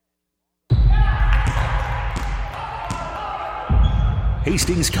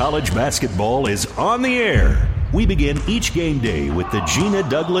Hastings College basketball is on the air. We begin each game day with the Gina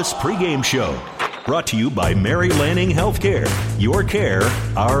Douglas pregame show. Brought to you by Mary Lanning Healthcare. Your care,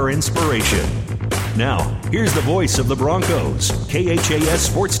 our inspiration. Now, here's the voice of the Broncos, KHAS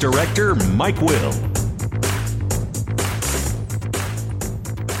Sports Director Mike Will.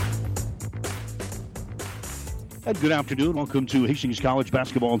 Good afternoon. Welcome to Hastings College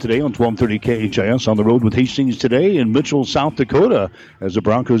basketball today on 1230 KHIS. On the road with Hastings today in Mitchell, South Dakota, as the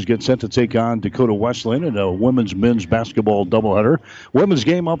Broncos get set to take on Dakota Wesleyan in a women's-men's basketball doubleheader. Women's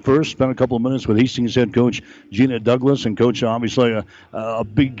game up first. Spent a couple of minutes with Hastings head coach Gina Douglas. And, Coach, obviously a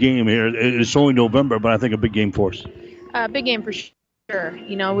big game here. It's only November, but I think a big game for us. Big game for sure.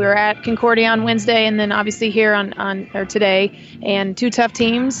 You know, we were at Concordia on Wednesday and then obviously here on today. And two tough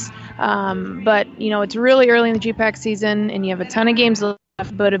teams. But, you know, it's really early in the GPAC season, and you have a ton of games left,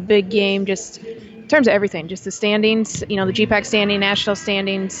 but a big game just in terms of everything, just the standings, you know, the GPAC standing, national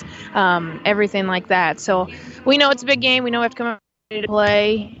standings, everything like that. So we know it's a big game. We know we have to come out to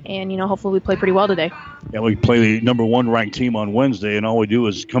play, and, you know, hopefully we play pretty well today. Yeah, we play the number one ranked team on Wednesday, and all we do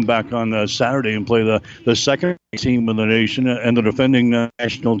is come back on Saturday and play the second team in the nation and the defending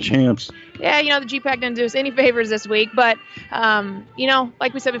national champs. Yeah, you know, the GPAC didn't do us any favors this week, but, you know,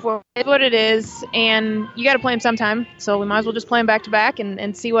 like we said before, it's what it is, and you got to play them sometime, so we might as well just play them back-to-back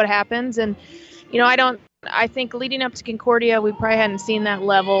and see what happens. And, you know, I think leading up to Concordia, we probably hadn't seen that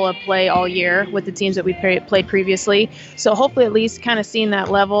level of play all year with the teams that we played previously. So hopefully at least kind of seeing that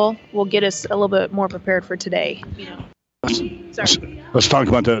level will get us a little bit more prepared for today. You know. Let's talk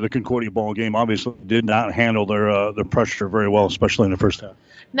about the Concordia ball game. Obviously, did not handle their pressure very well, especially in the first half.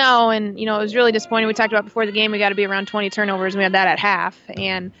 No, and, you know, it was really disappointing. We talked about before the game we got to be around 20 turnovers, and we had that at half.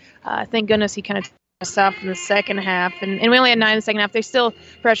 And thank goodness he kind of us off in the second half. And we only had 9 in the second half. They still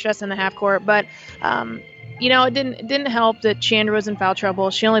pressured us in the half court. But, you know, it didn't help that Chandra was in foul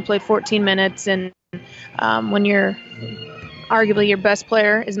trouble. She only played 14 minutes. And when you're arguably your best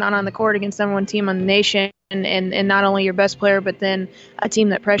player is not on the court against number one team on the nation, and not only your best player, but then a team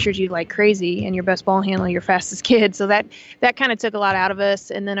that pressures you like crazy, and your best ball handler, your fastest kid. So that kind of took a lot out of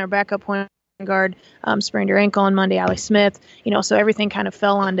us. And then our backup point guard sprained her ankle on Monday, Allie Smith. You know, so everything kind of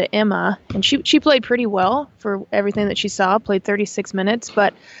fell onto Emma, and she played pretty well for everything that she saw. Played 36 minutes,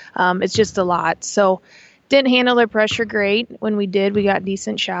 but it's just a lot. So didn't handle their pressure great. When we did, we got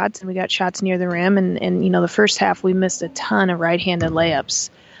decent shots, and we got shots near the rim. And you know, the first half we missed a ton of right-handed layups.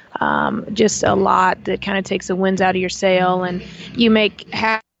 Just a lot that kind of takes the winds out of your sail, and you make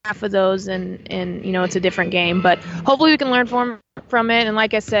half of those, and you know, it's a different game. But hopefully we can learn from it, and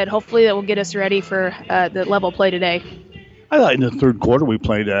like I said, hopefully that will get us ready for the level of play today. I thought in the third quarter we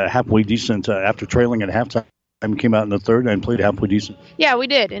played halfway decent after trailing at halftime. Came out in the third and played halfway decent. Yeah, we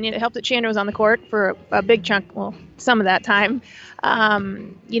did, and it helped that Chandra was on the court for a big chunk, well, some of that time.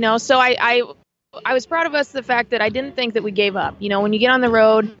 You know, so I was proud of us, the fact that I didn't think that we gave up. You know, when you get on the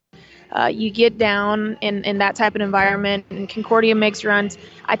road, you get down in that type of environment, and Concordia makes runs,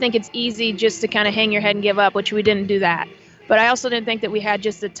 I think it's easy just to kind of hang your head and give up, which we didn't do that. But I also didn't think that we had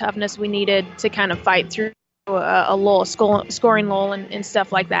just the toughness we needed to kind of fight through a lull, scoring lull and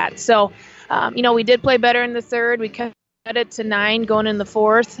stuff like that. So, you know, we did play better in the third. We cut it to 9 going in the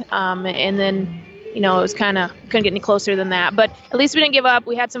fourth, and then, you know, it was kind of couldn't get any closer than that. But at least we didn't give up.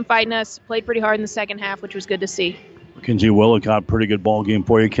 We had some fight in us, played pretty hard in the second half, which was good to see. Mackenzie Willock got a pretty good ball game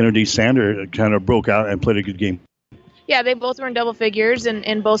for you. Kennedy Sander kind of broke out and played a good game. Yeah, they both were in double figures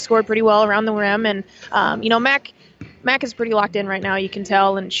and both scored pretty well around the rim. And, you know, Mac is pretty locked in right now, you can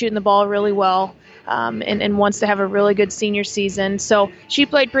tell, and shooting the ball really well. And wants to have a really good senior season. So she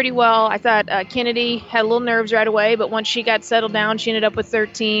played pretty well. I thought Kennedy had a little nerves right away, but once she got settled down, she ended up with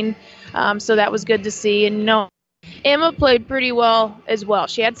 13. So that was good to see. And, you know, Emma played pretty well as well.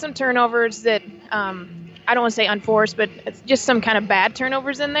 She had some turnovers that I don't want to say unforced, but it's just some kind of bad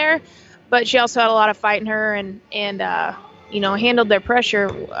turnovers in there. But she also had a lot of fight in her and you know, handled their pressure,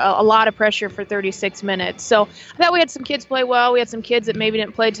 a lot of pressure for 36 minutes. So I thought we had some kids play well. We had some kids that maybe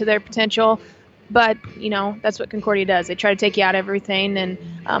didn't play to their potential. But, you know, that's what Concordia does. They try to take you out of everything, and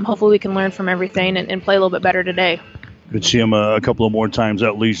hopefully we can learn from everything and play a little bit better today. Could see them a couple of more times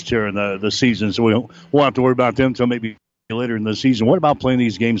at least here in the season, so we won't have to worry about them until maybe later in the season. What about playing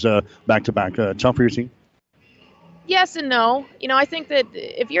these games back-to-back? Tough for your team? Yes and no. You know, I think that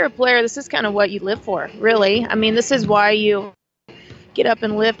if you're a player, this is kind of what you live for, really. I mean, this is why you get up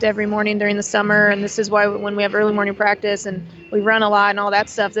and lift every morning during the summer, and this is why when we have early morning practice and we run a lot and all that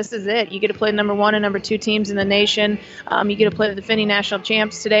stuff, this is it. You get to play number 1 and number 2 teams in the nation. You get to play the defending national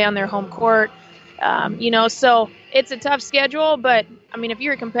champs today on their home court. You know, so it's a tough schedule, but I mean, if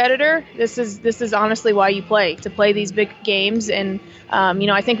you're a competitor, this is honestly why you play, to play these big games. And,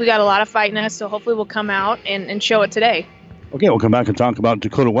 I think we got a lot of fight in us, so hopefully we'll come out and show it today. Okay, we'll come back and talk about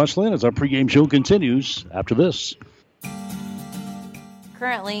Dakota Wesleyan as our pregame show continues after this.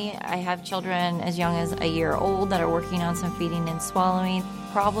 Currently, I have children as young as a year old that are working on some feeding and swallowing,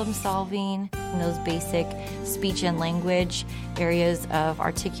 problem solving, and those basic speech and language areas of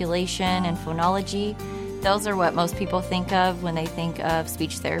articulation and phonology. Those are what most people think of when they think of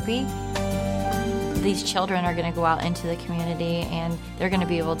speech therapy. These children are going to go out into the community and they're going to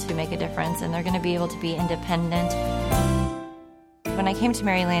be able to make a difference, and they're going to be able to be independent. When I came to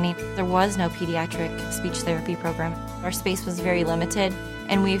Mary Lanning, there was no pediatric speech therapy program. Our space was very limited,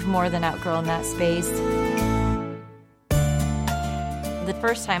 and we've more than outgrown that space. The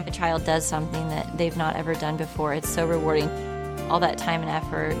first time a child does something that they've not ever done before, it's so rewarding. All that time and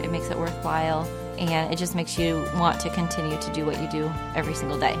effort, it makes it worthwhile, and it just makes you want to continue to do what you do every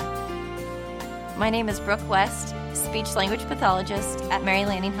single day. My name is Brooke West, speech-language pathologist at Mary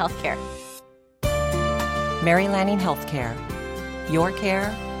Lanning Healthcare. Mary Lanning Healthcare. Your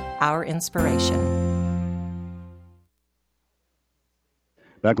care, our inspiration.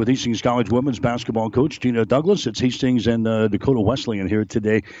 Back with Hastings College women's basketball coach Gina Douglas. It's Hastings and Dakota Wesleyan here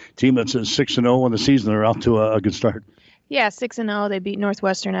today. Team that's 6-0 on the season. They're off to a good start. Yeah, 6-0. They beat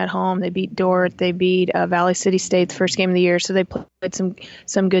Northwestern at home. They beat Dordt. They beat Valley City State the first game of the year. So they played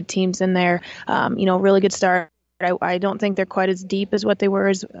some good teams in there. Really good start. I don't think they're quite as deep as what they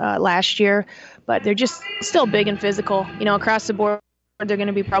were last year, but they're just still big and physical. Across the board, they're going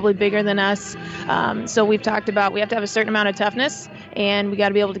to be probably bigger than us. So we've talked about we have to have a certain amount of toughness, and we got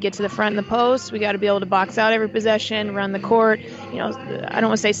to be able to get to the front in the post. We got to be able to box out every possession, run the court. I don't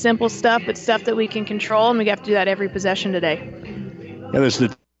want to say simple stuff, but stuff that we can control, and we have to do that every possession today. Yeah, this is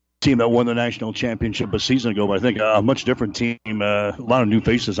the team that won the national championship a season ago, but I think a much different team, a lot of new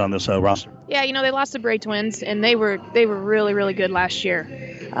faces on this roster. Yeah, they lost the Bray twins, and they were really, really good last year.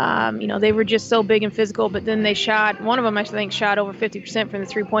 They were just so big and physical, but then they one of them I think shot over 50% from the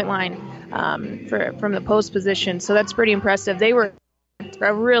three-point line from the post position, so that's pretty impressive. They were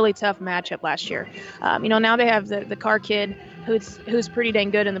a really tough matchup last year. Now they have the Carr kid who's pretty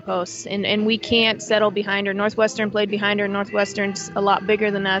dang good in the post, and we can't settle behind her. Northwestern played behind her. Northwestern's a lot bigger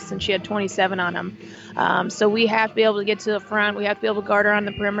than us, and she had 27 on them. So we have to be able to get to the front. We have to be able to guard her on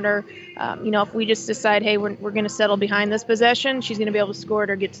the perimeter. If we just decide, hey, we're going to settle behind this possession, she's going to be able to score it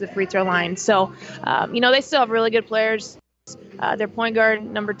or get to the free throw line. So, they still have really good players. Their point guard,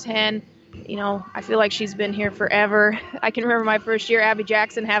 number 10, I feel like she's been here forever. I can remember my first year, Abby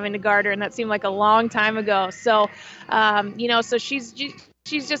Jackson, having to guard her, and that seemed like a long time ago. So, so she's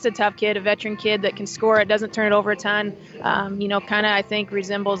just a tough kid, a veteran kid that can score it, doesn't turn it over a ton. Kind of, I think,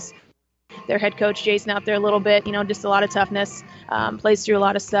 resembles their head coach, Jason, out there a little bit. Just a lot of toughness, plays through a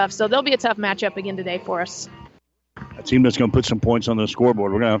lot of stuff. So they'll be a tough matchup again today for us. A team that's going to put some points on the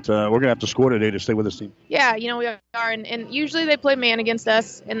scoreboard. We're going to have to score today to stay with this team. Yeah, we are, and usually they play man against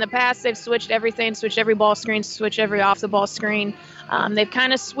us. In the past, they've switched everything, switched every ball screen, switched every off the ball screen. They've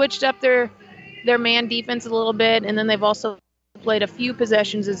kind of switched up their man defense a little bit, and then they've also played a few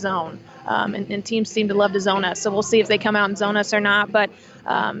possessions of zone. And teams seem to love to zone us, so we'll see if they come out and zone us or not. But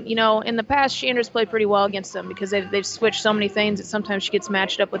in the past, Chandra's played pretty well against them because they've switched so many things that sometimes she gets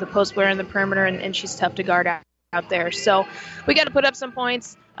matched up with a post player in the perimeter, and she's tough to guard out there. So we got to put up some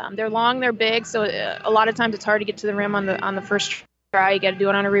points. They're long, they're big, so a lot of times it's hard to get to the rim on the first try. You got to do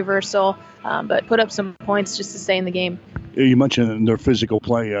it on a reversal, but put up some points just to stay in the game. You mentioned their physical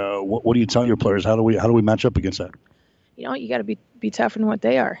play. What do you tell your players? How do we match up against that? You got to be tougher than what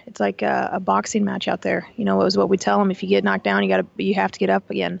they are. It's like a boxing match out there. It was what we tell them. If you get knocked down, you have to get up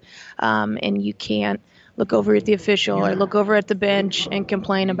again, and you can't look over at the official or look over at the bench and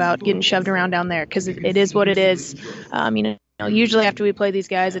complain about getting shoved around down there, because it is what it is. Usually after we play these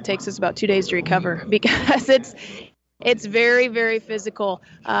guys, it takes us about 2 days to recover because it's very, very physical.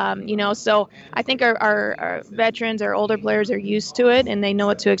 So I think our veterans, our older players are used to it and they know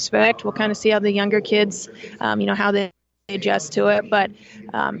what to expect. We'll kind of see how the younger kids, how they adjust to it. But,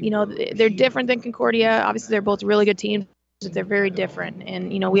 they're different than Concordia. Obviously, they're both really good teams. They're very different, and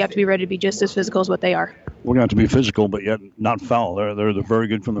we have to be ready to be just as physical as what they are. We're going to have to be physical, but yet not foul. They're very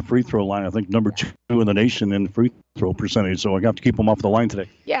good from the free throw line. I think number 2 in the nation in free throw percentage. So I have to keep them off the line today.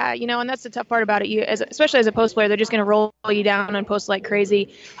 Yeah, and that's the tough part about it. Especially as a post player, they're just going to roll you down and post like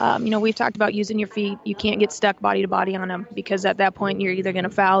crazy. We've talked about using your feet. You can't get stuck body to body on them because at that point you're either going to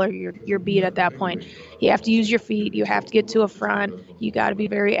foul or you're beat at that point. You have to use your feet. You have to get to a front. You got to be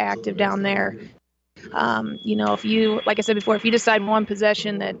very active down there. If you, like I said before, if you decide one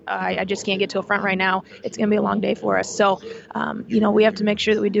possession that I just can't get to a front right now, it's going to be a long day for us. So, we have to make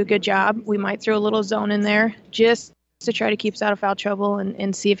sure that we do a good job. We might throw a little zone in there just to try to keep us out of foul trouble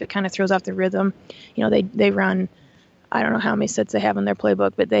and see if it kind of throws off the rhythm. They run, I don't know how many sets they have in their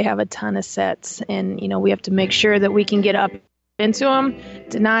playbook, but they have a ton of sets. And, we have to make sure that we can get up into them,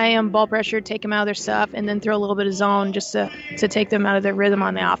 deny them ball pressure, take them out of their stuff, and then throw a little bit of zone just to take them out of their rhythm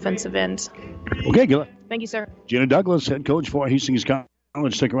on the offensive end. Okay, good. Thank you, sir. Gina Douglas, head coach for Hastings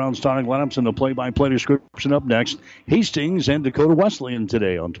College. Stick around, starting lineups and the play-by-play description up next. Hastings and Dakota Wesleyan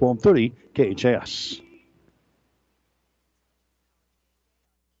today on 1230 KHAS.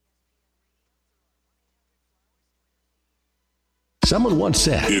 Someone once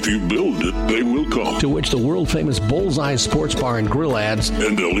said, if you build it, they will come. To which the world-famous Bullseye Sports Bar and Grill adds,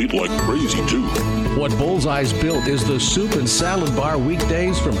 and they'll eat like crazy, too. What Bullseye's built is the soup and salad bar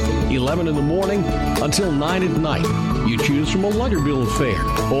weekdays from 11 in the morning until 9 at night. You choose from a Luggerville fare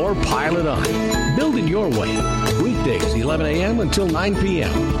or pile it on. Build it your way. Weekdays, 11 a.m. until 9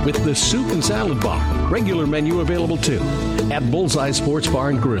 p.m. with the soup and salad bar. Regular menu available, too. At Bullseye Sports Bar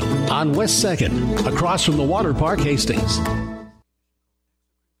and Grill on West 2nd, across from the Water Park, Hastings.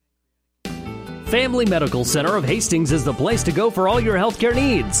 Family Medical Center of Hastings is the place to go for all your healthcare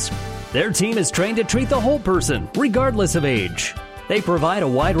needs. Their team is trained to treat the whole person, regardless of age. They provide a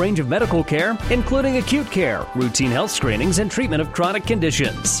wide range of medical care, including acute care, routine health screenings, and treatment of chronic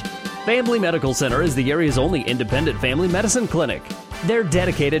conditions. Family Medical Center is the area's only independent family medicine clinic. They're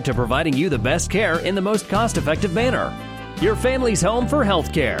dedicated to providing you the best care in the most cost-effective manner. Your family's home for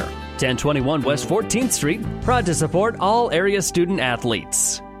healthcare. 1021 West 14th Street, proud to support all area student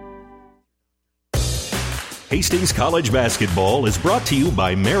athletes. Hastings College basketball is brought to you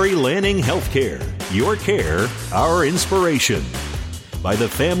by Mary Lanning Healthcare. Your care, our inspiration. By the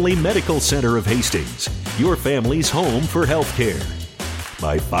Family Medical Center of Hastings, your family's home for healthcare.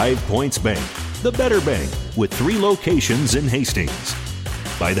 By 5 Points Bank, the better bank, with 3 locations in Hastings.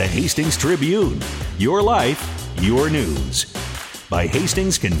 By the Hastings Tribune, your life, your news. By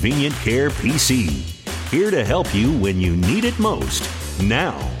Hastings Convenient Care PC, here to help you when you need it most,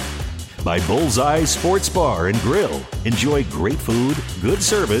 now. By Bullseye Sports Bar and Grill. Enjoy great food, good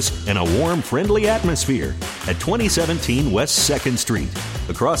service, and a warm, friendly atmosphere at 2017 West 2nd Street,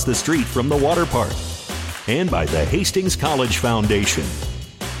 across the street from the water park. And by the Hastings College Foundation.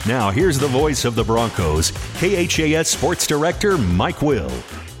 Now, here's the voice of the Broncos, KHAS Sports Director Mike Will.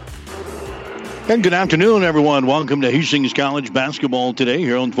 And good afternoon, everyone. Welcome to Hastings College basketball today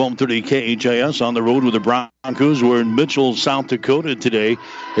here on 1230 KHAS on the road with the Broncos. We're in Mitchell, South Dakota today.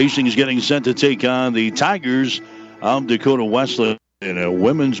 Hastings getting set to take on the Tigers of Dakota Wesleyan in a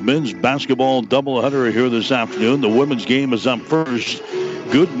men's basketball doubleheader here this afternoon. The women's game is up first.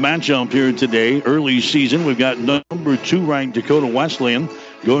 Good matchup here today. Early season, we've got number 2 ranked Dakota Wesleyan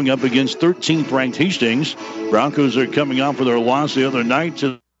going up against 13th ranked Hastings. Broncos are coming off of their loss the other night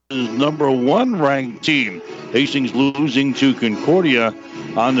to number 1 ranked team. Hastings losing to Concordia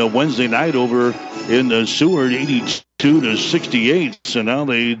on the Wednesday night over in the Seward, 82-68. So now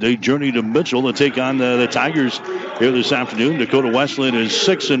they journey to Mitchell to take on the Tigers here this afternoon. Dakota Wesleyan is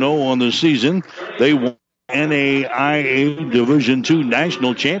 6-0 on the season. They won NAIA Division II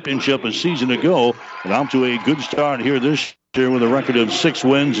National Championship a season ago, and off to a good start here this year with a record of 6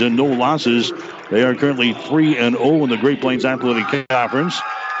 wins and no losses. They are currently 3-0 in the Great Plains Athletic Conference.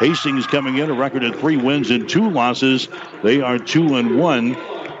 Hastings coming in a record of 3 wins and 2 losses. They are 2-1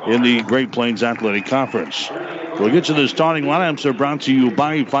 in the Great Plains Athletic Conference. We'll get to the starting lineups. They're brought to you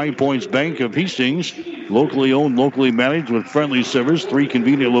by 5 Points Bank of Hastings. Locally owned, locally managed with friendly service, 3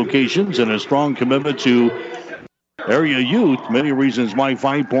 convenient locations, and a strong commitment to area youth. Many reasons why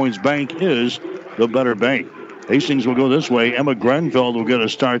 5 Points Bank is the better bank. Hastings will go this way. Emma Grenfeld will get a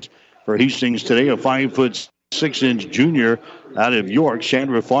start for Hastings today, a 5'6" junior out of York.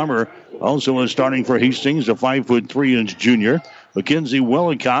 Chandra Farmer also is starting for Hastings, a 5'3" junior. Mackenzie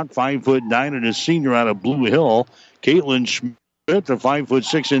Willicott, 5'9" and a senior out of Blue Hill. Caitlin Schmidt, a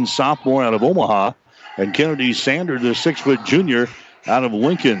 5'6" sophomore out of Omaha. And Kennedy Sander, the 6' junior out of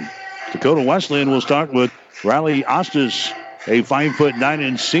Lincoln. Dakota Wesleyan will start with Riley Ostis, a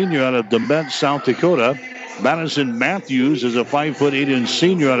 5'9" senior out of DeMette, South Dakota. Madison Matthews is a 5'8"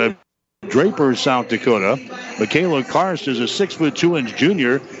 senior out of Draper, South Dakota. Michaela Karst is a 6'2"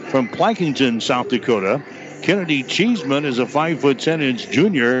 junior from Plankington, South Dakota. Kennedy Cheeseman is a 5'10"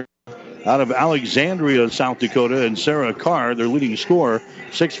 junior out of Alexandria, South Dakota. And Sarah Carr, their leading scorer,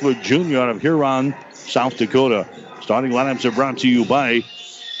 6' junior out of Huron, South Dakota. Starting lineups are brought to you by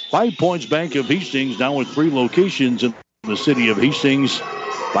 5 Points Bank of Hastings, now with 3 locations in the city of Hastings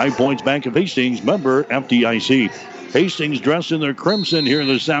 5 Points Bank of Hastings, member FDIC. Hastings dressed in their crimson here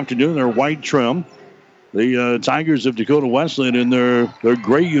this afternoon, their white trim. The Tigers of Dakota Wesleyan in their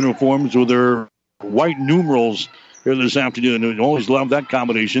gray uniforms with their white numerals here this afternoon. We always love that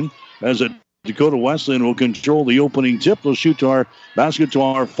combination. As Dakota Wesleyan will control the opening tip. They'll shoot to our basket to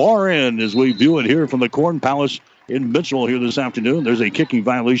our far end as we view it here from the Corn Palace in Mitchell here this afternoon. There's a kicking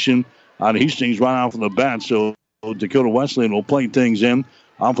violation on Hastings right off of the bat, so Dakota Wesleyan will play things in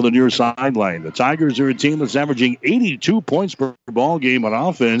off of the near sideline. The Tigers are a team that's averaging 82 points per ball game on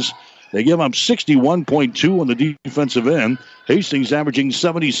offense. They give up 61.2 on the defensive end. Hastings averaging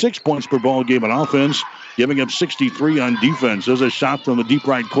 76 points per ball game on offense, giving up 63 on defense. There's a shot from the deep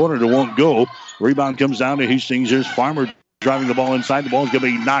right corner that won't go. Rebound comes down to Hastings. Here's Farmer driving the ball inside. The ball's going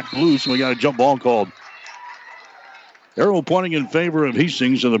to be knocked loose, and we got a jump ball called. Arrow pointing in favor of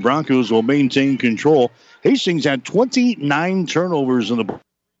Hastings, and the Broncos will maintain control. Hastings had 29 turnovers in the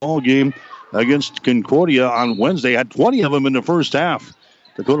ball game against Concordia on Wednesday. Had 20 of them in the first half.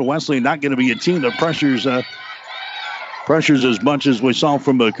 Dakota Wesleyan not going to be a team that pressures as much as we saw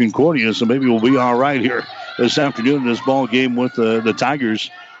from Concordia, so maybe we'll be all right here this afternoon in this ball game with the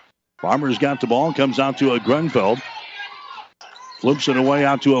Tigers. Farmer's got the ball, comes out to a Grunfeld. Flips it away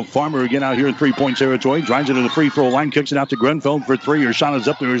out to a Farmer again out here in three-point territory. Drives it to the free throw line, kicks it out to Grunfeld for three. Her shot is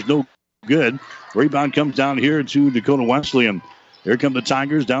up there, is no good. Rebound comes down here to Dakota Wesleyan. Here come the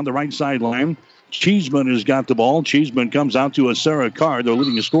Tigers down the right sideline. Cheeseman has got the ball. Cheeseman comes out to a Sarah Carr. Their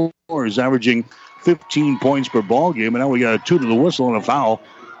leading scorer is averaging 15 points per ball game. And now we got a 2 to the whistle and a foul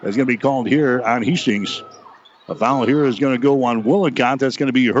that's going to be called here on Hastings. A foul here is going to go on Willicott. That's going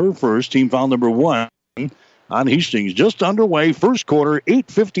to be her first. Team foul number 1 on Hastings. Just underway. First quarter,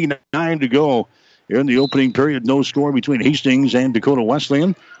 8:59 to go. Here in the opening period, no score between Hastings and Dakota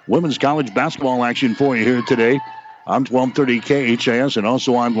Wesleyan. Women's college basketball action for you here today on 1230 KHIS and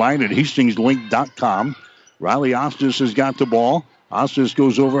also online at hastingslink.com. Riley Ostis has got the ball. Ostis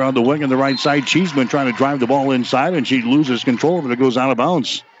goes over on the wing on the right side. Cheeseman trying to drive the ball inside, and she loses control of it. It goes out of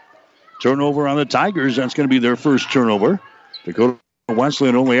bounds. Turnover on the Tigers. That's going to be their first turnover. Dakota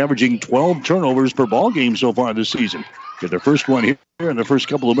Wesleyan only averaging 12 turnovers per ball game so far this season. Get their first one here in the first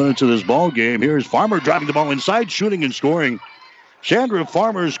couple of minutes of this ball game. Here's Farmer driving the ball inside, shooting and scoring. Chandra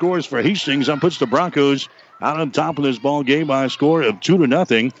Farmer scores for Hastings and puts the Broncos out on top of this ball game by a score of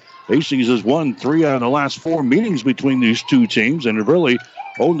 2-0. Hastings has won 3 out of the last 4 meetings between these two teams and have really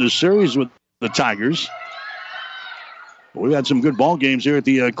owned the series with the Tigers. We've had some good ball games here at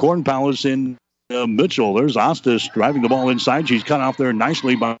the Corn Palace in Mitchell. There's Ostis driving the ball inside. She's cut off there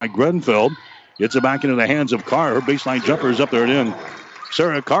nicely by Grenfeld. Gets it back into the hands of Carr. Her baseline jumper is up there and in.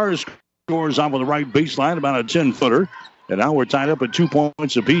 Sarah Carr scores off of the right baseline, about a 10-footer. And now we're tied up at 2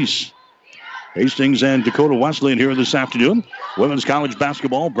 points apiece. Hastings and Dakota Wesleyan here this afternoon. Women's college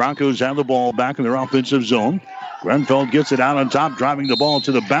basketball. Broncos have the ball back in their offensive zone. Grenfeld gets it out on top, driving the ball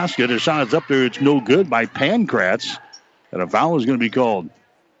to the basket. A shot is up there. It's no good by Pankratz. And a foul is going to be called.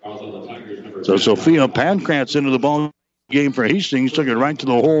 So Sophia Pankratz into the ball game for Hastings. Took it right to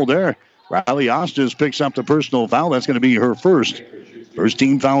the hole there. Riley Ostis picks up the personal foul. That's going to be her first. First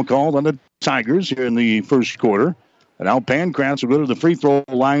team foul called on the Tigers here in the first quarter. And now Pankratz will go to the free throw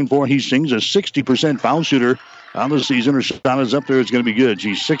line for Hastings. A 60% foul shooter on the season. Her shot is up there. It's going to be good.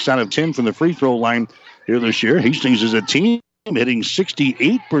 She's 6 out of 10 from the free throw line here this year. Hastings is a team hitting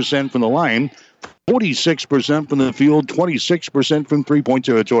 68% from the line, 46% from the field, 26% from three-point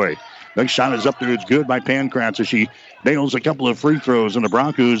territory. Next shot is up there. It's good by Pankratz as she nails a couple of free throws. And the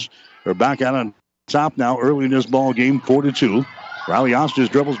Broncos are back out on top now early in this ball game, 4-2. Riley Ostis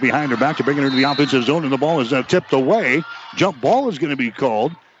dribbles behind her back to bring her to the offensive zone, and the ball is tipped away. Jump ball is going to be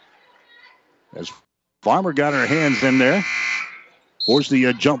called as Farmer got her hands in there. Forced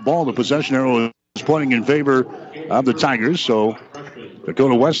the jump ball. The possession arrow is pointing in favor of the Tigers, so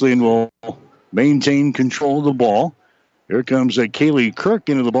Dakota Wesleyan will maintain control of the ball. Here comes Kaylee Kirk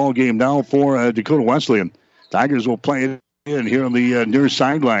into the ball game now for Dakota Wesleyan. Tigers will play it in here on the near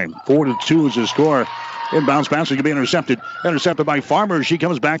sideline. 4-2 is the score. Inbounds pass is going to be intercepted. Intercepted by Farmer. She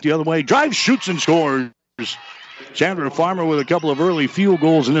comes back the other way. Drives, shoots, and scores. Chandra Farmer with a couple of early field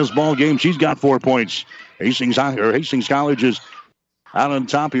goals in this ball game. She's got 4 points. Hastings College is out on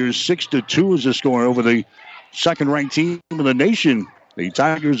top here. 6-2 is the score over the second-ranked team in the nation, the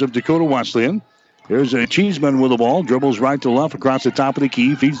Tigers of Dakota Wesleyan. Here's a Cheeseman with the ball. Dribbles right to left across the top of the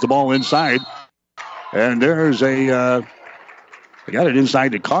key. Feeds the ball inside. And there's they got it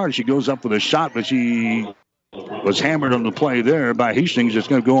inside the card. She goes up with a shot, but she was hammered on the play there by Hastings. It's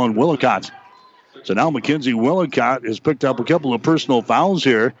going to go on Willicott. So now Mackenzie Willicott has picked up a couple of personal fouls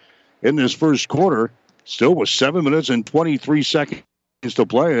here in this first quarter. Still with 7 minutes and 23 seconds to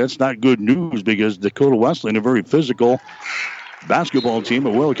play. That's not good news because Dakota Wesleyan, a very physical basketball team,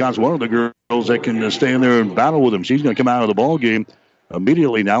 but Wilcott's one of the girls that can stay in there and battle with them. She's going to come out of the ball game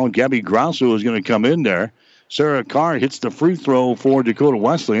immediately now, and Gabby Grosso is going to come in there. Sarah Carr hits the free throw for Dakota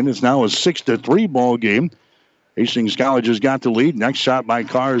Wesleyan. It's now a 6-3 ball game. Hastings College has got the lead. Next shot by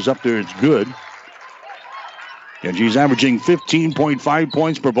Carr is up there. It's good. And she's averaging 15.5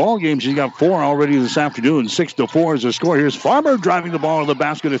 points per ball game. She's got 4 already this afternoon. 6-4 is the score. Here's Farmer driving the ball to the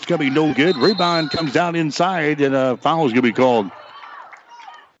basket. It's going to be no good. Rebound comes down inside, and a foul is going to be called.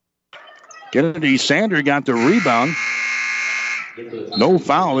 Kennedy Sander got the rebound. No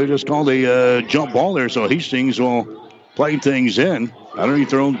foul. They just called a jump ball there, so Hastings will play things in. Underneath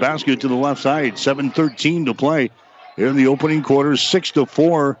their own basket to the left side. 7:13 to play here in the opening quarter.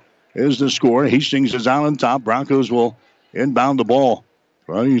 6-4 is the score. Hastings is out on top. Broncos will inbound the ball.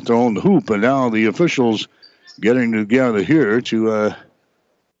 Underneath their own hoop, and now the officials getting together here to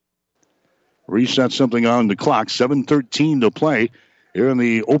reset something on the clock. 7:13 to play here in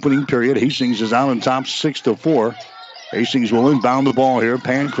the opening period. Hastings is out on top 6-4. Hastings will inbound the ball here.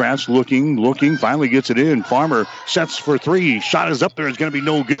 Pankratz looking, finally gets it in. Farmer sets for 3. Shot is up there. It's going to be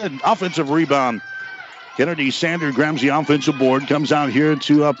no good. Offensive rebound. Kennedy Sander grabs the offensive board, comes out here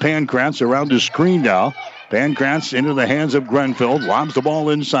to Pankratz around the screen now. Pankratz into the hands of Grenfell, lobs the ball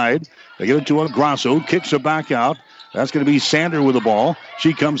inside. They get it to Grosso, kicks it back out. That's going to be Sander with the ball.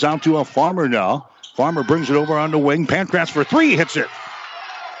 She comes out to a Farmer now. Farmer brings it over on the wing. Pankratz for 3, hits it.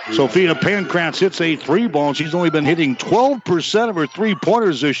 Sophia Pankratz hits a 3 ball. She's only been hitting 12% of her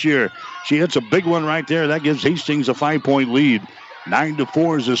 3-pointers this year. She hits a big one right there. That gives Hastings a 5-point lead.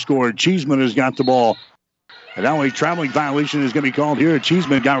 9-4 is the score. Cheeseman has got the ball. And now a traveling violation is going to be called here.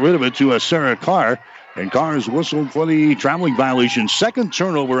 Cheeseman got rid of it to Sarah Carr. And Carr is whistled for the traveling violation. Second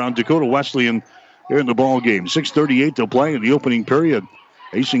turnover on Dakota Wesleyan here in the ball game. 6:38 to play in the opening period.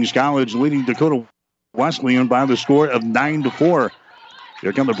 Hastings College leading Dakota Wesleyan by the score of 9-4.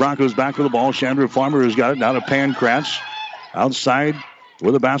 Here come the Broncos back with the ball. Chandra Farmer has got it now to Pankratz. Outside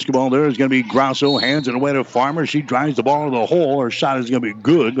with the basketball there is going to be Grosso. Hands it away to Farmer. She drives the ball to the hole. Her shot is going to be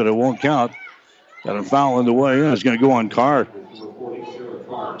good, but it won't count. Got a foul in the way. It's going to go on Carr.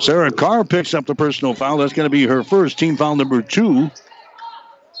 Sarah Carr picks up the personal foul. That's going to be her first, team foul number 2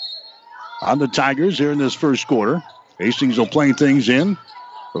 on the Tigers here in this first quarter. Hastings will play things in.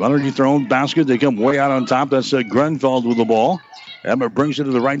 From underneath their own basket, they come way out on top. That's Grenfell with the ball. Emma brings it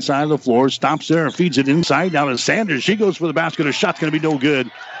to the right side of the floor. Stops there and feeds it inside. Now to Sanders. She goes for the basket. Her shot's going to be no good.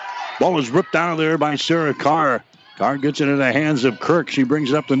 Ball is ripped out of there by Sarah Carr. Carr gets it in the hands of Kirk. She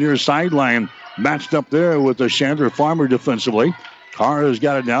brings it up the near sideline. Matched up there with the Chandler Farmer defensively. Carr has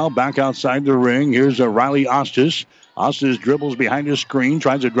got it now. Back outside the ring. Here's Riley Ostis. Ostis dribbles behind the screen.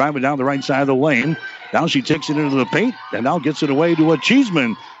 Tries to drive it down the right side of the lane. Now she takes it into the paint. And now gets it away to a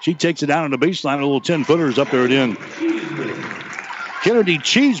Cheeseman. She takes it down on the baseline. A little 10-footers up there at end. Kennedy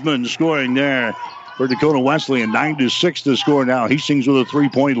Cheeseman scoring there for Dakota Wesleyan. 9-6 to score now. Hastings with a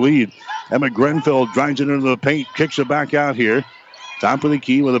 3-point lead. Emma Grenfell drives it into the paint. Kicks it back out here. Top of the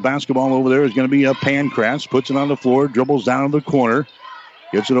key with a basketball over there is going to be a Pankratz. Puts it on the floor. Dribbles down in the corner.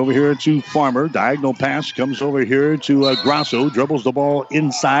 Gets it over here to Farmer. Diagonal pass comes over here to Grosso. Dribbles the ball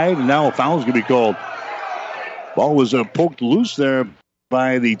inside. And now a foul is going to be called. Ball was poked loose there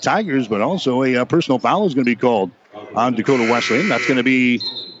by the Tigers, but also a personal foul is going to be called on Dakota Wesleyan. That's going to be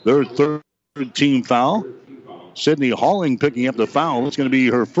their third team foul. Sydney Halling picking up the foul. It's going to be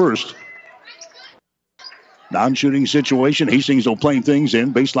her first. Non-shooting situation. Hastings will play things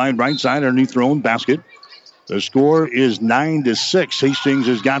in. Baseline right side underneath their own basket. The score is 9-6. Hastings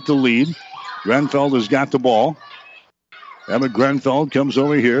has got the lead. Grenfell has got the ball. Emma Grenfell comes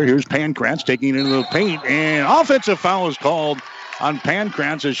over here. Here's Pankratz taking it into the paint. And offensive foul is called on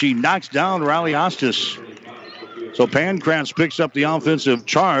Pankratz as she knocks down Riley Ostis. So Pankratz picks up the offensive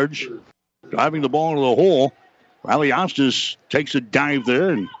charge, driving the ball into the hole. Riley Ostis takes a dive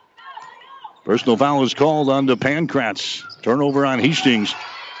there, and personal foul is called on the Pankratz. Turnover on Hastings.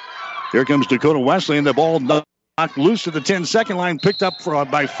 Here comes Dakota Wesleyan. The ball knocked loose at the 10-second line, picked up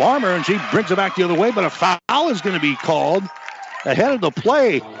by Farmer, and she brings it back the other way, but a foul is going to be called ahead of the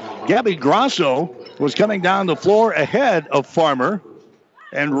play. Gabby Grosso was coming down the floor ahead of Farmer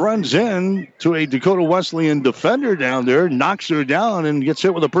and runs in to a Dakota Wesleyan defender down there, knocks her down, and gets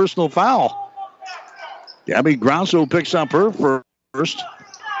hit with a personal foul. Gabby Grosso picks up her first.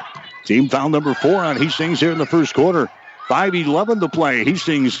 Team foul number 4 on Hastings here in the first quarter. 5:11 to play.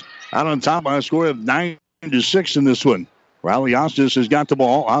 Hastings out on top by a score of 9-6 in this one. Riley Ostis has got the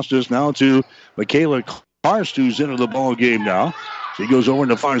ball. Ostis now to Michaela Karst, who's into the ball game now. She goes over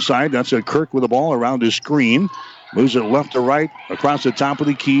to the far side. That's a Kirk with the ball around his screen. Moves it left to right across the top of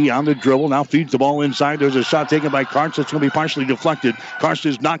the key on the dribble. Now feeds the ball inside. There's a shot taken by Karst. It's going to be partially deflected. Karst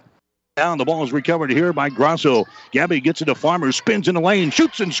is knocked down. The ball is recovered here by Grosso. Gabby gets it to Farmer. Spins in the lane.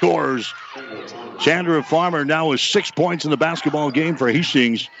 Shoots and scores. Chandra Farmer now with 6 points in the basketball game for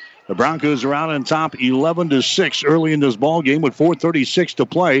Hastings. The Broncos are out on top 11-6 early in this ball game with 4:36 to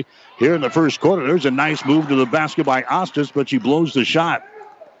play here in the first quarter. There's a nice move to the basket by Ostis, but she blows the shot.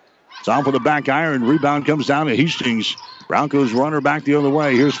 It's off with the back iron. Rebound comes down to Hastings. Broncos run her back the other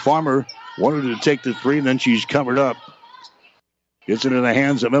way. Here's Farmer. Wanted to take the three, and then she's covered up. Gets it in the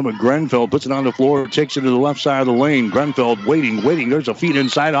hands of Emma Grenfell. Puts it on the floor. Takes it to the left side of the lane. Grenfell waiting. There's a feed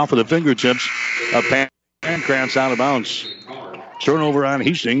inside off of the fingertips. Pancratz out of bounds. Turnover on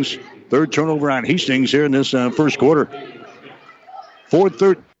Hastings. Third turnover on Hastings here in this first quarter.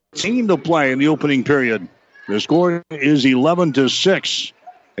 4:13 to play in the opening period. The score is 11-6.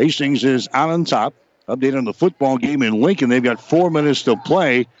 Hastings is out on top. Update on the football game in Lincoln. They've got 4 minutes to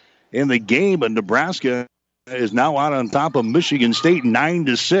play in the game, and Nebraska is now out on top of Michigan State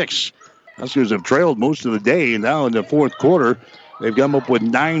 9-6. Huskers have trailed most of the day, and now in the fourth quarter, they've come up with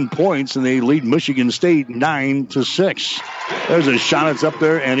 9 points, and they lead Michigan State 9-6. There's a shot that's up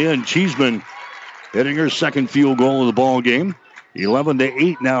there and in. Cheeseman hitting her second field goal of the ball game.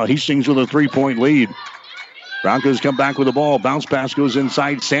 11-8 now. Hastings with a 3-point lead. Broncos come back with the ball. Bounce pass goes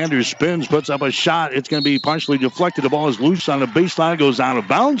inside. Sanders spins, puts up a shot. It's going to be partially deflected. The ball is loose on the baseline. Goes out of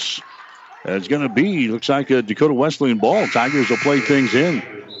bounds. It's going to be, looks like a Dakota Wesleyan ball. Tigers will play things in.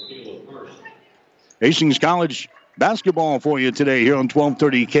 Hastings College basketball for you today here on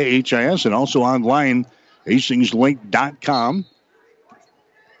 1230 KHIS and also online, hastingslink.com.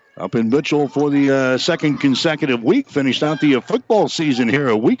 Up in Mitchell for the second consecutive week. Finished out the football season here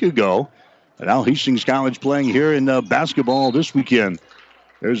a week ago. And now Hastings College playing here in basketball this weekend.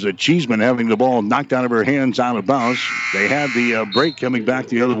 There's a Cheeseman having the ball knocked out of her hands out of bounds. They had the break coming back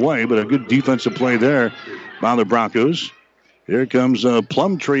the other way, but a good defensive play there by the Broncos. Here comes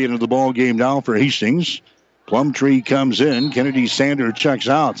Plumtree into the ball game now for Hastings. Plumtree comes in. Kennedy Sander checks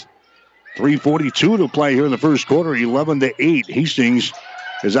out. 3:42 to play here in the first quarter. 11-8. Hastings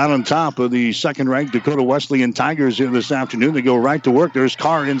is out on top of the second-ranked Dakota Wesleyan Tigers here this afternoon. They go right to work. There's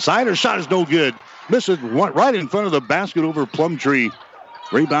Carr inside. Her shot is no good. Misses right in front of the basket over Plumtree.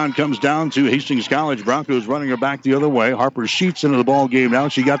 Rebound comes down to Hastings College. Broncos running her back the other way. Harper Sheets into the ball game now.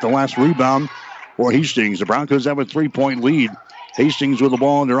 She got the last rebound for Hastings. The Broncos have a 3-point lead. Hastings with the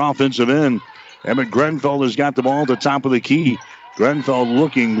ball in their offensive end. Emmett Grenfell has got the ball at the top of the key. Grenfell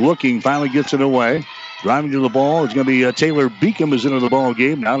looking, finally gets it away. Driving to the ball is going to be Taylor Beacom is into the ball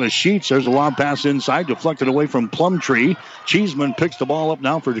game. Now to Sheets. There's a long pass inside, deflected away from Plumtree. Cheeseman picks the ball up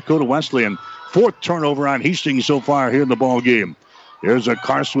now for Dakota Wesleyan. Fourth turnover on Hastings so far here in the ball game. There's a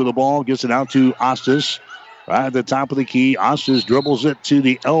Karst with the ball, gets it out to Ostis. Right at the top of the key, Ostis dribbles it to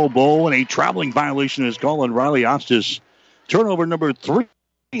the elbow, and a traveling violation is called on Riley Ostis. Turnover number 3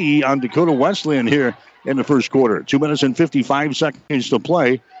 on Dakota Wesleyan here in the first quarter. 2 minutes and 55 seconds to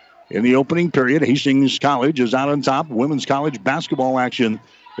play. In the opening period, Hastings College is out on top. Women's college basketball action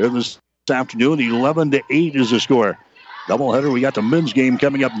here this afternoon. 11-8 is the score. Doubleheader. We got the men's game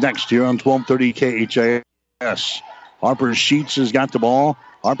coming up next here on 1230 KHIS. Harper Sheets has got the ball.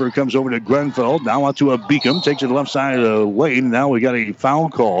 Harper comes over to Grenfell. Now out to a Beacom. Takes it to the left side of the lane. Now we got a foul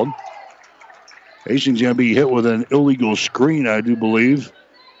called. Hastings going to be hit with an illegal screen, I do believe.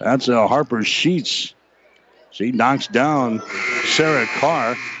 That's Harper Sheets. She knocks down Sarah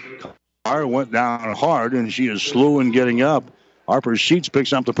Carr. Carr went down hard, and she is slow in getting up. Harper Sheets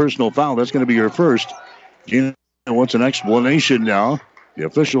picks up the personal foul. That's going to be her first. Gina wants an explanation now. The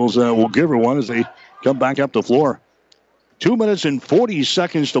officials will give her one as they come back up the floor. 2 minutes and 40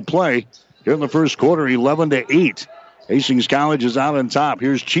 seconds to play here in the first quarter, 11-8. Hastings College is out on top.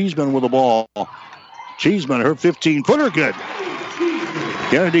 Here's Cheeseman with the ball. Cheeseman, her 15-footer, good.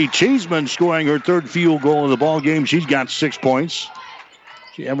 Kennedy Cheeseman scoring her third field goal of the ball game. She's got 6 points.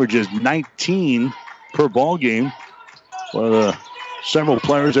 She averages 19 per ball game. One of the several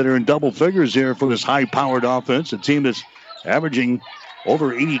players that are in double figures here for this high-powered offense. A team that's averaging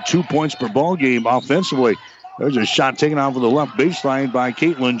over 82 points per ball game offensively. There's a shot taken off of the left baseline by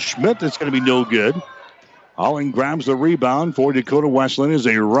Caitlin Schmidt. That's going to be no good. Holling grabs the rebound for Dakota Wesleyan as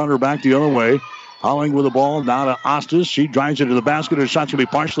they run her back the other way. Holling with the ball now to Ostis. She drives it to the basket. Her shot's going to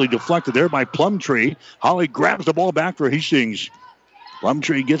be partially deflected there by Plumtree. Holly grabs the ball back for Hastings.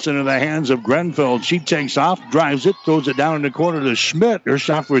 Plumtree gets into the hands of Grenfell. She takes off, drives it, throws it down in the corner to Schmidt. Her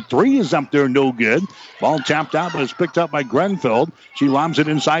shot for 3 is up there, no good. Ball tapped out, but it's picked up by Grenfell. She lobs it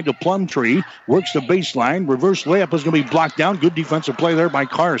inside to Plumtree. Works the baseline. Reverse layup is going to be blocked down. Good defensive play there by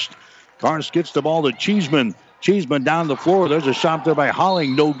Karst. Karst gets the ball to Cheeseman. Cheeseman down the floor. There's a shot there by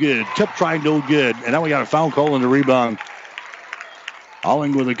Holling. No good. Tip try, no good. And now we got a foul call in the rebound.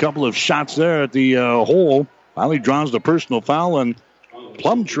 Holling with a couple of shots there at the hole. Finally draws the personal foul on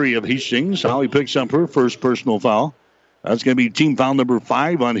Plumtree of Hastings. Holly picks up her first personal foul. That's going to be team foul number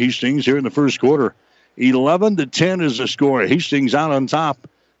 5 on Hastings here in the first quarter. 11-10 is the score. Hastings out on top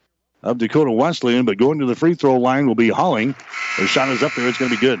of Dakota Wesleyan, but going to the free throw line will be Holling. Her shot is up there. It's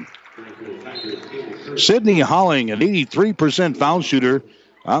going to be good. Sydney Holling, an 83% foul shooter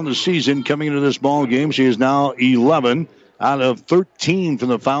on the season coming into this ball game. She is now 11 out of 13 from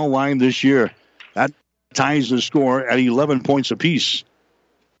the foul line this year. That ties the score at 11 points apiece.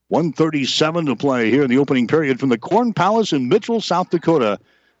 1:37 to play here in the opening period from the Corn Palace in Mitchell, South Dakota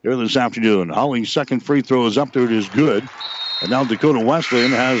here this afternoon. Holling's second free throw is up there. It is good. And now Dakota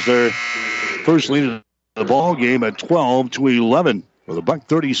Wesleyan has their first lead in the ball game at 12-11 with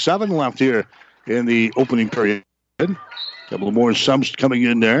 $1:37 left here in the opening period. A couple of more subs coming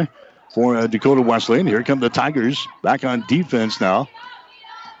in there for Dakota Wesleyan. Here come the Tigers back on defense now.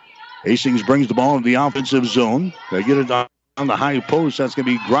 Hastings brings the ball into the offensive zone. They get it on the high post. That's going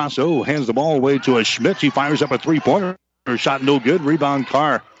to be Grosso. Hands the ball away to a Schmitz. He fires up a three-pointer. Her shot no good. Rebound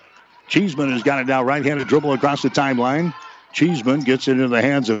Carr. Cheeseman has got it now. Right-handed dribble across the timeline. Cheeseman gets it into the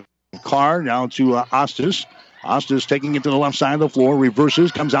hands of Carr. Now to Ostis. Ostis taking it to the left side of the floor.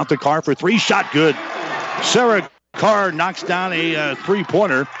 Reverses. Comes out to Carr for three. Shot good. Sarah Carr knocks down a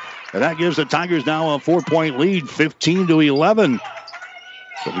three-pointer. And that gives the Tigers now a 4-point lead. 15-11.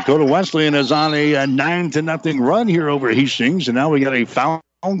 So Dakota Wesleyan is on a 9-0 run here over Hastings. And now we got a foul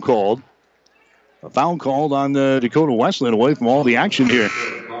called. A foul called on Dakota Wesleyan away from all the action here.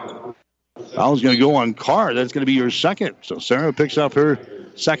 Foul's going to go on Carr. That's going to be her second. So Sarah picks up her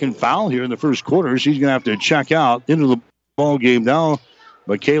second foul here in the first quarter. She's going to have to check out into the ball game now.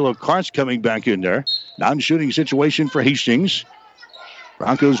 Michaela Cart's coming back in there. Non-shooting situation for Hastings.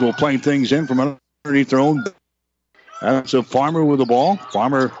 Broncos will play things in from underneath their own. That's a Farmer with the ball.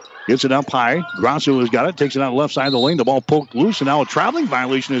 Farmer gets it up high. Grosso has got it. Takes it out left side of the lane. The ball poked loose. And now a traveling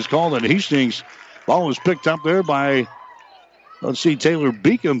violation is called on Hastings. Ball was picked up there by, let's see, Taylor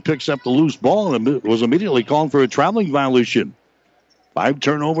Beacom picks up the loose ball and was immediately called for a traveling violation. 5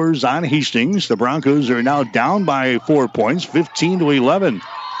 turnovers on Hastings. The Broncos are now down by 4 points, 15-11.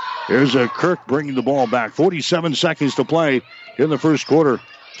 Here's a Kirk bringing the ball back. 47 seconds to play in the first quarter.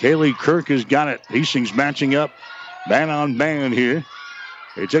 Kaylee Kirk has got it. Hastings matching up man on man here.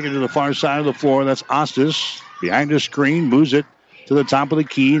 They take it to the far side of the floor. That's Ostis behind the screen. Moves it to the top of the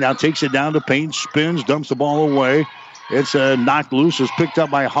key. Now takes it down to paint. Spins. Dumps the ball away. It's knocked loose. It's picked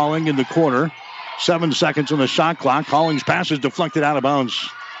up by Holling in the corner. 7 seconds on the shot clock. Holling's pass is deflected out of bounds.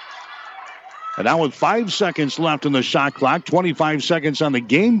 And now with 5 seconds left on the shot clock, 25 seconds on the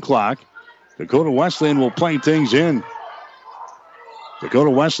game clock, Dakota Wesleyan will play things in. Dakota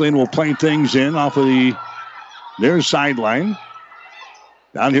Wesleyan will play things in off of the near sideline.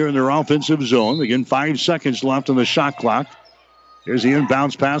 Down here in their offensive zone. Again, 5 seconds left on the shot clock. Here's the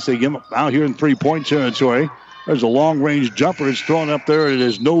inbounds pass. They give out here in three-point territory. There's a long-range jumper. It's thrown up there. It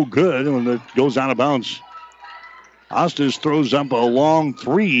is no good when it goes out of bounds. Ostis throws up a long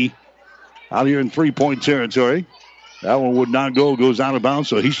three out here in three-point territory. That one would not go. Goes out of bounds.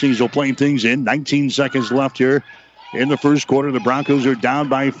 So Hastings will play things in. 19 seconds left here in the first quarter. The Broncos are down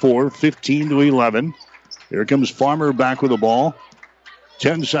by 4, 15-11. Here comes Farmer back with the ball.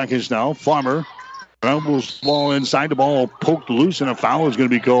 10 seconds now. Farmer rumbles the ball inside. The ball poked loose, and a foul is going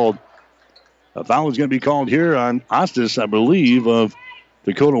to be called. A foul is going to be called here on Ostis, I believe, of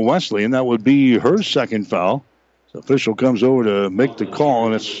Dakota Wesleyan. That would be her second foul. The official comes over to make the call,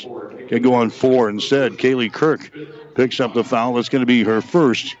 and it's going to go on 4 instead. Kaylee Kirk picks up the foul. That's going to be her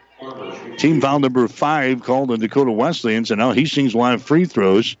first. Team foul number 5 called on Dakota Wesleyan. So now Hastings will have free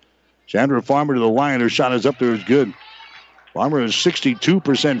throws. Chandra Farmer to the line. Her shot is up there. It's good. Farmer is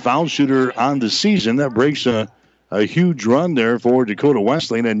 62% foul shooter on the season. That breaks a huge run there for Dakota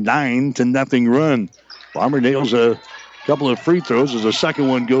Wesleyan, a 9-0 run. Farmer nails a couple of free throws as the second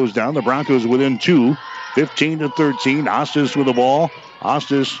one goes down. The Broncos within 2, 15-13. Ostis with the ball.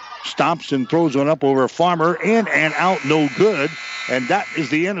 Ostis stops and throws one up over Farmer. In and out, no good. And that is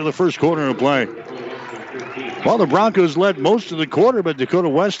the end of the first quarter of play. Well, the Broncos led most of the quarter, but Dakota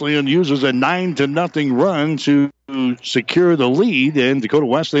Wesleyan uses a 9-0 run to secure the lead, and Dakota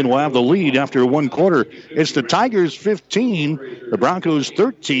Wesleyan will have the lead after one quarter. It's the Tigers 15, the Broncos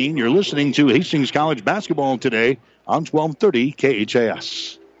 13. You're listening to Hastings College basketball today on 1230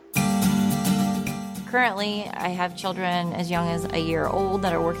 KHAS. Currently, I have children as young as a year old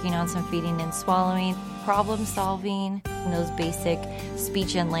that are working on some feeding and swallowing, problem solving, and those basic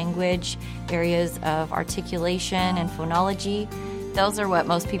speech and language, areas of articulation and phonology. Those are what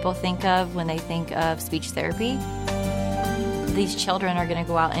most people think of when they think of speech therapy. These children are going to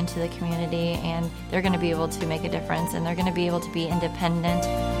go out into the community and they're going to be able to make a difference and they're going to be able to be independent.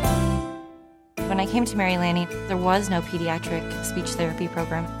 When I came to Mary Lanning, there was no pediatric speech therapy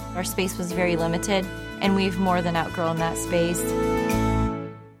program. Our space was very limited, and we've more than outgrown that space.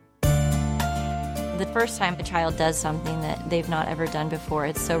 The first time a child does something that they've not ever done before,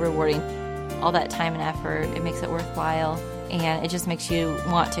 it's so rewarding. All that time and effort, it makes it worthwhile, and it just makes you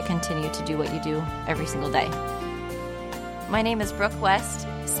want to continue to do what you do every single day. My name is Brooke West,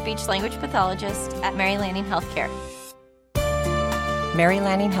 speech-language pathologist at Mary Lanning Healthcare. Mary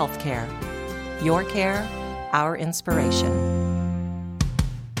Lanning Healthcare. Your care, our inspiration.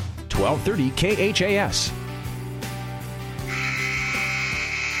 1230 KHAS.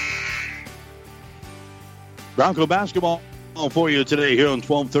 Bronco basketball for you today here on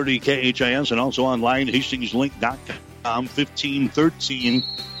 1230 KHIS and also online, hastingslink.com. 15-13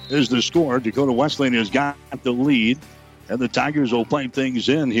 is the score. Dakota Wesleyan has got the lead, and the Tigers will play things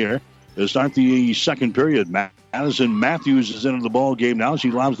in here to start the second period. Madison Matthews is into the ball game now.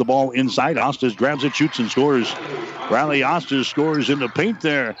 She lobs the ball inside. Ostis grabs it, shoots, and scores. Riley Ostis scores in the paint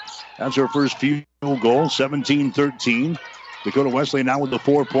there. That's her first field goal, 17-13. Dakota Wesleyan now with the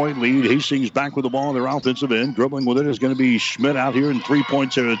 4-point lead. Hastings back with the ball in their offensive end. Dribbling with it is going to be Schmidt out here in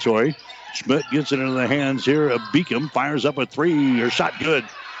three-point territory. Schmidt gets it into the hands here of Beacom. Fires up a three. Her shot good.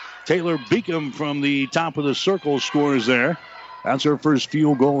 Taylor Beacom from the top of the circle scores there. That's her first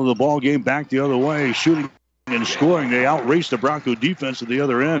field goal of the ball game. Back the other way. Shooting and scoring. They outrace the Bronco defense at the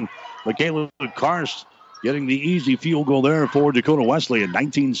other end. Michaela Karst getting the easy field goal there for Dakota Wesleyan.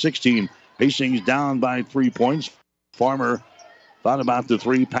 19-16. Hastings down by 3 points. Farmer thought about the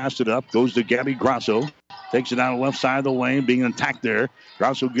three, passed it up, goes to Gabby Grasso. Takes it out the left side of the lane, being attacked there.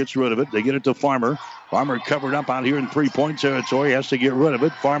 Grasso gets rid of it. They get it to Farmer. Farmer covered up out here in three-point territory, has to get rid of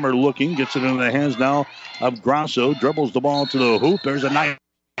it. Farmer looking, gets it into the hands now of Grasso. Dribbles the ball to the hoop. There's a nice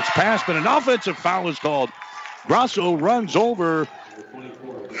pass, but an offensive foul is called. Grasso runs over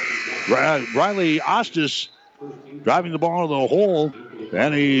Riley Ostis, driving the ball to the hole,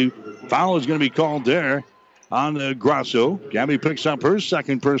 and a foul is going to be called there on Grasso. Gabby picks up her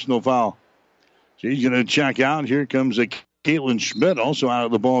second personal foul. She's going to check out. Here comes Caitlin Schmidt, also out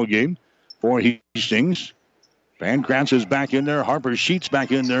of the ball game for Hastings. Pankratz is back in there. Harper Sheets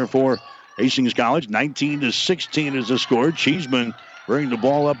back in there for Hastings College. 19-16 is the score. Cheeseman bringing the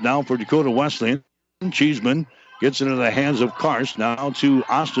ball up now for Dakota Wesleyan. Cheeseman gets into the hands of Karst. Now to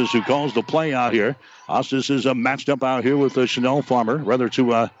Ostis, who calls the play out here. Ostis is matched up out here with Chanel Farmer, rather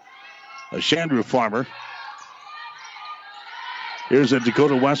to Chandra Farmer. Here's a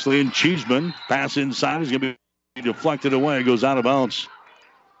Dakota Wesleyan. Cheeseman. Pass inside is going to be deflected away. Goes out of bounds.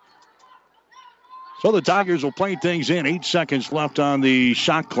 So the Tigers will play things in. 8 seconds left on the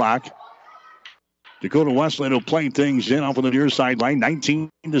shot clock. Dakota Wesleyan will play things in off on the near sideline.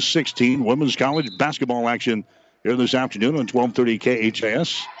 19-16. Women's college basketball action here this afternoon on 1230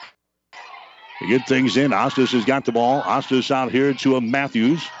 KHAS. To get things in, Ostis has got the ball. Ostis out here to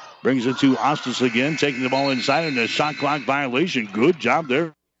Matthews. Brings it to Ostis again, taking the ball inside, and a shot clock violation. Good job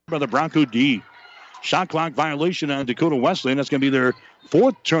there by the Bronco D. Shot clock violation on Dakota Wesleyan. That's going to be their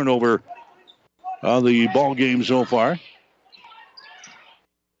fourth turnover of the ball game so far.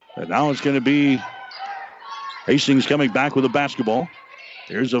 And now it's going to be Hastings coming back with a basketball.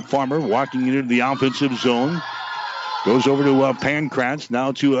 Here's a Farmer walking into the offensive zone. Goes over to Pankratz,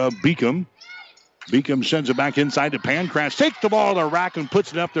 now to Beacom. Beacom sends it back inside to Pankratz. Takes the ball to the rack and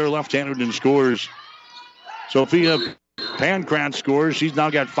puts it up there left-handed and scores. Sophia Pankratz scores. She's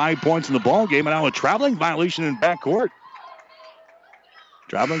now got 5 points in the ball game, and now a traveling violation in backcourt.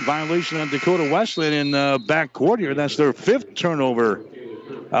 Traveling violation on Dakota Wesleyan in backcourt here. That's their fifth turnover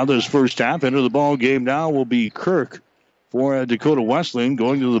of this first half. Into the ball game now will be Kirk for Dakota Wesleyan.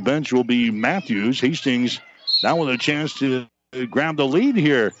 Going to the bench will be Matthews. Hastings now with a chance to grab the lead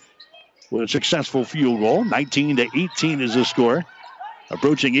here with a successful field goal. 19-18 is the score.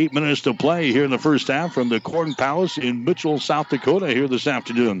 Approaching 8 minutes to play here in the first half from the Corn Palace in Mitchell, South Dakota here this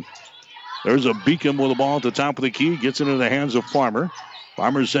afternoon. There's a Beacom with the ball at the top of the key. Gets into the hands of Farmer.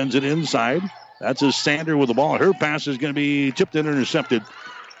 Farmer sends it inside. That's a Sander with the ball. Her pass is going to be tipped and intercepted.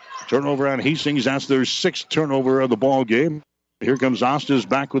 Turnover on Hastings. That's their sixth turnover of the ball game. Here comes Ostis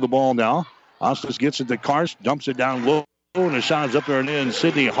back with the ball now. Ostis gets it to Karst. Dumps it down low. And the shot is up there and in.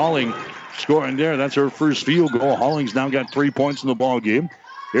 Sydney Halling scoring there. That's her first field goal. Halling's now got 3 points in the ball game.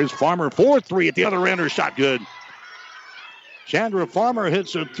 Here's Farmer, 4-3 at the other end. Her shot good. Chandra Farmer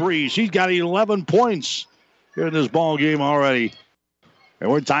hits a 3. She's got 11 points here in this ball game already. And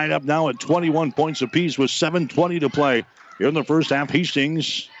we're tied up now at 21 points apiece with 7:20 to play. Here in the first half,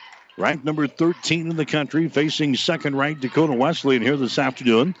 Hastings, ranked number 13 in the country, facing second-ranked Dakota Wesleyan here this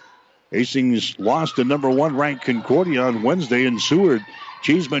afternoon. Hastings lost to number 1 ranked Concordia on Wednesday in Seward.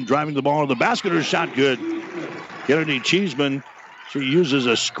 Cheeseman driving the ball to the basket. Her shot good. Kennedy Cheeseman, she uses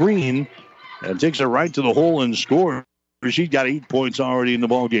a screen and takes it right to the hole and scores. She's got 8 points already in the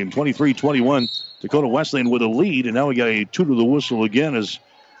ball game. 23-21. Dakota Wesleyan with a lead, and now we got a 2 to the whistle again as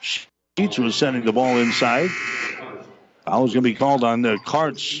Sheets was sending the ball inside. Foul is going to be called on the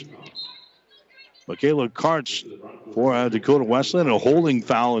Karts. Michaela Karts for Dakota Wesleyan. A holding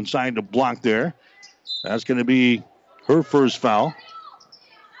foul inside the block there. That's going to be her first foul.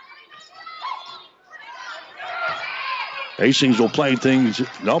 Hastings will play things.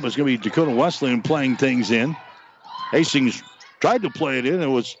 Nope, it's going to be Dakota Wesleyan playing things in. Hastings tried to play it in. It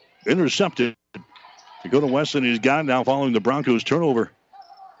was intercepted. Dakota Wesleyan has got it now following the Broncos' turnover.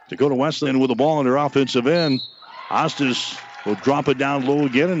 Dakota Wesleyan with the ball in their offensive end. Ostis will drop it down low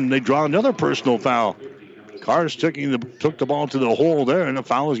again, and they draw another personal foul. Cars took the ball to the hole there, and a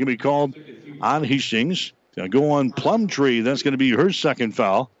foul is going to be called on Hastings. Going to go on Plumtree. That's going to be her second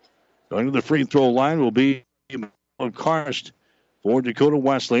foul. Going to the free throw line will be Karst for Dakota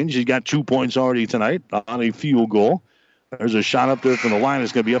Wesleyan. She's got 2 points already tonight on a field goal. There's a shot up there from the line.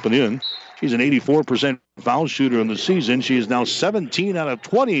 It's going to be up and in. She's an 84% foul shooter in the season. She is now 17 out of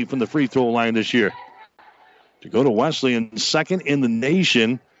 20 from the free throw line this year. Dakota Wesleyan, second in the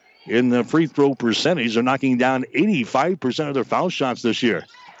nation in the free throw percentage. They're knocking down 85% of their foul shots this year.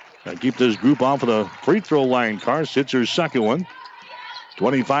 Now keep this group off of the free throw line. Karst hits her second one.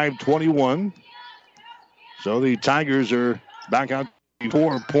 25-21. So the Tigers are back out to a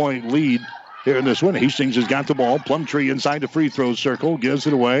 4-point lead here in this one. Hastings has got the ball. Plumtree inside the free throw circle. Gives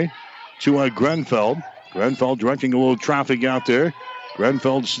it away to Grenfell. Grenfell directing a little traffic out there.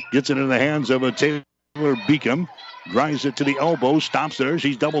 Grenfell gets it in the hands of Taylor Beacom. Drives it to the elbow. Stops there.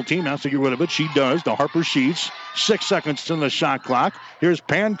 She's double teamed. Has to get rid of it. She does. To Harper Sheets. 6 seconds in the shot clock. Here's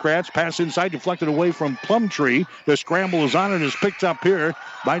Pankratz. Pass inside. Deflected away from Plumtree. The scramble is on and is picked up here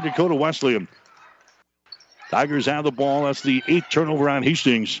by Dakota Wesleyan. Tigers have the ball. That's the 8th turnover on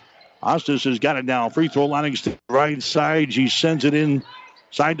Hastings. Ostis has got it now. Free throw line to the right side. She sends it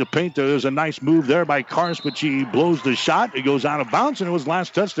inside the paint. There's a nice move there by Karst, but she blows the shot. It goes out of bounds, and it was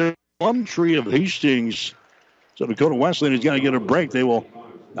last touch there. Plumtree of Hastings. So Dakota Wesleyan is going to get a break. Now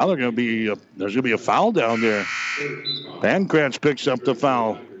there's going to be a foul down there. Pankratz picks up the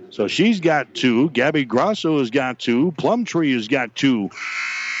foul. So she's got 2. Gabby Grosso has got 2. Plumtree has got 2.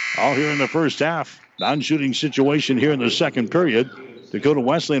 All here in the first half. Non-shooting situation here in the second period. Dakota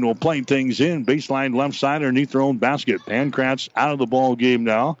Wesleyan will play things in. Baseline left side underneath their own basket. Pankratz out of the ball game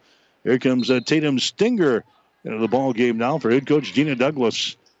now. Here comes Tatum Stinger into the ball game now for head coach Gina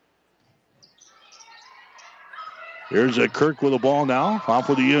Douglas. Here's Kirk with the ball now. Off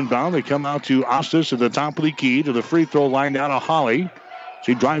with the inbound. They come out to Ostis at the top of the key to the free throw line down to Holly.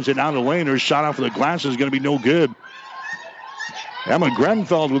 She drives it down the lane. Her shot off of the glass is going to be no good. Emma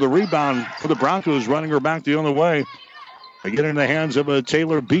Grenfell with a rebound for the Broncos, running her back the other way. They get it in the hands of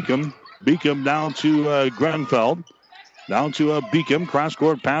Taylor Beacom. Beacom down to Grenfell. Down to Beacom.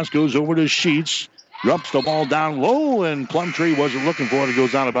 Cross-court pass goes over to Sheets. Drops the ball down low, and Plumtree wasn't looking for it. It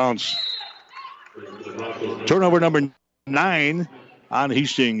goes out of bounds. Turnover number 9 on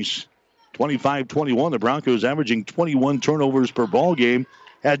Hastings. 25-21. The Broncos averaging 21 turnovers per ball game.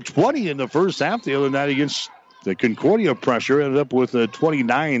 Had 20 in the first half the other night against the Concordia pressure. Ended up with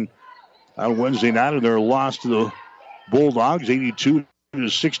 29 on Wednesday night in their loss to the Bulldogs,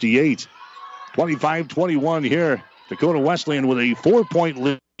 82-68. 25-21 here. Dakota Wesleyan with a 4-point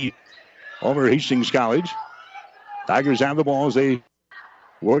lead over Hastings College. Tigers have the ball as they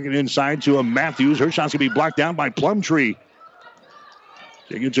work it inside to Matthews. Her shot's going to be blocked down by Plumtree.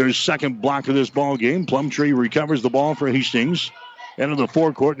 She gets her second block of this ball game. Plumtree recovers the ball for Hastings. Into the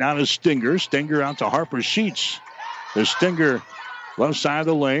forecourt now to Stinger. Stinger out to Harper Sheets. The Stinger left side of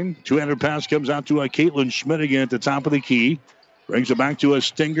the lane. Two-handed pass comes out to Caitlin Schmidt again at the top of the key. Brings it back to a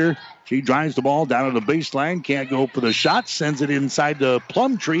Stinger. She drives the ball down to the baseline. Can't go for the shot. Sends it inside the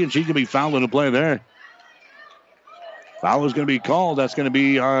Plumtree, and she's going to be fouled in the play there. Foul is going to be called. That's going to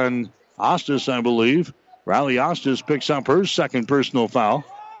be on Ostis, I believe. Riley Ostis picks up her second personal foul.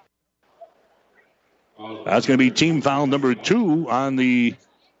 That's going to be team foul number 2 on the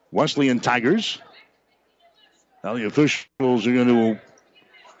Wesleyan Tigers. Now the officials are going to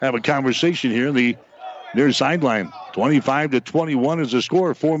have a conversation here. The near sideline. 25-21 is the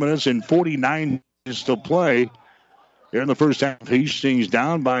score. 4 minutes and 49 minutes to play. Here in the first half, Hastings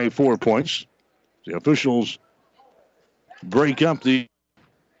down by 4 points. The officials break up the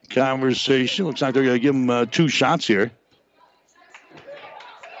conversation. Looks like they're going to give them 2 shots here.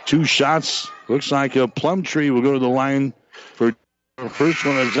 2 shots. Looks like a Plumtree will go to the line for the first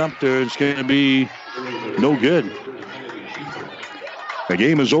one is up there. It's going to be no good. The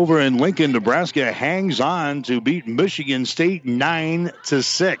game is over in Lincoln. Nebraska hangs on to beat Michigan State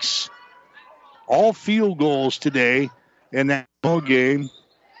 9-6. All field goals today in that ball game.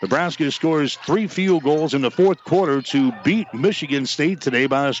 Nebraska scores 3 field goals in the fourth quarter to beat Michigan State today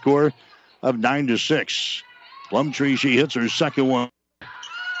by a score of 9-6. Plumtree, she hits her second one.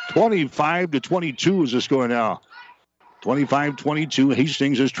 25-22 is the score now. 25-22.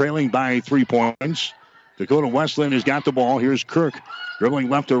 Hastings is trailing by 3 points. Dakota Wesleyan has got the ball. Here's Kirk dribbling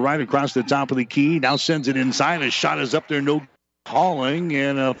left to right across the top of the key. Now sends it inside. A shot is up there. No calling.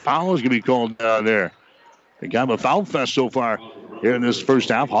 And a foul is going to be called there. They got a foul fest so far here in this first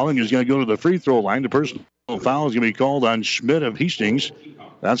half. Holling is going to go to the free throw line. The personal foul is going to be called on Schmidt of Hastings.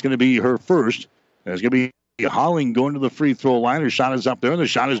 That's going to be her first. And it's going to be Holling going to the free throw line. Her shot is up there, and the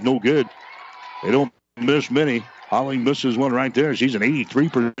shot is no good. They don't miss many. Holling misses one right there. She's an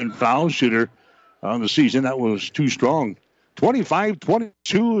 83% foul shooter on the season. That was too strong.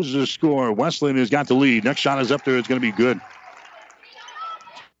 25-22 is the score. Wesleyan has got the lead. Next shot is up there. It's going to be good.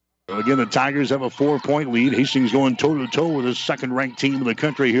 Again, the Tigers have a 4-point lead. Hastings going toe-to-toe with the second-ranked team in the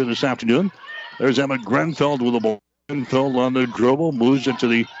country here this afternoon. There's Emma Grenfeld with the ball. Grenfeld on the dribble, moves it to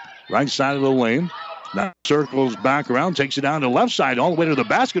the right side of the lane. Now circles back around, takes it down to the left side, all the way to the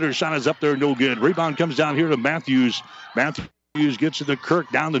basket. Her shot is up there, no good. Rebound comes down here to Matthews. Matthews gets it to Kirk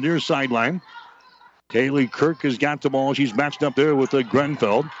down the near sideline. Kaylee Kirk has got the ball. She's matched up there with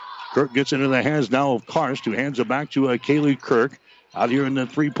Grenfeld. Kirk gets it into the hands now of Karst, who hands it back to Kaylee Kirk. Out here in the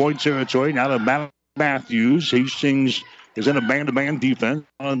three-point territory, now to Matthews. Hastings is in a man-to-man defense.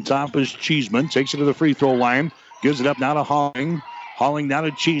 On top is Cheeseman. Takes it to the free throw line. Gives it up now to Holling. Holling now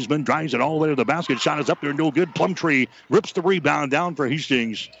to Cheeseman. Drives it all the way to the basket. Shot is up there. No good. Plumtree rips the rebound down for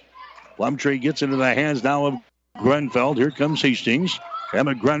Hastings. Plumtree gets into the hands now of Grenfeld. Here comes Hastings.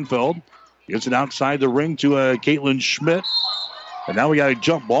 Emma Grenfeld gets it outside the ring to Caitlin Schmidt. And now we got a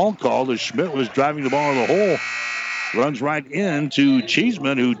jump ball called as Schmidt was driving the ball in the hole. Runs right into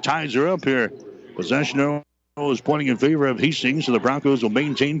Cheeseman, who ties her up here. Possession is pointing in favor of Hastings, so the Broncos will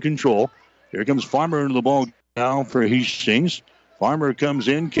maintain control. Here comes Farmer into the ball now for Hastings. Farmer comes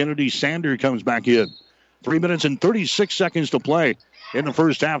in. Kennedy Sander comes back in. 3 minutes and 36 seconds to play in the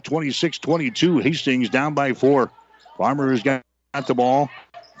first half. 26-22. Hastings down by 4. Farmer has got the ball.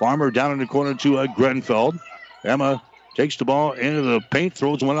 Farmer down in the corner to Grenfeld. Emma takes the ball into the paint,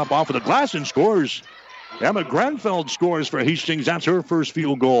 throws one up off of the glass and scores. Emma Grenfeld scores for Hastings. That's her first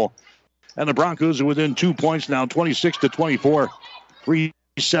field goal. And the Broncos are within 2 points now, 26-24.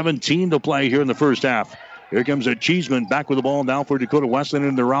 3:17 to play here in the first half. Here comes Cheeseman back with the ball now for Dakota Wesleyan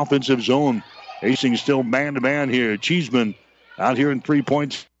in their offensive zone. Hastings still man-to-man here. Cheeseman out here in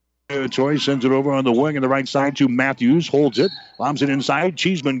 3-point territory. Sends it over on the wing on the right side to Matthews. Holds it. Bombs it inside.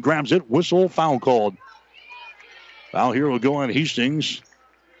 Cheeseman grabs it. Whistle, foul called. Foul here will go on Hastings.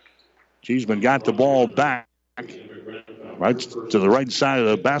 Cheeseman got the ball back right to the right side of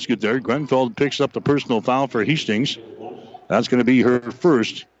the basket there. Grenfeld picks up the personal foul for Hastings. That's going to be her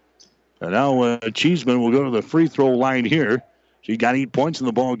first. And now Cheeseman will go to the free throw line here. She got 8 points in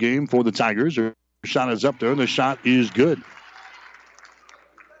the ball game for the Tigers. Her shot is up there, and the shot is good.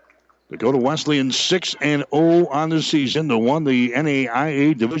 Dakota Wesleyan 6-0 on the season. They won the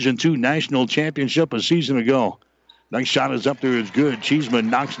NAIA Division II National Championship a season ago. Next shot is up there. It's good. Cheeseman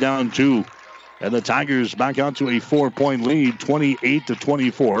knocks down 2. And the Tigers back out to a 4-point lead,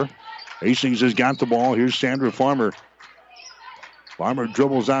 28-24. Hastings has got the ball. Here's Sandra Farmer. Farmer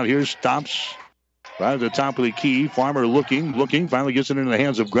dribbles out here, stops right at the top of the key. Farmer looking, finally gets it into the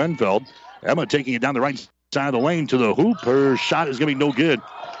hands of Grenfeld. Emma taking it down the right side of the lane to the hoop. Her shot is going to be no good.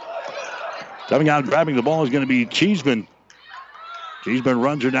 Coming out grabbing the ball is going to be Cheeseman. Cheeseman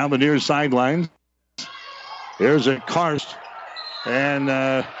runs her down the near sideline. There's a Karst,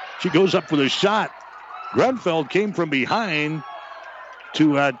 and she goes up for the shot. Grenfeld came from behind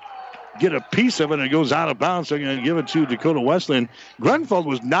to get a piece of it, and it goes out of bounds. So I'm going to give it to Dakota Wesleyan. Grenfeld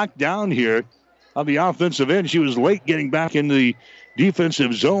was knocked down here on the offensive end. She was late getting back in the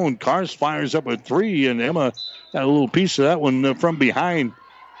defensive zone. Karst fires up a 3, and Emma got a little piece of that one from behind.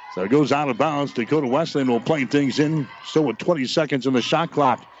 So it goes out of bounds. Dakota Wesleyan will play things in. Still with 20 seconds on the shot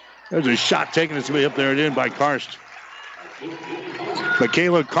clock. There's a shot taken. It's going to be up there and in by Karst.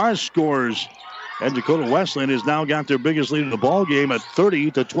 Michaela Karst scores And Dakota Wesleyan has now got their biggest lead in the ball game at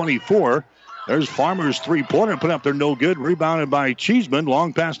 30-24. There's Farmer's three-pointer put up there, no good. Rebounded by Cheeseman.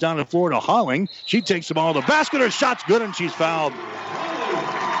 Long pass down the floor to Holling. She takes the ball to the basket. Her shot's good, and she's fouled.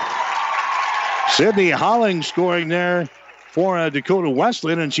 Sydney Holling scoring there for Dakota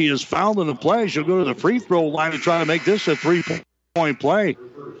Wesleyan, and she is fouled in the play. She'll go to the free throw line to try to make this a three-point play.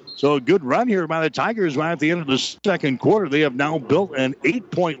 So a good run here by the Tigers right at the end of the second quarter. They have now built an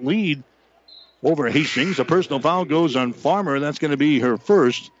 8-point lead over Hastings. A personal foul goes on Farmer. That's going to be her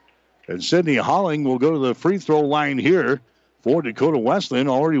first. And Sydney Holling will go to the free throw line here for Dakota Wesleyan,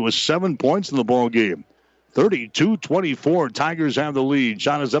 already with 7 points in the ball game. 32-24. Tigers have the lead.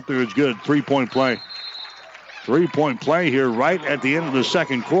 Shot is up there. It's good. 3-point play. 3-point play here right at the end of the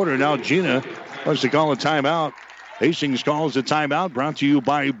second quarter. Now Gina wants to call a timeout. Hastings calls a timeout, brought to you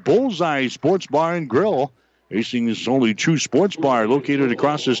by Bullseye Sports Bar and Grill. Hastings' only true sports bar, located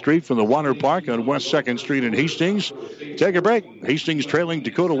across the street from the water park on West 2nd Street in Hastings. Take a break. Hastings trailing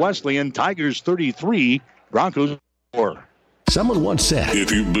Dakota Wesleyan. Tigers 33, Broncos 4. Someone once said,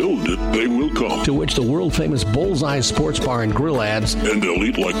 if you build it, they will come. To which the world-famous Bullseye Sports Bar and Grill adds, and they'll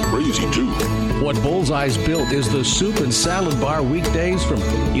eat like crazy, too. What Bullseye's built is the soup and salad bar weekdays from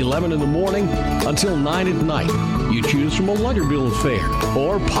 11 in the morning until 9 at night. You choose from a Luggerville fare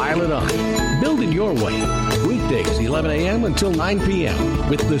or pile it on. Build it your way. Weekdays, 11 a.m. until 9 p.m.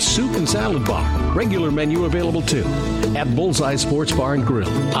 with the soup and salad bar. Regular menu available, too, at Bullseye Sports Bar and Grill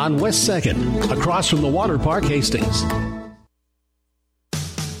on West 2nd, across from the Water Park, Hastings.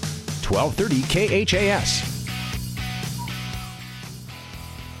 1230 KHAS.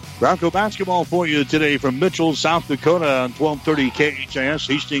 Bronco basketball for you today from Mitchell, South Dakota on 1230 KHAS.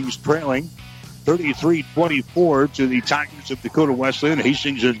 Hastings trailing 33-24 to the Tigers of Dakota Wesleyan.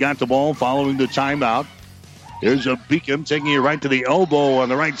 Hastings has got the ball following the timeout. There's a Beacom taking it right to the elbow on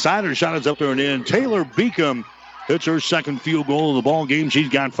the right side. Her shot is up there and in. Taylor Beacom hits her second field goal of the ball game. She's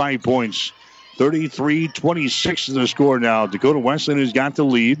got 5 points. 33-26 is the score now. Dakota Wesleyan has got the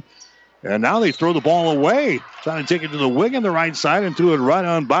lead. And now they throw the ball away. Trying to take it to the wing on the right side and threw it right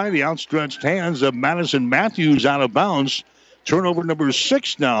on by the outstretched hands of Madison Matthews out of bounds. Turnover number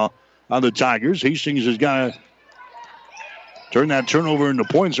 6 now on the Tigers. Hastings has got to turn that turnover into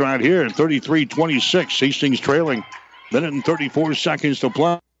points right here. 33-26. Hastings trailing. Minute and 34 seconds to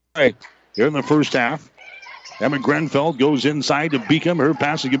play here in the first half. Emma Grenfeld goes inside to Beacom. Her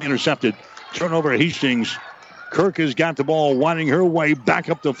pass is going to be intercepted. Turnover Hastings. Kirk has got the ball winding her way back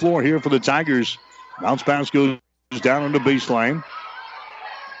up the floor here for the Tigers. Bounce pass goes down on the baseline.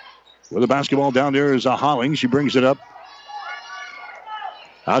 With the basketball down there is a Holling. She brings it up.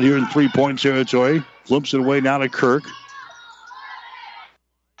 Out here in 3-point territory. Flips it away now to Kirk.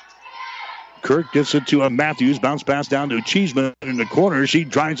 Kirk gets it to Matthews. Bounce pass down to Cheeseman in the corner. She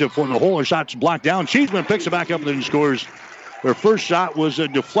drives it for the hole. Her shot's blocked down. Cheeseman picks it back up and then scores. Her first shot was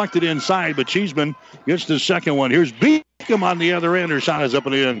deflected inside, but Cheeseman gets the second one. Here's Beacom on the other end. Her shot is up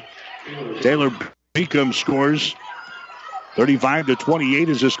and in. Taylor Beacom scores. 35-28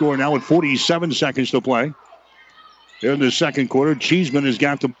 is the score now with 47 seconds to play. Here in the second quarter, Cheeseman has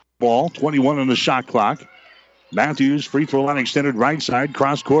got the ball. 21 on the shot clock. Matthews, free throw line extended right side.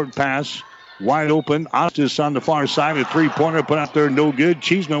 Cross-court pass. Wide open. Ostis on the far side. A three-pointer put out there, no good.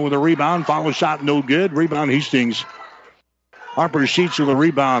 Cheeseman with a rebound. Follow shot, no good. Rebound Hastings. Harper Sheets with a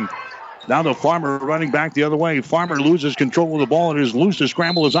rebound. Now the Farmer running back the other way. Farmer loses control of the ball. It is loose. The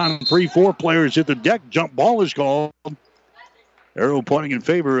scramble is on. 3-4 players hit the deck. Jump ball is called. Arrow pointing in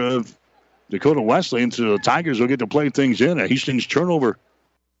favor of Dakota Wesleyan. So the Tigers will get to play things in. A Hastings turnover.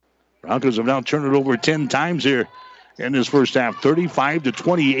 Broncos have now turned it over 10 times here in this first half.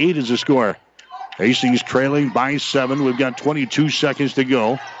 35-28 is the score. Hastings trailing by 7. We've got 22 seconds to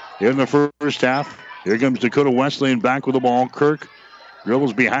go here in the first half. Here comes Dakota Wesleyan back with the ball. Kirk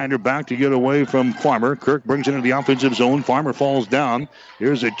dribbles behind her back to get away from Farmer. Kirk brings it into the offensive zone. Farmer falls down.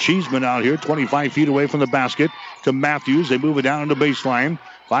 Here's a Cheeseman out here, 25 feet away from the basket to Matthews. They move it down on the baseline.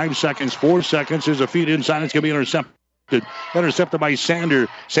 5 seconds, 4 seconds. There's a feed inside. It's going to be intercepted. Intercepted by Sander.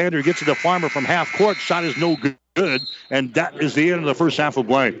 Sander gets it to Farmer from half court. Shot is no good. And that is the end of the first half of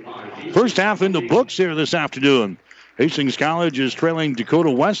play. First half in the books here this afternoon. Hastings College is trailing Dakota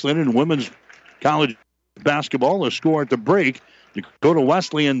Wesleyan in women's college basketball. A score at the break. Dakota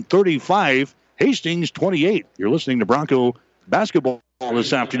Wesleyan 35, Hastings 28. You're listening to Bronco basketball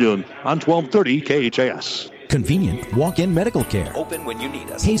this afternoon on 1230 KHAS. Convenient walk-in medical care. Open when you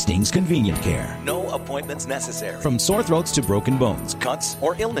need us. Hastings Convenient Care. No appointments necessary. From sore throats to broken bones, cuts,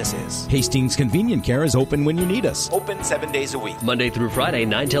 or illnesses. Hastings Convenient Care is open when you need us. Open 7 days a week. Monday through Friday,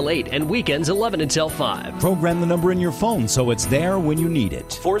 9 till 8, and weekends 11 until 5. Program the number in your phone so it's there when you need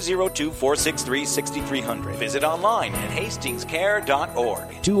it. 402-463-6300. Visit online at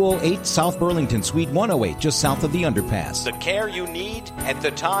hastingscare.org. 208 South Burlington, Suite 108, just south of the underpass. The care you need at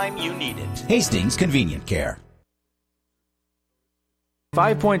the time you need it. Hastings Convenient Care.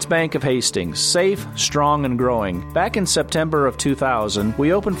 5 Points Bank of Hastings, safe, strong, and growing. Back in September of 2000,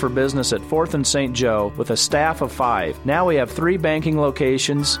 we opened for business at 4th and St. Joe with a staff of 5. Now we have 3 banking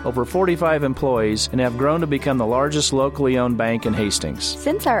locations, over 45 employees, and have grown to become the largest locally owned bank in Hastings.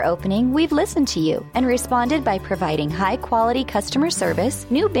 Since our opening, we've listened to you and responded by providing high-quality customer service,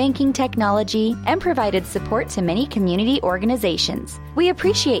 new banking technology, and provided support to many community organizations. We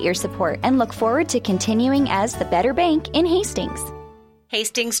appreciate your support and look forward to continuing as the better bank in Hastings.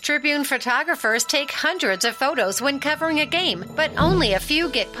 Hastings Tribune photographers take hundreds of photos when covering a game, but only a few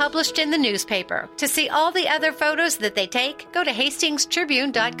get published in the newspaper. To see all the other photos that they take, go to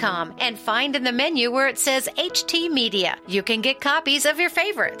hastingstribune.com and find in the menu where it says HT Media. You can get copies of your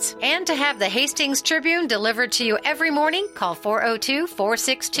favorites. And to have the Hastings Tribune delivered to you every morning, call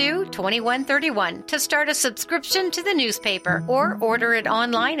 402-462-2131 to start a subscription to the newspaper or order it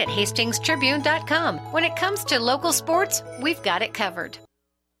online at hastingstribune.com. When it comes to local sports, we've got it covered.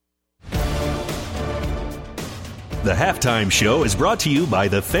 The Halftime Show is brought to you by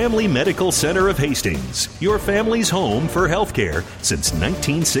the Family Medical Center of Hastings, your family's home for healthcare since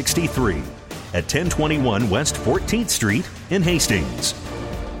 1963 at 1021 West 14th Street in Hastings.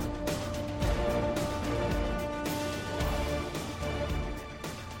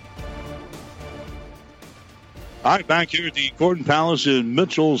 All right, back here at the Gordon Palace in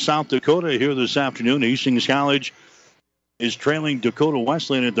Mitchell, South Dakota here this afternoon. Hastings College is trailing Dakota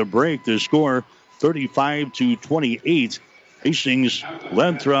Wesleyan at the break. The score 35-28. Hastings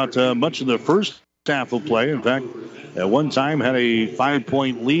led throughout much of the first half of play. In fact, at one time had a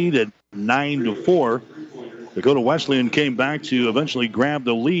 5-point lead at 9-4. Dakota Wesleyan came back to eventually grab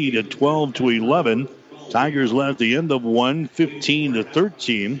the lead at 12-11. Tigers led at the end of one,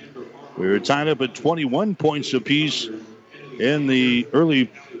 15-13. We were tied up at 21 points apiece in the early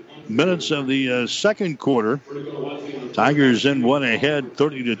minutes of the second quarter. Tigers then went ahead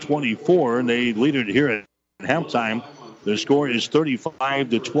 30-24, and they lead it here at halftime. The score is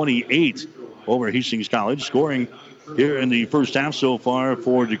 35-28 over Hastings College. Scoring here in the first half so far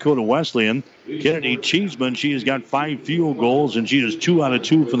for Dakota Wesleyan. Kennedy Cheeseman, she has got 5 field goals, and she is 2 out of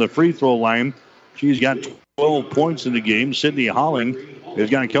 2 from the free throw line. She's got 12 points in the game. Sydney Holling has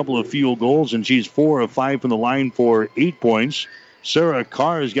got a couple of field goals, and she's 4 of 5 from the line for 8 points. Sarah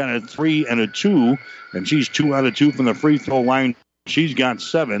Carr has got a 3 and a 2, and she's 2 out of 2 from the free throw line. She's got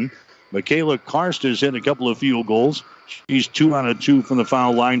 7. Michaela Karst has hit a couple of field goals. She's 2 out of 2 from the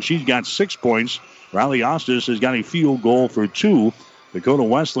foul line. She's got 6 points. Riley Ostis has got a field goal for 2. Dakota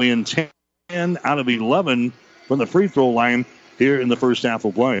Wesleyan 10 out of 11 from the free throw line here in the first half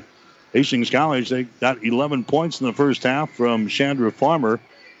of play. Hastings College, they got 11 points in the first half from Chandra Farmer.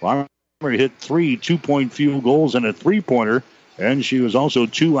 Farmer hit 3 2-point field goals and a 3-pointer. And she was also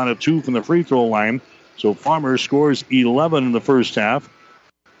 2 out of 2 from the free throw line. So Farmer scores 11 in the first half.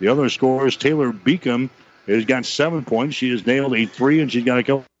 The other scorers, Taylor Beacom has got 7 points. She has nailed a 3, and she's got a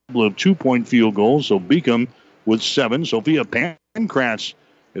couple of 2-point field goals. So Beacom with 7. Sophia Pankratz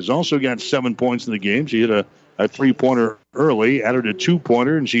has also got 7 points in the game. She hit a 3-pointer early, added a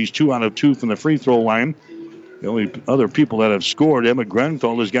 2-pointer, and she's 2 out of 2 from the free throw line. The only other people that have scored, Emma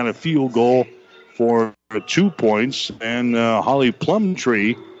Grenfell has got a field goal for 2 points, and Holly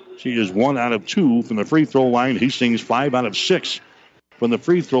Plumtree, she is 1 out of 2 from the free throw line. Hastings 5 out of 6 from the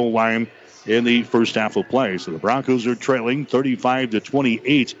free throw line in the first half of play. So the Broncos are trailing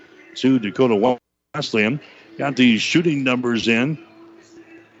 35-28 to Dakota Wesleyan. Got the shooting numbers in.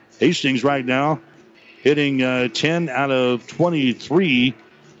 Hastings right now hitting 10 out of 23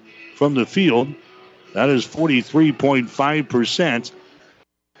 from the field. That is 43.5%.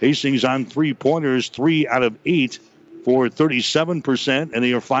 Hastings on 3-pointers, 3 out of 8 for 37%, and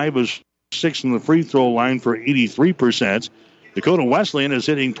they are 5 of 6 from the free throw line for 83%. Dakota Wesleyan is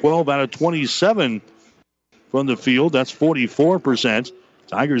hitting 12 out of 27 from the field. That's 44%.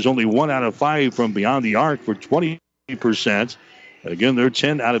 Tigers only 1 out of 5 from beyond the arc for 20%. Again, they're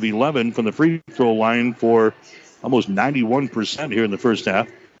 10 out of 11 from the free throw line for almost 91% here in the first half.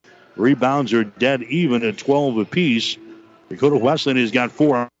 Rebounds are dead even at 12 apiece. Dakota Wesleyan has got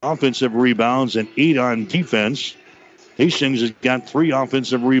 4 offensive rebounds and 8 on defense. Hastings has got 3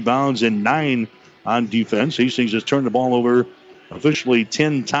 offensive rebounds and 9 on defense. Hastings has turned the ball over officially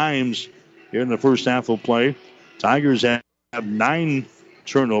 10 times here in the first half of play. Tigers have 9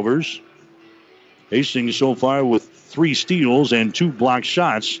 turnovers. Hastings so far with 3 steals and 2 block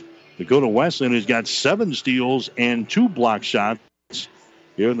shots. Dakota Wesleyan has got 7 steals and 2 block shots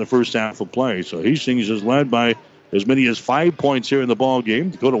here in the first half of play. So Hastings is led by as many as 5 points here in the ball game.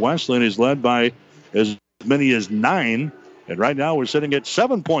 Dakota Wesleyan is led by as many as 9. And right now we're sitting at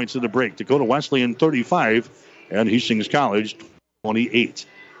 7 points in the break. Dakota Wesleyan 35 and Hastings College 28.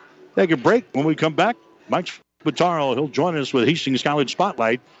 Take a break. When we come back, Mike Spataro, he'll join us with Hastings College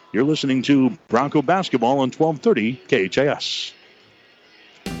Spotlight. You're listening to Bronco Basketball on 1230 KHAS.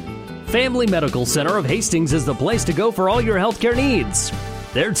 Family Medical Center of Hastings is the place to go for all your healthcare needs.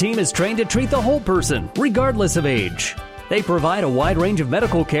 Their team is trained to treat the whole person, regardless of age. They provide a wide range of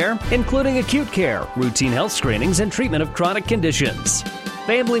medical care, including acute care, routine health screenings, and treatment of chronic conditions.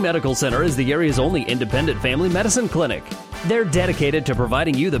 Family Medical Center is the area's only independent family medicine clinic. They're dedicated to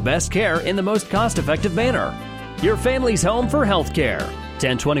providing you the best care in the most cost-effective manner. Your family's home for health care.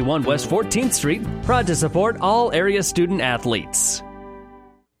 1021 West 14th Street, proud to support all area student athletes.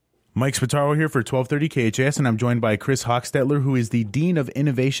 Mike Spataro here for 1230 KHS, and I'm joined by Chris Hochstetler, who is the Dean of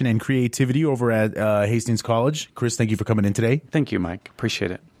Innovation and Creativity over at Hastings College. Chris, thank you for coming in today. Thank you, Mike.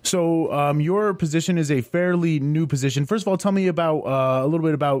 Appreciate it. So your position is a fairly new position. First of all, tell me about a little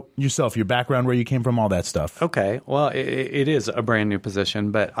bit about yourself, your background, where you came from, all that stuff. Okay. Well, it is a brand new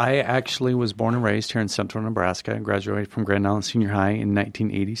position, but I actually was born and raised here in central Nebraska. I graduated from Grand Island Senior High in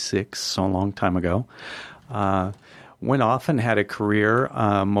 1986, so a long time ago. Went off and had a career,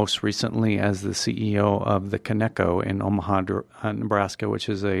 most recently as the CEO of the Coneco in Omaha, Nebraska, which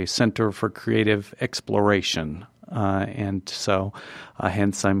is a center for creative exploration. And so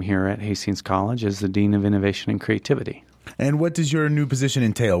hence I'm here at Hastings College as the Dean of Innovation and Creativity. And what does your new position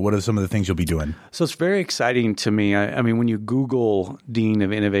entail? What are some of the things you'll be doing? So it's very exciting to me. I mean, when you Google Dean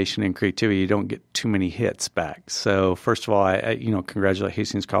of Innovation and Creativity, you don't get too many hits back. So first of all, I congratulate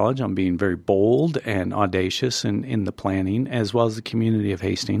Hastings College on being very bold and audacious in the planning, as well as the community of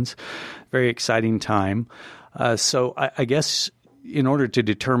Hastings. Very exciting time. So I guess in order to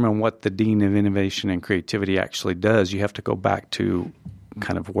determine what the Dean of Innovation and Creativity actually does, you have to go back to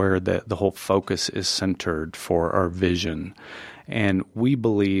kind of where the whole focus is centered for our vision. And we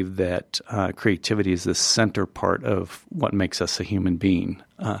believe that creativity is the center part of what makes us a human being.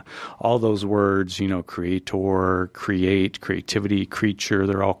 All those words, creator, create, creativity, creature,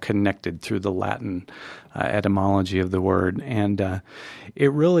 they're all connected through the Latin etymology of the word. And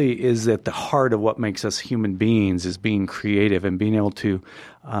it really is at the heart of what makes us human beings is being creative and being able to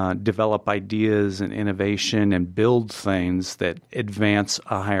develop ideas and innovation and build things that advance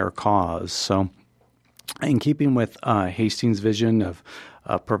a higher cause. So in keeping with Hastings' vision of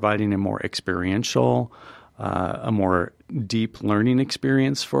providing a more experiential, a more deep learning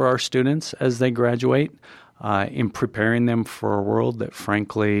experience for our students as they graduate, in preparing them for a world that,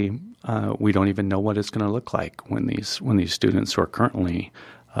 frankly, we don't even know what it's going to look like when these students who are currently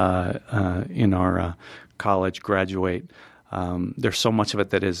in our college graduate. There's so much of it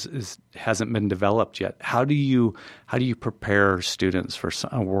that hasn't been developed yet. How do you prepare students for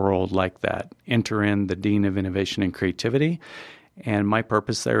a world like that? Enter in the Dean of Innovation and Creativity, and my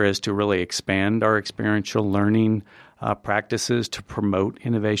purpose there is to really expand our experiential learning practices to promote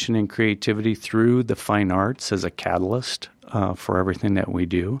innovation and creativity through the fine arts as a catalyst for everything that we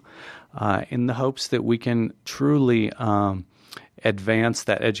do, in the hopes that we can truly advance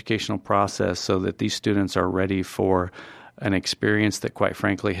that educational process so that these students are ready for an experience that, quite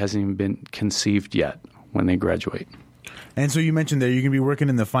frankly, hasn't even been conceived yet when they graduate. And so you mentioned there you're going to be working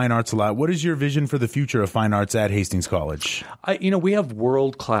in the fine arts a lot. What is your vision for the future of fine arts at Hastings College? We have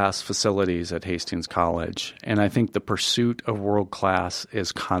world-class facilities at Hastings College, and I think the pursuit of world-class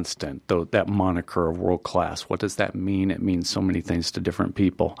is constant, though that moniker of world-class, what does that mean? It means so many things to different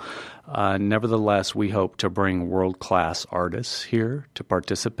people. Nevertheless, we hope to bring world-class artists here to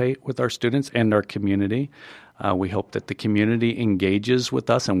participate with our students and our community. We hope that the community engages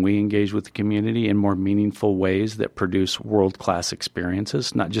with us and we engage with the community in more meaningful ways that produce world-class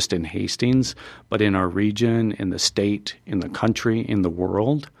experiences, not just in Hastings, but in our region, in the state, in the country, in the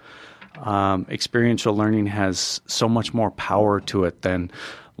world. Experiential learning has so much more power to it than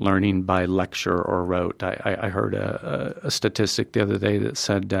learning by lecture or rote. I heard a statistic the other day that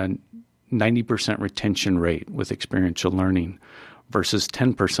said 90% retention rate with experiential learning versus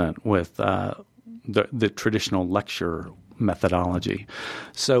 10% with the traditional lecture methodology.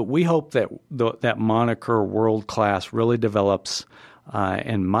 So we hope that that moniker world-class really develops,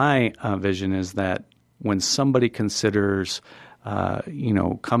 and my vision is that when somebody considers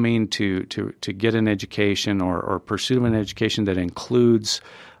coming to get an education or pursuit of an education that includes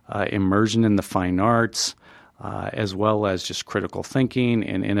immersion in the fine arts, as well as just critical thinking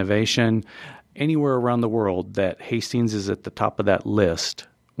and innovation. Anywhere around the world, that Hastings is at the top of that list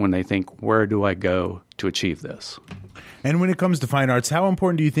when they think, where do I go to achieve this? And when it comes to fine arts, how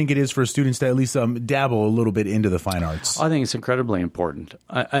important do you think it is for students to at least dabble a little bit into the fine arts? I think it's incredibly important.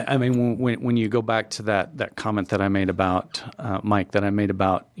 I mean, when you go back to that comment that I made about, Mike, that I made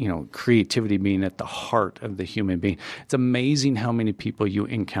about, creativity being at the heart of the human being, it's amazing how many people you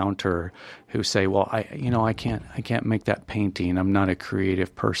encounter who say, well, I can't make that painting. I'm not a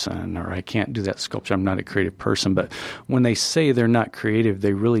creative person, or I can't do that sculpture. I'm not a creative person. But when they say they're not creative,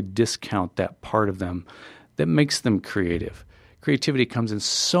 they really discount that part of them that makes them creative. Creativity comes in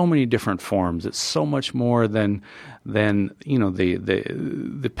so many different forms. It's so much more than the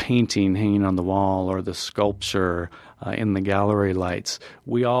painting hanging on the wall or the sculpture in the gallery lights.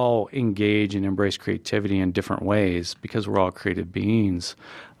 We all engage and embrace creativity in different ways because we're all creative beings.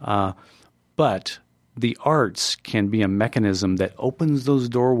 But the arts can be a mechanism that opens those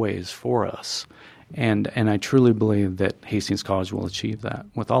doorways for us. And I truly believe that Hastings College will achieve that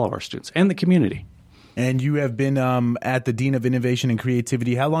with all of our students and the community. And you have been at the Dean of Innovation and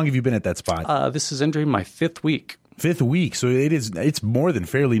Creativity. How long have you been at that spot? This is entering my 5th week. 5th week, so it's more than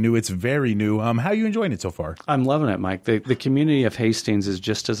fairly new. It's very new. How are you enjoying it so far? I'm loving it, Mike. The community of Hastings is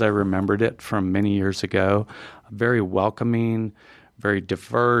just as I remembered it from many years ago. Very welcoming, very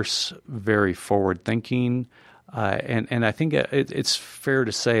diverse, very forward-thinking. And I think it's fair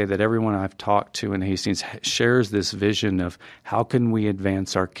to say that everyone I've talked to in Hastings shares this vision of how can we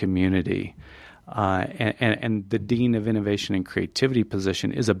advance our community. And the Dean of Innovation and Creativity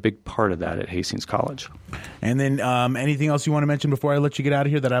position is a big part of that at Hastings College. And then anything else you want to mention before I let you get out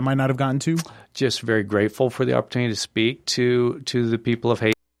of here that I might not have gotten to? Just very grateful for the opportunity to speak to the people of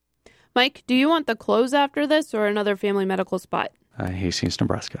Hastings. Mike, do you want the close after this or another family medical spot? Hastings,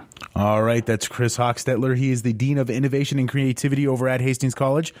 Nebraska. All right, that's Chris Hochstetler. He is the Dean of Innovation and Creativity over at Hastings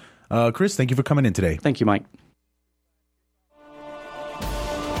College. Chris, thank you for coming in today. Thank you, Mike.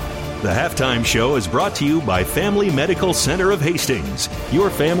 The Halftime Show is brought to you by Family Medical Center of Hastings,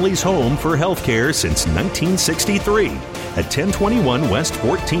 your family's home for healthcare since 1963 at 1021 West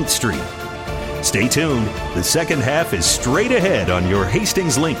 14th Street. Stay tuned. The second half is straight ahead on your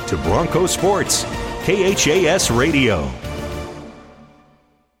Hastings link to Bronco Sports, KHAS Radio.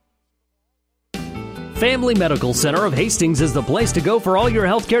 Family Medical Center of Hastings is the place to go for all your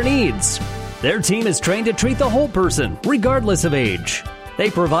healthcare needs. Their team is trained to treat the whole person, regardless of age. They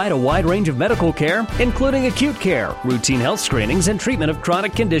provide a wide range of medical care, including acute care, routine health screenings, and treatment of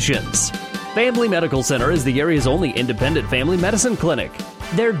chronic conditions. Family Medical Center is the area's only independent family medicine clinic.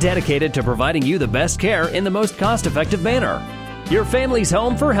 They're dedicated to providing you the best care in the most cost-effective manner. Your family's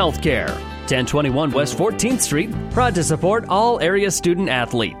home for health care. 1021 West 14th Street, proud to support all area student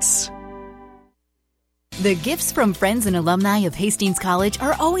athletes. The gifts from friends and alumni of Hastings College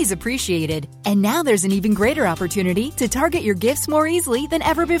are always appreciated. And now there's an even greater opportunity to target your gifts more easily than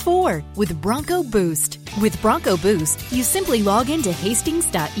ever before with Bronco Boost. With Bronco Boost, you simply log into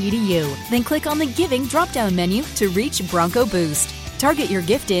hastings.edu, then click on the Giving drop-down menu to reach Bronco Boost. Target your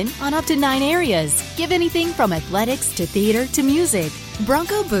gift on up to 9 areas. Give anything from athletics to theater to music.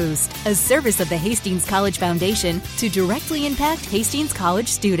 Bronco Boost, a service of the Hastings College Foundation to directly impact Hastings College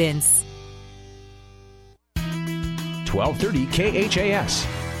students. 1230 KHAS.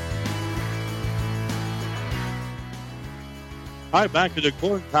 All right, back to the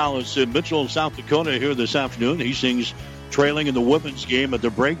Corn Palace in Mitchell, South Dakota here this afternoon. Hastings trailing in the women's game at the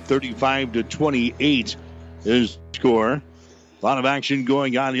break, 35-28 is the score. A lot of action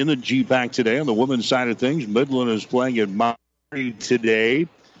going on in the GPAC today on the women's side of things. Midland is playing at Monterey today.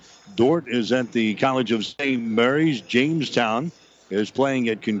 Dordt is at the College of St. Mary's. Jamestown is playing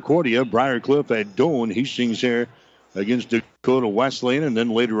at Concordia. Briarcliff at Doane. Hastings here against Dakota Wesleyan. And then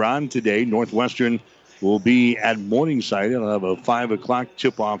later on today, Northwestern will be at Morningside. It'll have a 5 o'clock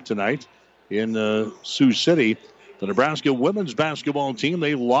tip-off tonight in Sioux City. The Nebraska women's basketball team,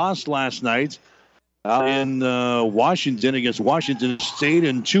 they lost last night out in Washington against Washington State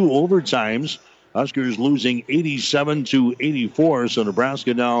in 2 overtimes. Huskers losing 87-84. So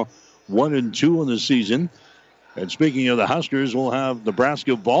Nebraska now 1-2 in the season. And speaking of the Huskers, we'll have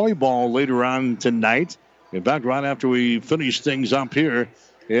Nebraska volleyball later on tonight. In fact, right after we finish things up here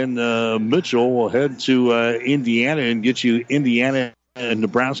in Mitchell, we'll head to Indiana and get you Indiana and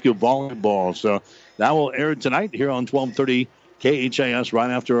Nebraska volleyball. So that will air tonight here on 1230 KHAS right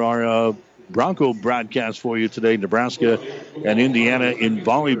after our Bronco broadcast for you today. Nebraska and Indiana in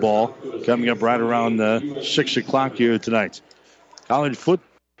volleyball coming up right around 6 o'clock here tonight. College football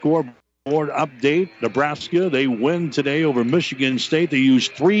scoreboard update. Nebraska, they win today over Michigan State. They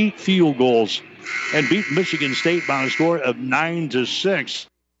used 3 field goals and beat Michigan State by a score of 9-6.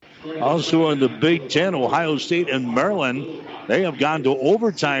 Also in the Big Ten, Ohio State and Maryland, they have gone to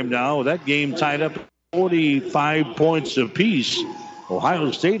overtime now. That game tied up 45 points apiece.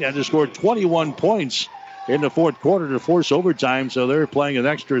 Ohio State had to score 21 points in the fourth quarter to force overtime, so they're playing an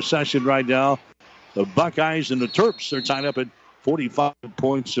extra session right now. The Buckeyes and the Terps are tied up at 45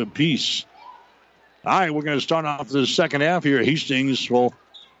 points apiece. All right, we're going to start off the second half here. Hastings will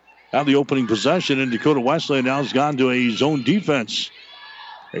have the opening possession, and Dakota Wesleyan now has gone to a zone defense.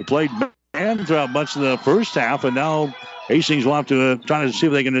 They played man throughout much of the first half, and now Hastings will have to try to see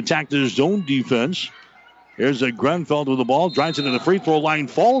if they can attack the zone defense. Here's a Grenfeld with the ball, drives it to the free throw line,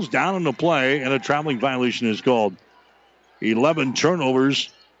 falls down on the play, and a traveling violation is called. 11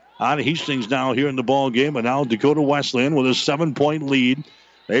 turnovers on Hastings now here in the ball game, and now Dakota Wesleyan with a 7-point lead.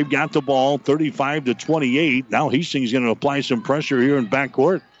 They've got the ball 35-28. Now Hastings going to apply some pressure here in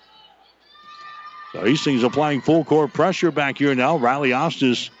backcourt. So Hastings applying full court pressure back here now. Riley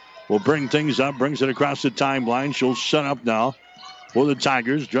Ostis will bring things up, brings it across the timeline. She'll set up now for the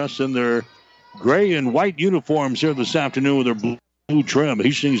Tigers, dressed in their gray and white uniforms here this afternoon with their blue trim.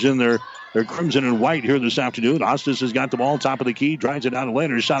 Hastings in their crimson and white here this afternoon. Ostis has got the ball top of the key, drives it down the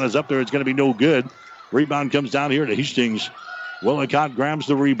lane. Her shot is up there. It's going to be no good. Rebound comes down here to Hastings. Willicott grabs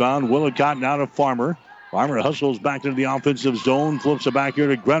the rebound. Willicott now to Farmer. Farmer hustles back into the offensive zone, flips it back here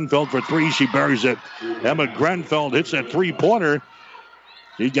to Grenfeld for 3. She buries it. Emma Grenfeld hits that 3-pointer.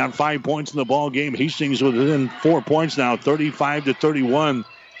 She's got 5 points in the ball game. Hastings within 4 points now, 35-31.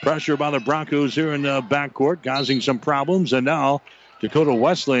 Pressure by the Broncos here in the backcourt, causing some problems. And now Dakota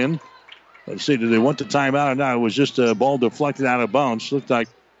Wesleyan. Let's see, did they want the timeout or not? It was just a ball deflected out of bounds. Looked like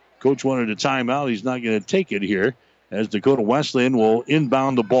Coach wanted a timeout. He's not going to take it here, as Dakota Wesleyan will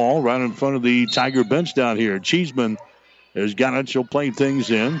inbound the ball right in front of the Tiger bench down here. Cheeseman has got it. She'll play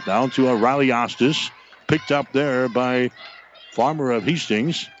things in. Down to Riley Ostis. Picked up there by Farmer of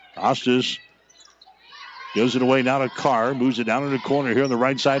Hastings. Ostis gives it away now to Carr. Moves it down in the corner here on the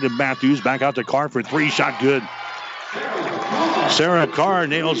right side to Matthews. Back out to Carr for 3. Shot good. Sarah Carr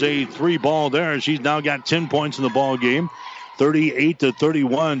nails a 3 ball there. She's now got 10 points in the ball game.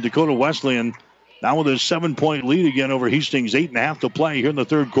 38-31. Dakota Wesleyan now with a 7-point lead again over Hastings. 8.5 to play here in the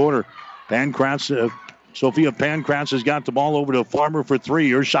third quarter. Sophia Pankratz has got the ball over to Farmer for 3.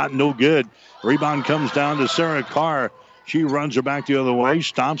 Her shot no good. Rebound comes down to Sarah Carr. She runs her back the other way.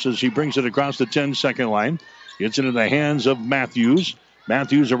 Stomps as she brings it across the 10-second line. Gets it into the hands of Matthews.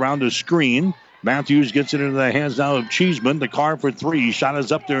 Matthews around the screen. Matthews gets it into the hands now of Cheeseman. The Carr for 3. Shot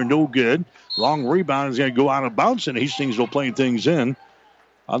is up there, no good. Long rebound is going to go out of bounds, and Hastings will play things in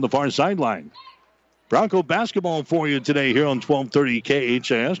on the far sideline. Bronco basketball for you today here on 1230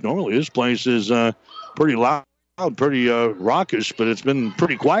 KHAS. Normally this place is pretty loud, pretty raucous, but it's been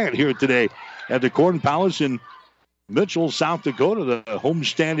pretty quiet here today at the Corn Palace in Mitchell, South Dakota. The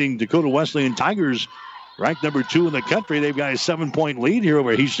homestanding Dakota Wesleyan Tigers, ranked number 2 in the country. They've got a 7-point lead here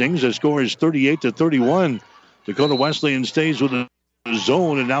over Hastings. The score is 38-31. Dakota Wesleyan stays with the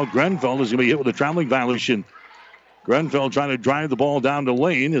zone, and now Grenfell is going to be hit with a traveling violation. Grenfell trying to drive the ball down the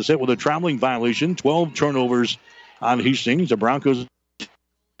lane is hit with a traveling violation. 12 turnovers on Hastings. The Broncos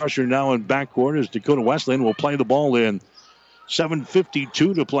pressure now in backcourt as Dakota Wesleyan will play the ball in.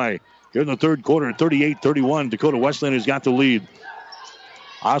 7:52 to play here in the third quarter. 38-31. Dakota Wesleyan has got the lead.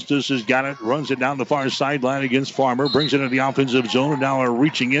 Ostis has got it, runs it down the far sideline against Farmer, brings it into the offensive zone, and now a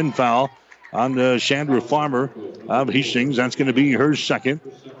reaching in foul on Chandra Farmer of Hastings. That's going to be her second.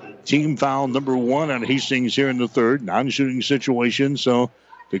 Team foul number 1 on Hastings here in the third. Non-shooting situation, so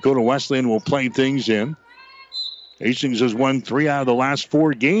Dakota Wesleyan will play things in. Hastings has won 3 out of the last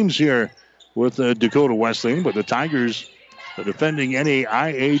 4 games here with Dakota Wesleyan, but the Tigers are defending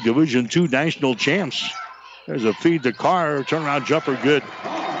NAIA Division II national champs. There's a feed to Carr, turnaround jumper good.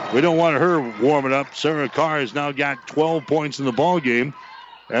 We don't want her warming up. Sarah Carr has now got 12 points in the ball game.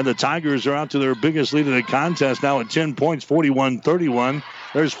 And the Tigers are out to their biggest lead of the contest now at 10 points, 41-31.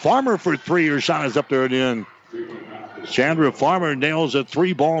 There's Farmer for 3. Her shot is up there at the end. Chandra Farmer nails a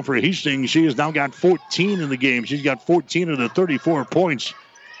 3 ball for Hastings. She has now got 14 in the game. She's got 14 of the 34 points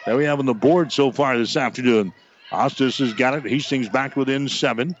that we have on the board so far this afternoon. Ostis has got it. Hastings back within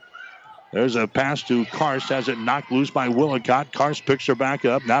 7. There's a pass to Karst. Has it knocked loose by Willicott. Karst picks her back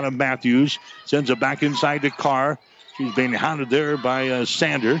up. Now to Matthews. Sends it back inside to Carr. She's being hounded there by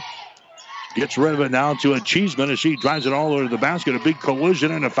Sander. Gets rid of it now to a Cheeseman as she drives it all over the basket. A big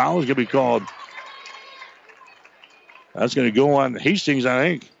collision and a foul is going to be called. That's going to go on Hastings, I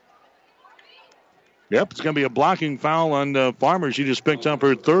think. Yep, it's going to be a blocking foul on Farmer. She just picked up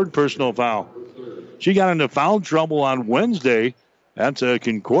her third personal foul. She got into foul trouble on Wednesday at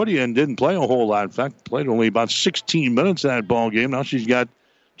Concordia and didn't play a whole lot. In fact, played only about 16 minutes in that ball game. Now she's got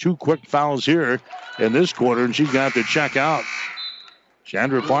 2 quick fouls here in this quarter, and she's going to have to check out.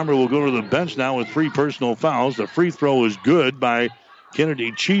 Chandra Farmer will go to the bench now with 3 personal fouls. The free throw is good by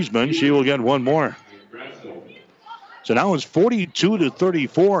Kennedy Cheeseman. She will get 1 more. So now it's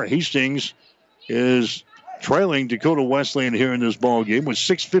 42-34. Hastings is trailing Dakota Wesleyan here in this ball game with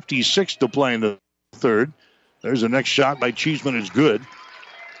 6:56 to play in the third. There's the next shot by Cheeseman. It's good.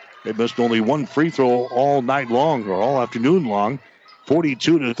 They missed only 1 free throw all night long or all afternoon long.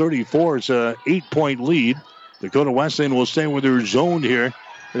 42-34. It's a 8-point lead. Dakota Wesleyan will stay with her zone here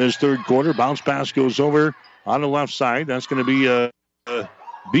in this third quarter. Bounce pass goes over on the left side. That's going to be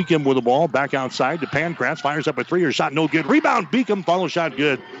Beacom with the ball back outside to Pancratz. Fires up a 3-er shot. No good. Rebound. Beacom. Follow shot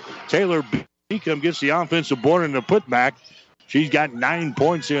good. Taylor Beacom gets the offensive board and the putback. She's got 9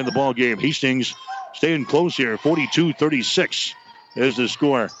 points here in the ball game. Hastings staying close here. 42-36 is the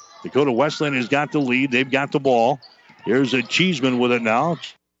score. Dakota Wesleyan has got the lead. They've got the ball. Here's a Cheeseman with it now.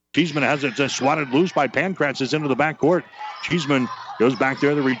 Cheeseman has it swatted loose by Pancratz. It's into the backcourt. Cheeseman goes back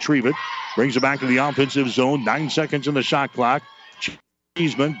there to retrieve it. Brings it back to the offensive zone. 9 seconds in the shot clock.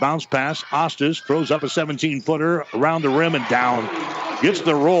 Cheeseman, bounce pass. Ostis throws up a 17-footer around the rim and down. Gets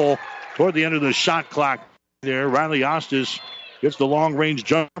the roll toward the end of the shot clock there. Riley Ostis gets the long-range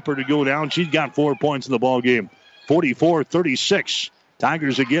jumper to go down. She's got 4 points in the ball game. 44-36.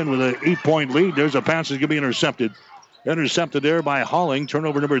 Tigers again with an 8-point lead. There's a pass that's going to be intercepted. Intercepted there by Holling.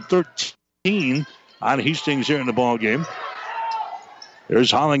 Turnover number 13 on Hastings here in the ball game.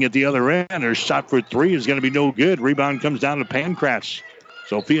 There's Holling at the other end. Her shot for 3 is going to be no good. Rebound comes down to Pancratz.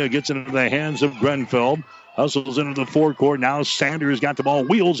 Sophia gets it into the hands of Grenfell. Hustles into the forecourt. Now Sanders got the ball.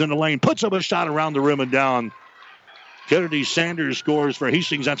 Wheels in the lane. Puts up a shot around the rim and down. Kennedy Sanders scores for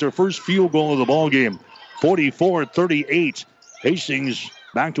Hastings. That's her first field goal of the ball game. 44-38. Hastings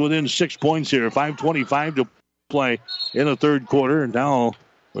back to within 6 points here. 5:25 to play in the third quarter. And now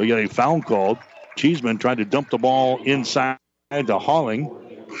we got a foul called. Cheeseman tried to dump the ball inside to Holling.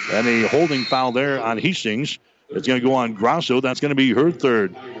 And a holding foul there on Hastings. It's going to go on Grosso. That's going to be her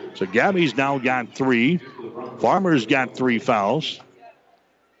third. So Gabby's now got 3. Farmer's got 3 fouls.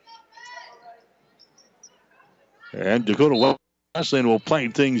 And Dakota Wesleyan will play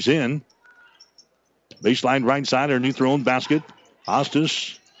things in. Baseline right side underneath their own basket.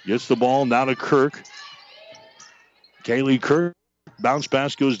 Ostis gets the ball now to Kirk. Kaylee Kirk. Bounce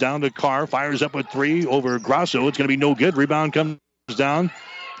pass goes down to Carr. Fires up a 3 over Grosso. It's going to be no good. Rebound comes down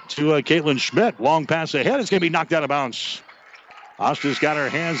to Caitlin Schmidt. Long pass ahead. It's going to be knocked out of bounds. Ostis got her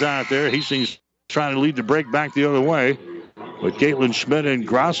hands on it there. Hastings trying to lead the break back the other way. But Caitlin Schmidt and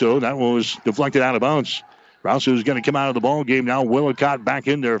Grosso, that one was deflected out of bounds. Grosso is going to come out of the ball game now. Willicott back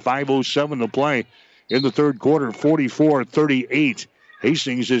in there. 5:07 to play in the third quarter. 44-38.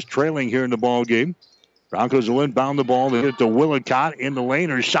 Hastings is trailing here in the ball game. Broncos will inbound the ball. They hit it to Willicott in the lane.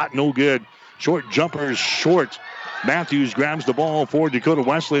 Her shot no good. Short jumper is short. Matthews grabs the ball for Dakota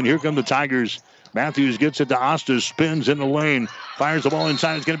Wesleyan. Here come the Tigers. Matthews gets it to Ostis. Spins in the lane. Fires the ball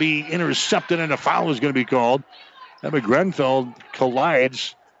inside. It's going to be intercepted, and a foul is going to be called. Emma Grenfell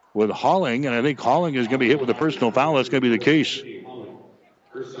collides with Holling, and I think Holling is going to be hit with a personal foul. That's going to be the case.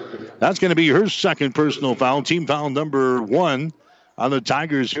 That's going to be her second personal foul. Team foul number 1 on the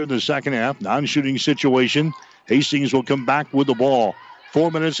Tigers here in the second half. Non-shooting situation. Hastings will come back with the ball. 4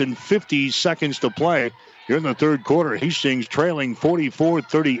 minutes and 50 seconds to play here in the third quarter. Hastings trailing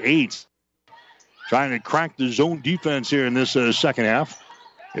 44-38. Trying to crack the zone defense here in this second half.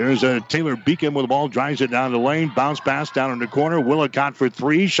 Here's Taylor Beacom with the ball. Drives it down the lane. Bounce pass down in the corner. Willicott for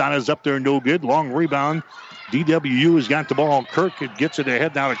 3. Shot is up there. No good. Long rebound. DWU has got the ball. Kirk gets it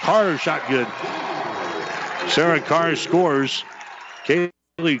ahead now to Carr. Shot good. Sarah Carr scores.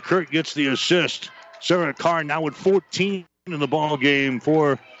 Kaylee Kirk gets the assist. Sarah Carr now with 14 in the ball game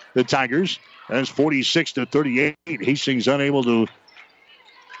for the Tigers. That's 46-38. Hastings unable to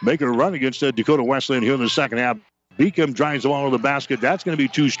make a run against Dakota Wesleyan here in the second half. Beacom drives the ball to the basket. That's going to be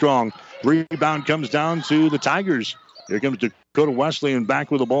too strong. Rebound comes down to the Tigers. Here comes Dakota Wesleyan back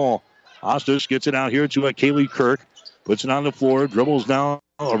with the ball. Ostis gets it out here to Kaylee Kirk. Puts it on the floor. Dribbles down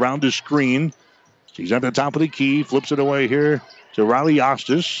around the screen. She's at the top of the key. Flips it away here to Riley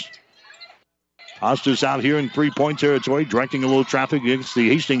Ostis. Ostis out here in three-point territory, directing a little traffic against the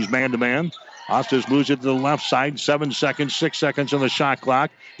Hastings man-to-man. Ostis moves it to the left side. 7 seconds, 6 seconds on the shot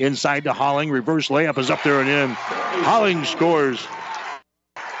clock. Inside to Holling. Reverse layup is up there and in. Holling scores.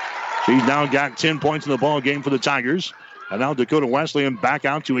 She's now got 10 points in the ball game for the Tigers. And now Dakota Wesleyan back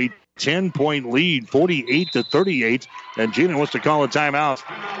out to a 10-point lead, 48-38. And Gina wants to call a timeout.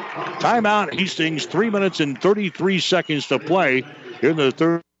 Timeout, Hastings, 3 minutes and 33 seconds to play in the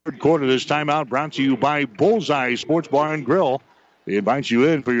third quarter. This timeout brought to you by Bullseye Sports Bar and Grill. They invite you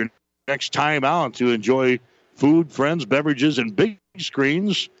in for your next timeout to enjoy food, friends, beverages, and big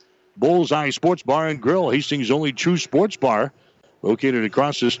screens. Bullseye Sports Bar and Grill, Hastings' only true sports bar, located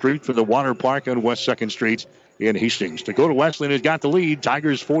across the street from the water park on West 2nd Street in Hastings. Dakota Wesleyan has got the lead.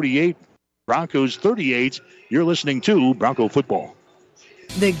 Tigers 48, Broncos 38. You're listening to Bronco Football.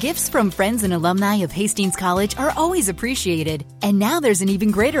 The gifts from friends and alumni of Hastings College are always appreciated. And now there's an even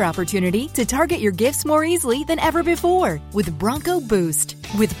greater opportunity to target your gifts more easily than ever before with Bronco Boost.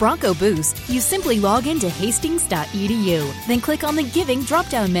 With Bronco Boost, you simply log into hastings.edu, then click on the Giving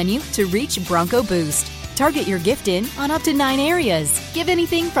drop-down menu to reach Bronco Boost. Target your gift in on up to 9 areas. Give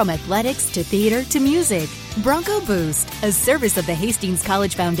anything from athletics to theater to music. Bronco Boost, a service of the Hastings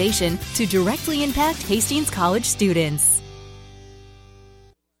College Foundation to directly impact Hastings College students.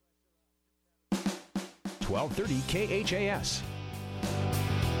 1230 KHAS.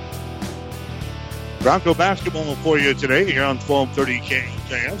 Bronco basketball for you today here on 1230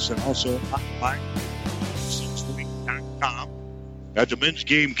 KHAS and also online at Got the men's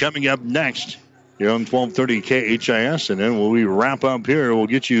game coming up next here on 1230 KHIS. And then when we wrap up here, we'll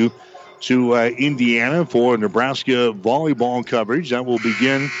get you to Indiana for Nebraska volleyball coverage. That will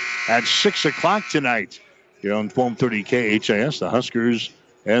begin at 6 o'clock tonight here on 1230 KHIS. The Huskers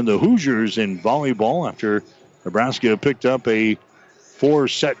and the Hoosiers in volleyball after Nebraska picked up a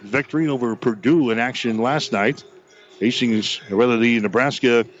 4-set victory over Purdue in action last night. Hastings, or rather the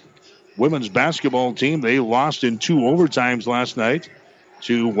Nebraska women's basketball team, they lost in 2 overtimes last night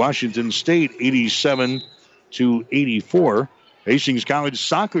to Washington State, 87-84. Hastings College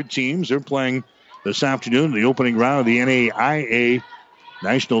soccer teams, they're playing this afternoon, the opening round of the NAIA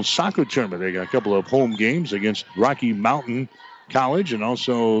National Soccer Tournament. They got a couple of home games against Rocky Mountain College and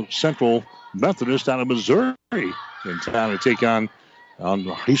also Central Methodist out of Missouri in town to take on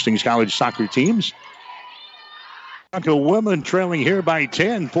Hastings College soccer teams. Bronco women trailing here by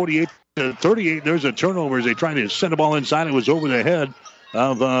 10, 48-38. There's a turnover as they try to send the ball inside. It was over the head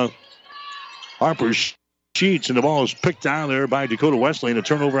of Harper Sheets, and the ball is picked down there by Dakota Wesleyan. A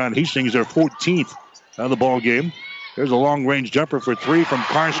turnover on Hastings, their 14th of the ball game. There's a long-range jumper for 3 from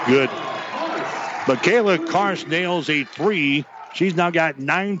Karst. Good. Michaela Karst nails a 3. She's now got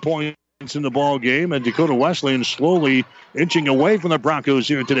 9 points in the ball game, and Dakota Wesleyan slowly inching away from the Broncos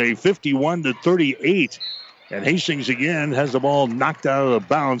here today, 51-38. And Hastings again has the ball knocked out of the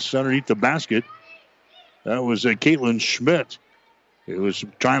bounce underneath the basket. That was Caitlin Schmidt. It was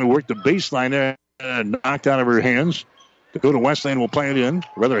trying to work the baseline there and knocked out of her hands. Dakota Wesleyan will play it in.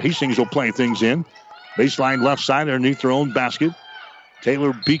 Rather, Hastings will play things in. Baseline left side underneath their own basket.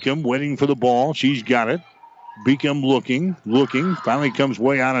 Taylor Beacom waiting for the ball. She's got it. Beacom looking. Finally comes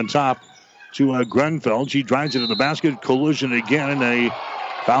way out on top to Grunfeld. She drives it to the basket. Collision again, and a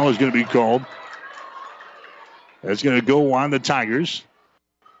foul is going to be called. That's going to go on the Tigers.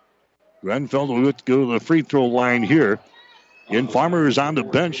 Grunfeld will go to the free throw line here. Ian Farmer is on the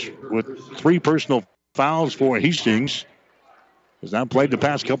bench with 3 personal fouls for Hastings. Has not played the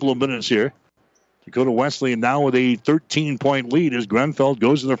past couple of minutes here. Dakota Wesleyan now with a 13-point lead as Grunfeld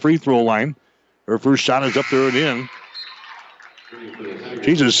goes to the free throw line. Her first shot is up there and in.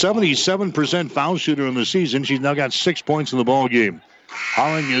 She's a 77% foul shooter in the season. She's now got 6 points in the ball game.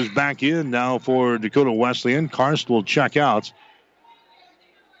 Holling is back in now for Dakota Wesleyan. Karst will check out.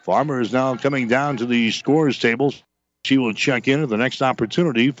 Farmer is now coming down to the scorers table. She will check in at the next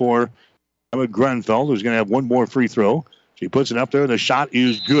opportunity for Emma Grunfeld, who's going to have one more free throw. She puts it up there. The shot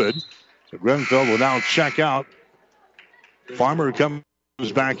is good. So Grunfeld will now check out. Farmer comes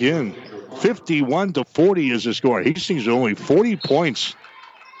back in. 51-40 is the score. Hastings only 40 points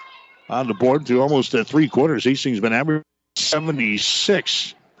on the board through almost 3 quarters. Hastings has been averaging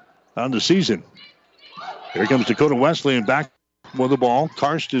 76 on the season. Here comes Dakota Wesleyan back with the ball.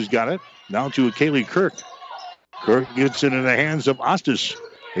 Karst has got it. Now to Kaylee Kirk. Kirk gets it in the hands of Ostis.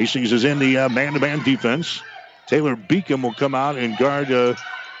 Hastings is in the man-to-man defense. Taylor Beacom will come out and guard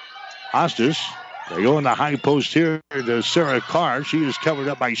Ostis. They go in the high post here to Sarah Carr. She is covered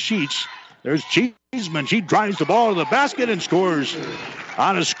up by Sheets. There's Cheeseman. She drives the ball to the basket and scores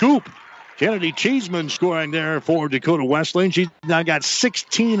on a scoop. Kennedy Cheeseman scoring there for Dakota Wesleyan. She's now got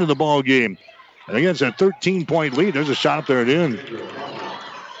 16 in the ball game. And against a 13-point lead, there's a shot up there and in.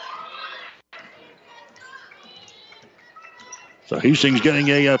 So Hastings getting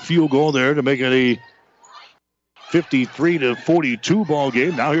a field goal there to make it a 53-42 ball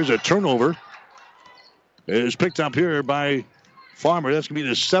game. Now here's a turnover. It is picked up here by Farmer. That's going to be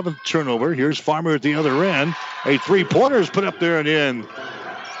the 7th turnover. Here's Farmer at the other end. A three-pointer is put up there and in.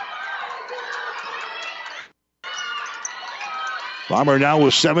 Farmer now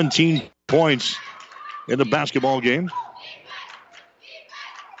with 17 points in the basketball game.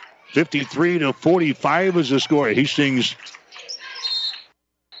 53-45 is the score. Hastings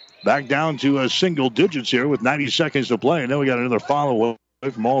back down to single digits here with 90 seconds to play. And then we got another foul away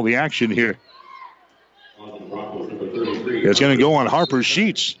from all the action here. It's going to go on Harper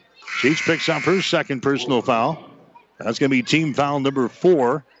Sheets. Sheets picks up her second personal foul. That's going to be team foul number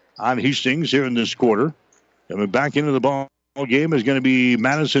 4 on Hastings here in this quarter. Coming back into the ball game is going to be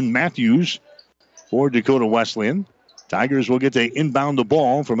Madison Matthews for Dakota Wesleyan. Tigers will get to inbound the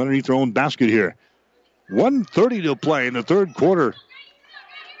ball from underneath their own basket here. 1:30 to play in the third quarter.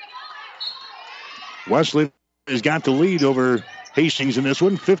 Wesleyan has got the lead over Hastings in this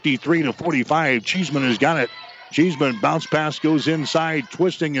one, 53-45. Cheeseman has got it. Cheeseman bounce pass goes inside,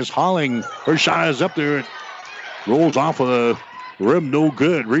 twisting is Holling. Her shot is up there. It rolls off of the rim, no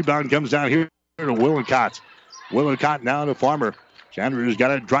good. Rebound comes down here to Willicott. Willicott now to Farmer. Chandler's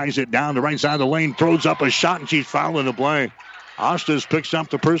got it, drives it down the right side of the lane, throws up a shot, and she's fouling the play. Ostas picks up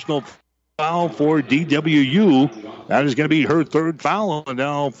the personal foul for DWU. That is going to be her third foul. And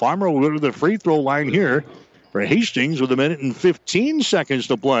now Farmer will go to the free throw line here for Hastings with 1 minute and 15 seconds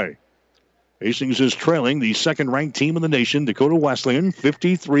to play. Hastings is trailing the second-ranked team in the nation, Dakota Wesleyan,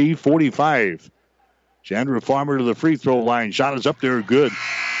 53-45. Chandler Farmer to the free throw line. Shot is up there, good.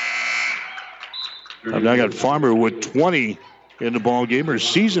 I've now got Farmer with 20 in the ball game. Her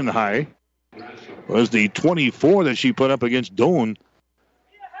season high was the 24 that she put up against Doane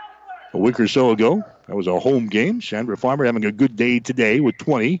a week or so ago. That was a home game. Chandra Farmer having a good day today with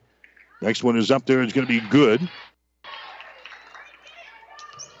 20. Next one is up there. It's going to be good.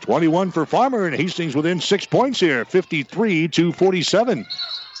 21 for Farmer, and Hastings within 6 points here, 53-47.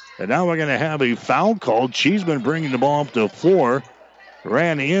 And now we're going to have a foul called. Cheeseman bringing the ball up to 4.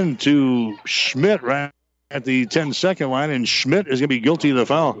 Ran into Schmidt right at the 10-second line, and Schmidt is going to be guilty of the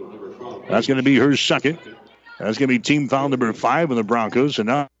foul. That's going to be her second. That's going to be team foul number 5 of the Broncos. And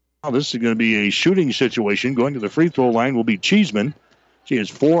now this is going to be a shooting situation. Going to the free throw line will be Cheeseman. She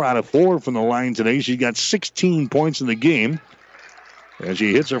is 4 out of 4 from the line today. She's got 16 points in the game. And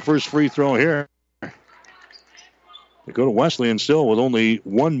she hits her first free throw here. Dakota Wesleyan still with only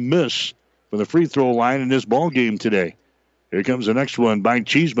 1 miss from the free throw line in this ball game today. Here comes the next one by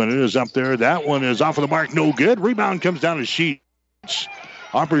Cheeseman. It is up there. That one is off of the mark. No good. Rebound comes down to Sheets.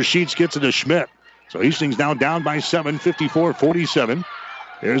 Harper Sheets gets it to Schmidt. So Hastings now down by 7, 54-47.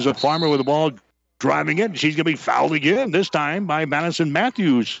 Here's a Farmer with the ball driving it. She's going to be fouled again, this time by Madison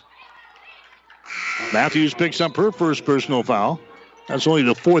Matthews. Matthews picks up her first personal foul. That's only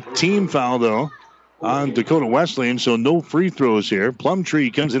the 4th team foul, though, on Dakota Wesleyan, so no free throws here.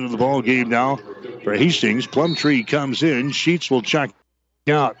 Plumtree comes into the ball game now for Hastings. Plumtree comes in. Sheets will check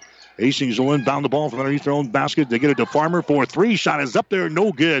out. Hastings will inbound the ball from underneath their own basket. They get it to Farmer for 3. Shot is up there,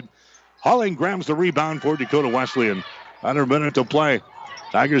 no good. Holling grabs the rebound for Dakota Wesleyan. Under a minute to play.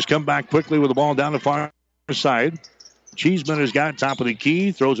 Tigers come back quickly with the ball down the far side. Cheeseman has got it, top of the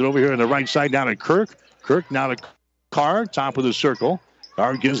key. Throws it over here on the right side down to Kirk. Kirk now to Carr, top of the circle.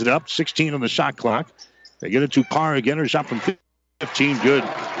 Carr gives it up, 16 on the shot clock. They get it to Carr again. Her shot from 15, good.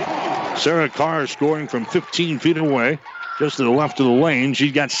 Sarah Carr scoring from 15 feet away, just to the left of the lane.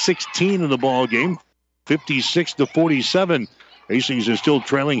 She's got 16 in the ball game, 56-47. Hastings is still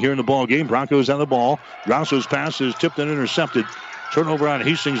trailing here in the ball game. Broncos on the ball. Grosso's pass is tipped and intercepted. Turnover on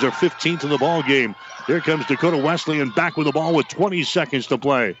Hastings, their 15th in the ball game. Here comes Dakota Wesleyan back with the ball with 20 seconds to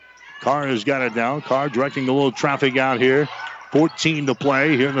play. Carr has got it now. Carr directing a little traffic out here. 14 to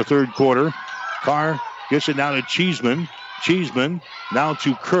play here in the third quarter. Carr gets it now to Cheeseman. Cheeseman now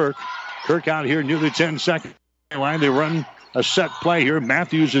to Kirk. Kirk out here near the 10-second line. They run a set play here.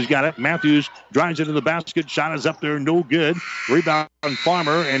 Matthews has got it. Matthews drives it to the basket. Shot is up there, no good. Rebound on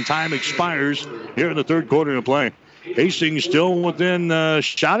Farmer, and time expires here in the third quarter to play. Hastings still within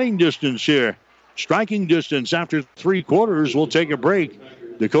shouting distance here. Striking distance after 3 quarters. We'll take a break.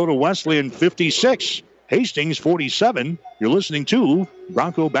 Dakota Wesleyan 56, Hastings 47. You're listening to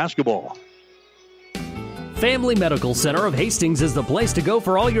Bronco Basketball. Family Medical Center of Hastings is the place to go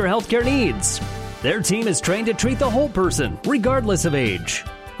for all your healthcare needs. Their team is trained to treat the whole person, regardless of age.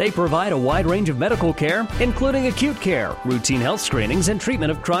 They provide a wide range of medical care, including acute care, routine health screenings, and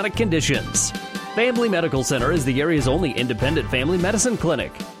treatment of chronic conditions. Family Medical Center is the area's only independent family medicine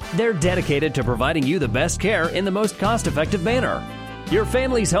clinic. They're dedicated to providing you the best care in the most cost-effective manner. Your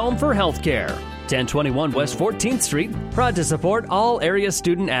family's home for health care. 1021 West 14th Street, proud to support all area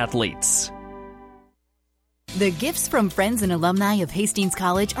student athletes. The gifts from friends and alumni of Hastings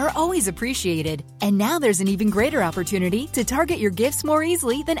College are always appreciated. And now there's an even greater opportunity to target your gifts more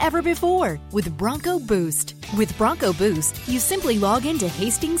easily than ever before with Bronco Boost. With Bronco Boost, you simply log into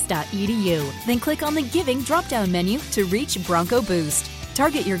hastings.edu, then click on the Giving drop-down menu to reach Bronco Boost.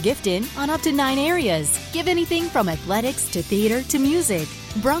 Target your gift in on up to 9 areas. Give anything from athletics to theater to music.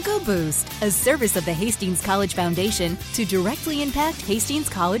 Bronco Boost, a service of the Hastings College Foundation to directly impact Hastings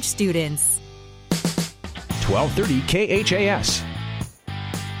College students. 1230 KHAS.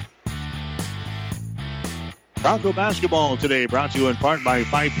 Bronco basketball today brought to you in part by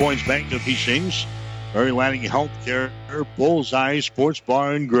 5 Points Bank of Hastings, Mary Lanning Healthcare, Bullseye Sports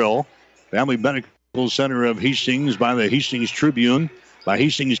Bar and Grill, Family Medical Center of Hastings, by the Hastings Tribune, by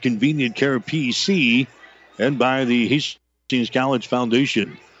Hastings Convenient Care PC, and by the Hastings College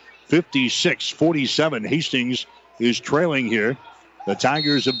Foundation. 56-47. Hastings is trailing here. The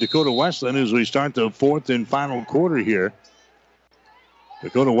Tigers of Dakota Wesleyan as we start the fourth and final quarter here.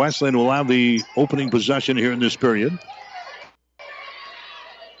 Dakota Wesleyan will have the opening possession here in this period.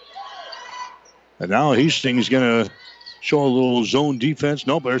 And now Hastings going to show a little zone defense.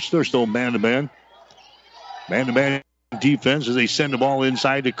 Nope, they're still man-to-man. Man-to-man defense as they send the ball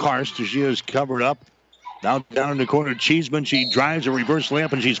inside to Karst. She is covered up. Now down in the corner, Cheeseman. She drives a reverse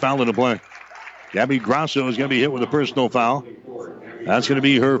layup and she's fouled in the play. Gabby Grosso is going to be hit with a personal foul. That's going to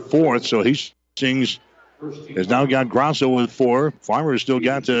be her fourth. So Hastings has now got Grosso with 4. Farmer's still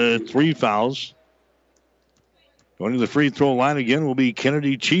got 3 fouls. Going to the free throw line again will be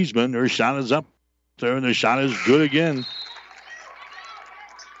Kennedy Cheeseman. Her shot is up there, and the shot is good again.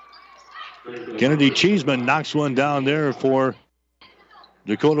 Kennedy Cheeseman knocks one down there for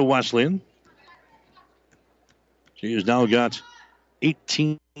Dakota Wesleyan. She has now got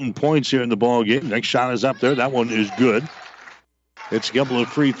 18 points here in the ball game. Next shot is up there. That one is good. It's a couple of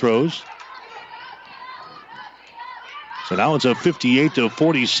free throws. So now it's a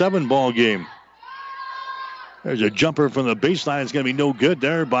 58-47 ball game. There's a jumper from the baseline. It's going to be no good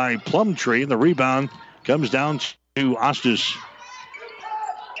there by Plumtree. And the rebound comes down to Ostis.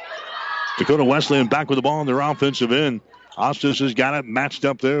 Dakota Wesleyan back with the ball in their offensive end. Ostis has got it matched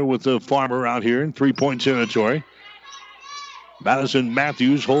up there with the Farmer out here in 3-point territory. Madison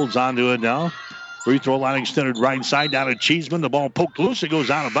Matthews holds on to it now. Free throw line extended right side down to Cheeseman. The ball poked loose. It goes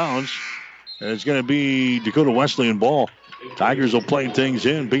out of bounds. And it's going to be Dakota Wesleyan ball. Tigers will play things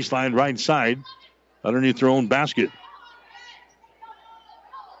in. Baseline right side underneath their own basket.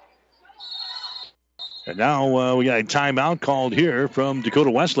 And now we got a timeout called here from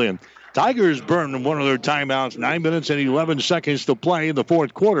Dakota Wesleyan. Tigers burned one of their timeouts. 9 minutes and 11 seconds to play in the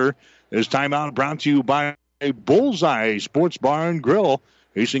fourth quarter. This timeout brought to you by Bullseye Sports Bar and Grill.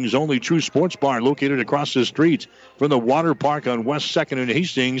 Hastings' only true sports bar located across the street from the water park on West 2nd in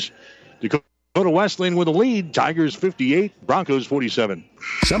Hastings. Dakota Wesleyan with a lead. Tigers 58, Broncos 47.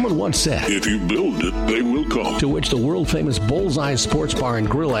 Someone once said, if you build it, they will come. To which the world-famous Bullseye Sports Bar and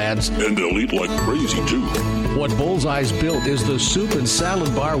Grill adds, and they'll eat like crazy, too. What Bullseye's built is the soup and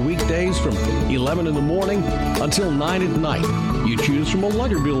salad bar weekdays from 11 in the morning until 9 at night. You choose from a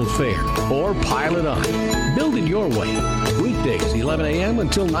Luggerville affair or pile it on. Build it your way. Weekdays, 11 a.m.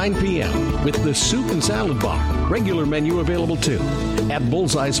 until 9 p.m. with the soup and salad bar. Regular menu available, too, at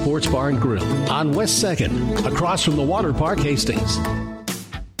Bullseye Sports Bar and Grill on West 2nd, across from the Water Park, Hastings.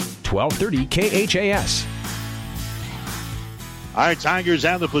 1230 KHAS. All right, Tigers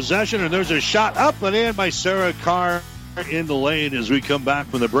have the possession, and there's a shot up and in by Sarah Carr in the lane as we come back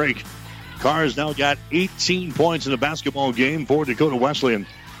from the break. Carr has now got 18 points in the basketball game for Dakota Wesleyan.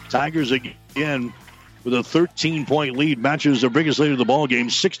 Tigers again with a 13-point lead, matches their biggest lead of the ball game,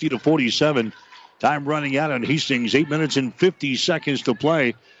 60-47. Time running out on Hastings, 8 minutes and 50 seconds to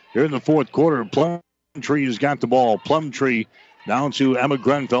play here in the fourth quarter. Plumtree has got the ball. Plumtree down to Emma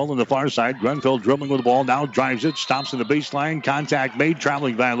Grenfell on the far side. Grenfell dribbling with the ball, now drives it, stops in the baseline. Contact made,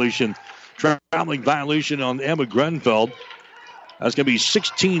 traveling violation. Traveling violation on Emma Grenfell. That's going to be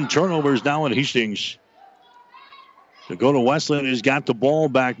 16 turnovers now in Hastings. Dakota Wesleyan has got the ball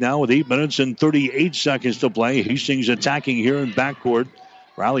back now with 8 minutes and 38 seconds to play. Hastings attacking here in backcourt.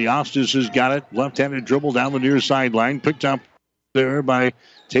 Riley Ostis has got it. Left-handed dribble down the near sideline. Picked up there by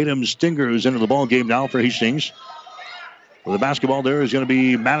Tatum Stinger, who's into the ball game now for Hastings. With the basketball there is going to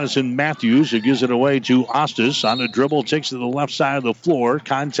be Madison Matthews, who gives it away to Ostis. On the dribble, takes it to the left side of the floor.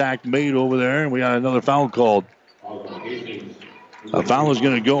 Contact made over there, and we got another foul called. A foul is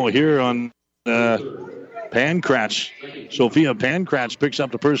going to go here on Pankratz. Sophia Pankratz picks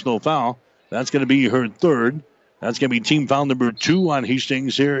up the personal foul. That's going to be her third. That's going to be team foul number 2 on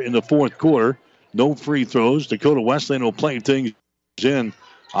Hastings here in the fourth quarter. No free throws. Dakota Wesleyan will play things in.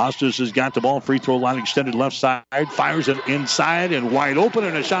 Ostis has got the ball. Free throw line extended left side. Fires it inside and wide open,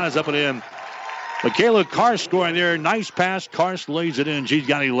 and a shot is up and in. Michaela Karst scoring there. Nice pass. Karst lays it in. She's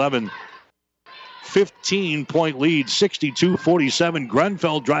got 11. 15-point lead, 62-47.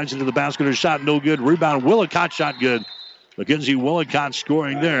 Grenfell drives into the basket. Her shot no good. Rebound. Willicott shot good. Mackenzie Willicott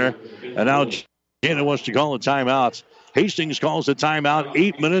scoring there. And now Jana wants to call a timeout. Hastings calls a timeout.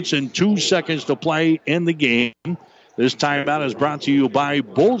 8 minutes and 2 seconds to play in the game. This timeout is brought to you by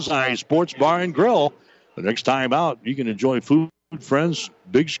Bullseye Sports Bar and Grill. The next timeout, you can enjoy food, friends,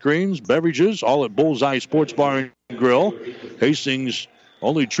 big screens, beverages, all at Bullseye Sports Bar and Grill. Hastings'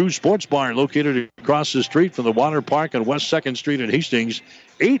 only true sports bar located across the street from the water park on West 2nd Street in Hastings.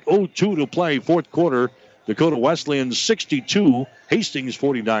 8:02 to play, fourth quarter. Dakota Wesleyan 62, Hastings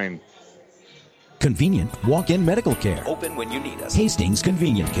 49. Convenient walk-in medical care. Open when you need us. Hastings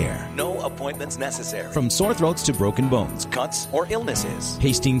Convenient Care. No appointments necessary. From sore throats to broken bones, cuts, or illnesses.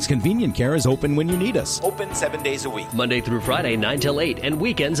 Hastings Convenient Care is open when you need us. Open 7 days a week. Monday through Friday, 9 till 8, and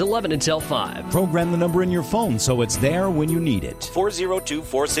weekends 11 until 5. Program the number in your phone so it's there when you need it.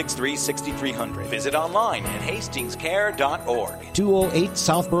 402-463-6300. Visit online at hastingscare.org. 208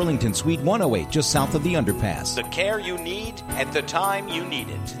 South Burlington, Suite 108, just south of the underpass. The care you need at the time you need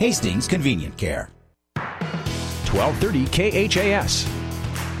it. Hastings Convenient Care. 1230 KHAS.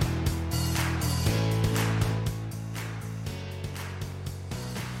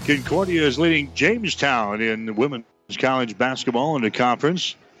 Concordia is leading Jamestown in women's college basketball in the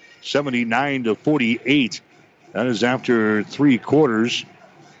conference, 79-48. That is after 3 quarters.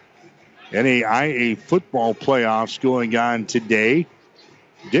 NAIA football playoffs going on today.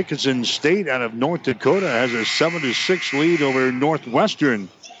 Dickinson State out of North Dakota has a 7-6 lead over Northwestern.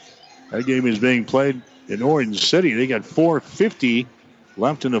 That game is being played in Orange City. They got 4:50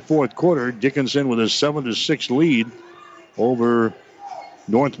 left in the fourth quarter. Dickinson with a 7-6 lead over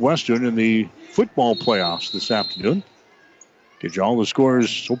Northwestern in the football playoffs this afternoon. Get you all the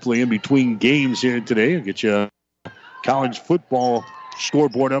scores, hopefully in between games here today. I'll get you a college football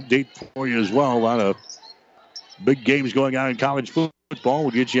scoreboard update for you as well. A lot of big games going on in college football.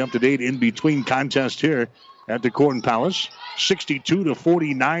 We'll get you up to date in between contests here at the Corn Palace.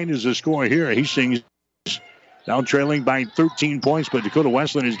 62-49 is the score here. Hastings now trailing by 13 points, but Dakota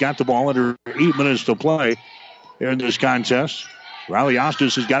Wesleyan has got the ball under 8 minutes to play here in this contest. Riley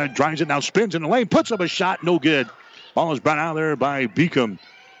Ostis has got it, drives it, now spins in the lane, puts up a shot, no good. Ball is brought out there by Beacom.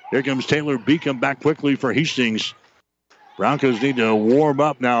 Here comes Taylor Beacom back quickly for Hastings. Broncos need to warm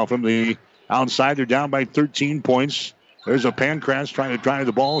up now from the outside. They're down by 13 points. There's a Pancratz trying to drive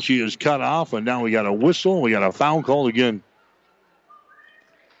the ball. She is cut off, and now we got a whistle. We got a foul call again.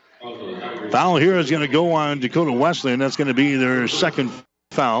 Foul here is going to go on Dakota Wesleyan. That's going to be their second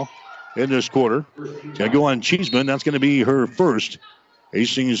foul in this quarter. It's going to go on Cheeseman. That's going to be her first.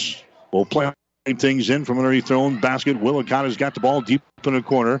 Hastings will play things in from underneath their own basket. Willicott has got the ball deep in the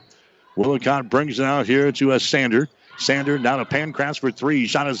corner. Willicott brings it out here to Sander. Sander now to Pancratz for 3.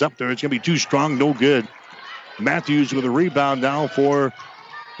 Shot is up there. It's going to be too strong. No good. Matthews with a rebound now for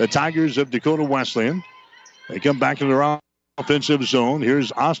the Tigers of Dakota Wesleyan. They come back into their offensive zone.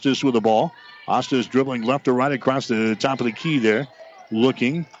 Here's Ostis with the ball. Ostis dribbling left to right across the top of the key there.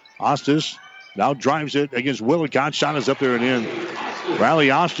 Looking. Ostis now drives it against Willicott. Shot is up there and in. Riley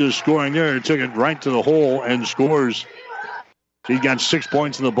Ostis scoring there. Took it right to the hole and scores. He's got 6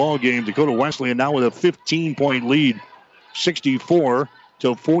 points in the ball game. Dakota Wesleyan now with a 15-point lead.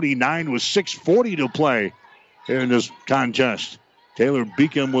 64-49 with 6:40 to play here in this contest. Taylor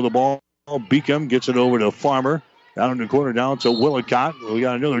Beacom with the ball. Beacom gets it over to Farmer. Down in the corner, down to Willicott. We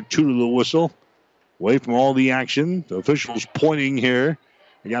got another 2 to the whistle. Away from all the action. The officials pointing here.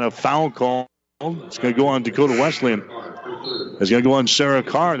 We got a foul call. It's going to go on Dakota Wesleyan. It's going to go on Sarah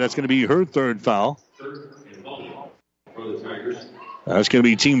Carr. That's going to be her third foul. That's going to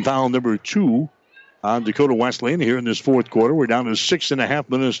be team foul number 2 on Dakota Wesleyan here in this fourth quarter. We're down to 6.5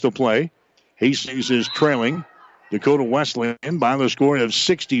 minutes to play. Hastings is trailing Dakota Wesleyan by the score of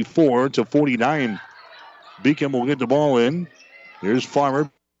 64-49. Beacom will get the ball in. Here's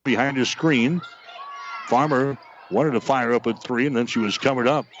Farmer behind the screen. Farmer wanted to fire up at 3, and then she was covered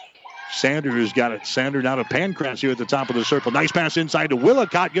up. Sander has got it. Sander now to Pancratz here at the top of the circle. Nice pass inside to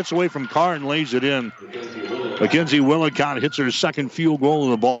Willicott. Gets away from Carr and lays it in. Mackenzie Willicott hits her second field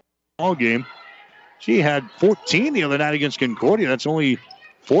goal of the ball game. She had 14 the other night against Concordia. That's only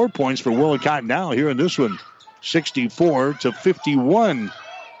 4 points for Willicott now here in this one. 64-51.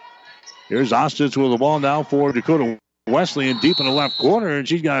 Here's Ostis with the ball now for Dakota Wesleyan deep in the left corner, and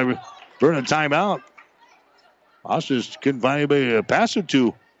she's got to burn a timeout. Ostis couldn't find anybody to pass it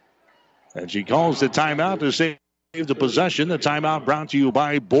to. And she calls the timeout to say the possession. The timeout brought to you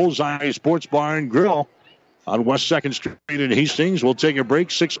by Bullseye Sports Bar and Grill on West 2nd Street in Hastings. We'll take a break.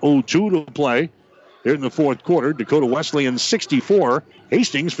 6:02 to play here in the fourth quarter. Dakota Wesleyan 64,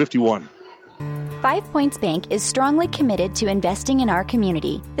 Hastings 51. 5 Points Bank is strongly committed to investing in our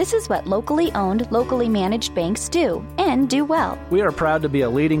community. This is what locally owned, locally managed banks do, and do well. We are proud to be a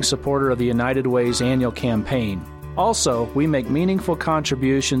leading supporter of the United Way's annual campaign. Also, we make meaningful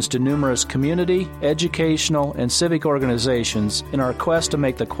contributions to numerous community, educational, and civic organizations in our quest to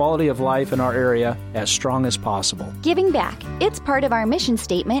make the quality of life in our area as strong as possible. Giving back. It's part of our mission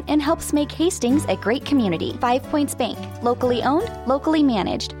statement and helps make Hastings a great community. 5 Points Bank. Locally owned, locally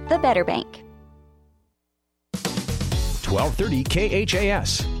managed. The better bank. 1230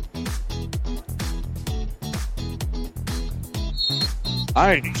 KHAS. All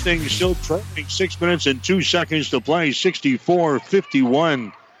right, Hastings still trailing 6 minutes and 2 seconds to play,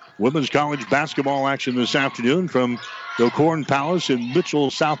 64-51. Women's college basketball action this afternoon from the Corn Palace in Mitchell,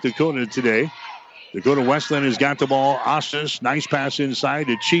 South Dakota today. Dakota Wesleyan has got the ball. Ostis, nice pass inside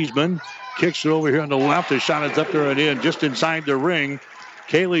to Cheeseman. Kicks it over here on the left. The shot is up there and in, just inside the ring.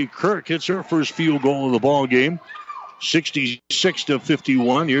 Kaylee Kirk hits her first field goal of the ball game.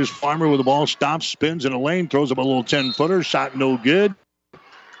 66-51. Here's Farmer with the ball. Stops, spins in a lane, throws up a little 10-footer. Shot no good.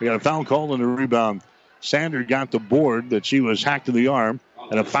 We got a foul call on the rebound. Sander got the board, but she was hacked in the arm.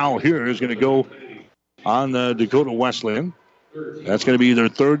 And a foul here is going to go on Dakota Wesleyan. That's going to be their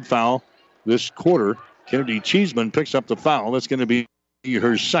third foul this quarter. Kennedy Cheeseman picks up the foul. That's going to be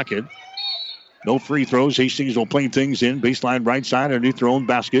her second. No free throws. Hastings will play things in. Baseline right side underneath their own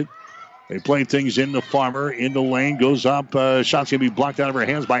basket. They play things in the Farmer. In the lane. Goes up. Shot's going to be blocked out of her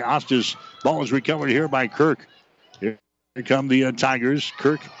hands by Ostis. Ball is recovered here by Kirk. Here come the Tigers.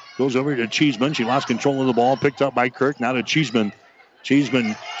 Kirk goes over to Cheeseman. She lost control of the ball. Picked up by Kirk. Now to Cheeseman.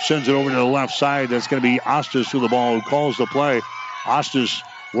 Cheeseman sends it over to the left side. That's going to be Ostis with the ball who calls the play. Ostis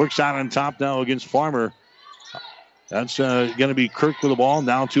works out on top now against Farmer. That's going to be Kirk with the ball.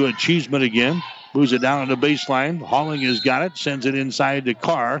 Now to a Cheeseman again. Moves it down on the baseline. Halling has got it. Sends it inside to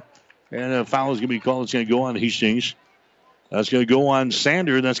Carr. And a foul is going to be called. It's going to go on Hastings. That's going to go on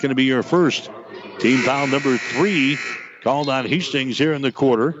Sander. That's going to be your first. Team foul number 3 called on Hastings here in the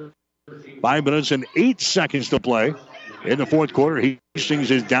quarter. 5 minutes and 8 seconds to play. In the fourth quarter, Hastings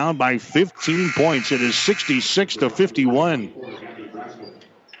is down by 15 points. It is 66-51.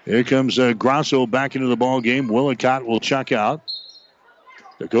 Here comes Grasso back into the ball game. Willicott will check out.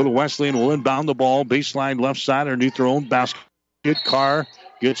 Dakota Wesleyan will inbound the ball. Baseline left side underneath their own basket. Carr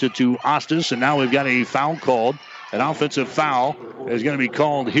gets it to Ostis, and now we've got a foul called. An offensive foul is going to be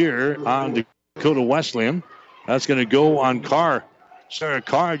called here on Dakota Wesleyan. That's going to go on Carr. Sarah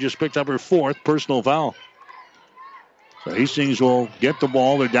Carr just picked up her 4th personal foul. So Hastings will get the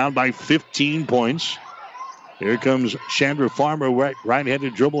ball. They're down by 15 points. Here comes Chandra Farmer,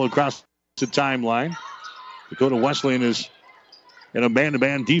 right-handed dribble across the timeline. Dakota Wesleyan is in a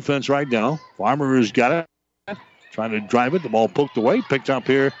man-to-man defense right now. Farmer has got it. Trying to drive it. The ball poked away. Picked up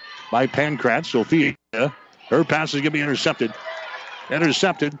here by Pankratz. Sophia. Her pass is going to be intercepted.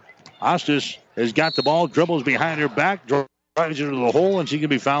 Ostis has got the ball. Dribbles behind her back. Drives it into the hole, and she can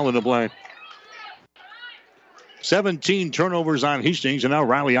be fouled in the play. 17 turnovers on Hastings, and now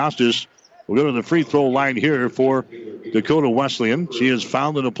Riley Ostis will go to the free throw line here for Dakota Wesleyan. She is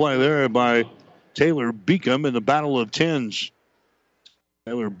fouled in the play there by Taylor Beacom in the battle of tens.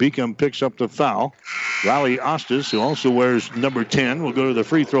 Taylor Beacom picks up the foul. Riley Ostis, who also wears number 10, will go to the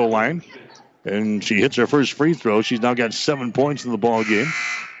free throw line. And she hits her first free throw. She's now got 7 points in the ball game.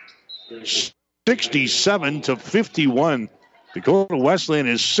 67-51. Dakota Wesleyan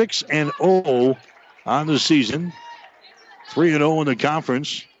is 6-0 on the season. 3-0 in the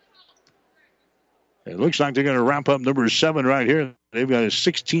conference. It looks like they're going to wrap up number 7 right here. They've got a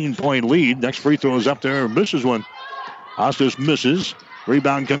 16-point lead. Next free throw is up there. Misses one. Ostis misses.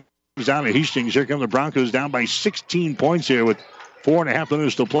 Rebound comes down to Hastings. Here come the Broncos down by 16 points here with 4.5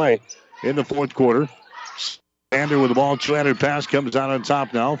 minutes to play in the fourth quarter. Sander with the ball. Two-handed pass comes out on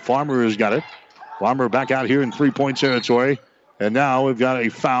top now. Farmer has got it. Farmer back out here in 3-point territory. And now we've got a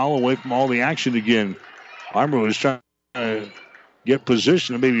foul away from all the action again. Farmer was trying to get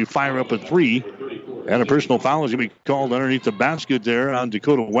position and maybe fire up a 3. And a personal foul is going to be called underneath the basket there on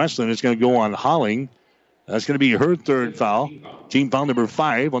Dakota Wesleyan. It's going to go on Halling. That's going to be her 3rd foul. Team foul number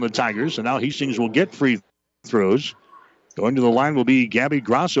 5 on the Tigers. And now Hastings will get free throws. Going to the line will be Gabby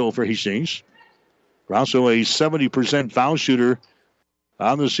Grasso for Hastings. Grasso, a 70% foul shooter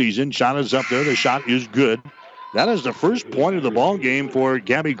on the season. Shot is up there. The shot is good. That is the first point of the ball game for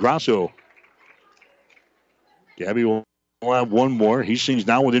Gabby Grasso. Gabby will have one more. Hastings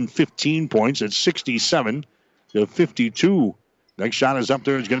now within 15 points at 67-51. to 52. Next shot is up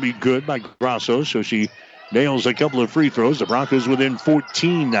there. It's going to be good by Grasso, so she nails a couple of free throws. The Broncos within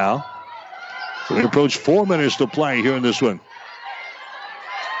 14 now. So we approach 4 minutes to play here in this one.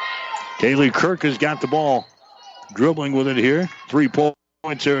 Kaylee Kirk has got the ball. Dribbling with it here. 3-point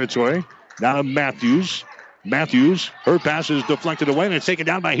territory. Now to Matthews. Matthews, her pass is deflected away, and it's taken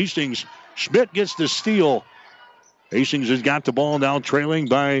down by Hastings. Schmidt gets the steal. Hastings has got the ball now, trailing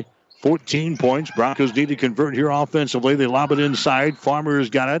by 14 points. Broncos need to convert here offensively. They lob it inside. Farmer has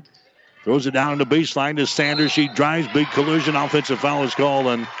got it. Throws it down on the baseline to Sanders. She drives. Big collision. Offensive foul is called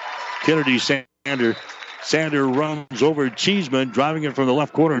on Kennedy Sander. Sander runs over Cheeseman, driving it from the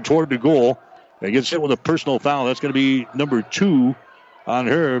left corner toward the goal. And gets hit with a personal foul. That's going to be number 2 on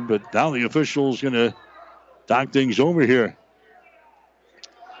her. But now the official's going to talk things over here.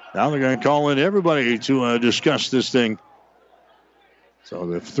 Now they're going to call in everybody to discuss this thing. So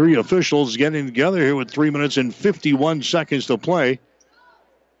the 3 officials getting together here with 3 minutes and 51 seconds to play.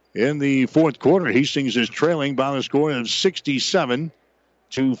 In the fourth quarter, Hastings is trailing by the score of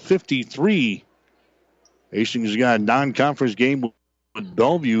 67-53. Hastings has got a non-conference game with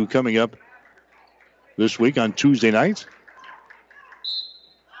Bellevue coming up this week on Tuesday night.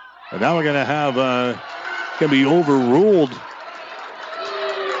 And now we're going to have, going to be overruled.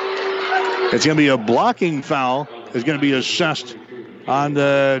 It's going to be a blocking foul. It's going to be assessed on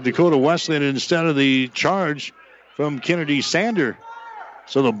Dakota Wesleyan instead of the charge from Kennedy Sander.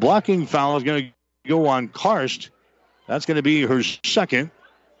 So the blocking foul is going to go on Karst. That's going to be her second.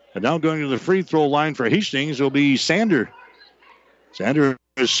 And now going to the free throw line for Hastings will be Sander. Sander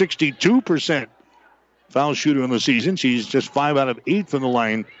is 62% foul shooter in the season. She's just 5 out of 8 from the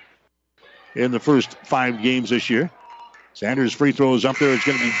line in the first 5 games this year. Sanders' free throw is up there. It's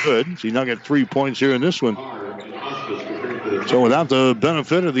going to be good. She's now got 3 points here in this one. So without the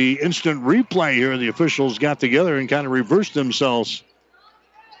benefit of the instant replay here, the officials got together and kind of reversed themselves.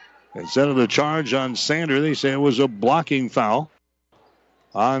 Instead of the charge on Sander, they say it was a blocking foul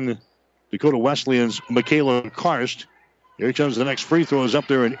on Dakota Wesleyan's Michaela Karst. Here comes the next free throw is up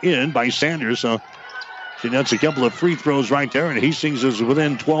there and in by Sanders. So she nets a couple of free throws right there, and Hastings is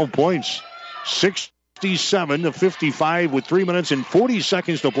within 12 points. 67-55 with 3 minutes and 40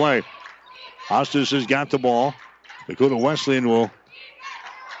 seconds to play. Hostas has got the ball. Dakota Wesleyan will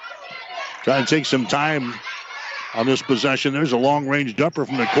try to take some time on this possession. There's a long-range dumper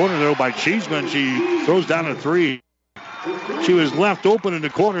from the corner there by Cheeseman. She throws down a 3. She was left open in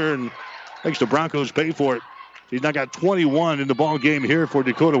the corner and makes the Broncos pay for it. She's now got 21 in the ball game here for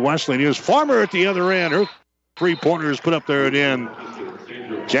Dakota Wesleyan. Here's Farmer at the other end. Her 3-pointer is put up there at the end.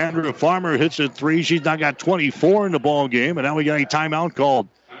 Chandra Farmer hits a 3. She's now got 24 in the ball game, and now we got a timeout called.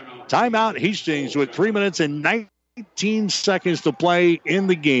 Timeout Hastings with 3 minutes and 19 seconds to play in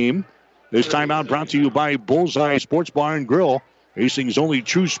the game. This timeout brought to you by Bullseye Sports Bar and Grill, Hastings' only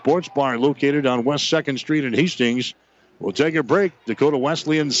true sports bar located on West 2nd Street in Hastings. We'll take a break. Dakota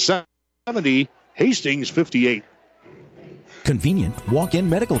Wesleyan 70, Hastings 58. Convenient walk-in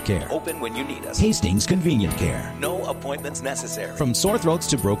medical care. Open when you need us. Hastings Convenient Care. No appointments necessary. From sore throats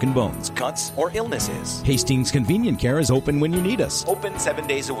to broken bones, cuts, or illnesses. Hastings Convenient Care is open when you need us. Open 7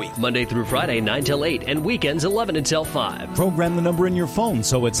 days a week. Monday through Friday, 9 till 8, and weekends 11 until 5. Program the number in your phone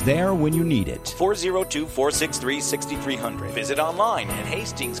so it's there when you need it. 402-463-6300. Visit online at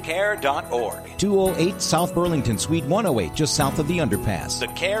hastingscare.org. 208 South Burlington, Suite 108, just south of the underpass. The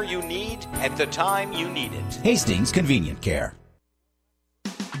care you need at the time you need it. Hastings Convenient Care.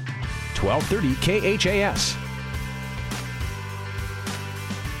 1230 KHAS.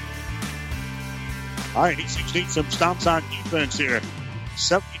 All right, Hastings needs some stops on defense here.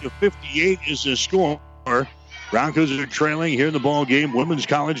 70-58 is the score. Broncos are trailing here in the ball game. Women's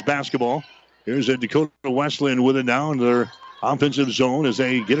college basketball. Here's a Dakota Wesleyan with it now in their offensive zone as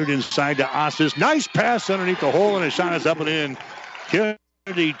they get it inside to Ostis. Nice pass underneath the hole, and a shot is up and in.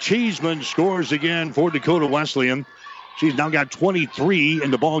 Kennedy Cheeseman scores again for Dakota Wesleyan. She's now got 23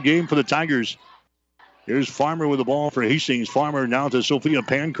 in the ball game for the Tigers. Here's Farmer with the ball for Hastings. Farmer now to Sophia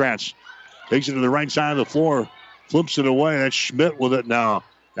Pankratz. Takes it to the right side of the floor. Flips it away. That's Schmidt with it now.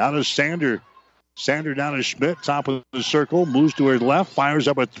 Down to Sander. Sander down to Schmidt. Top of the circle. Moves to her left. Fires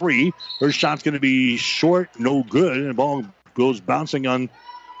up a 3. Her shot's going to be short. No good. And the ball goes bouncing on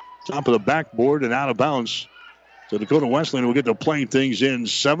top of the backboard and out of bounds. So Dakota Wesleyan will get to playing things in.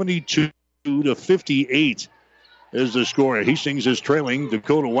 72-58. Is the score. Hastings is trailing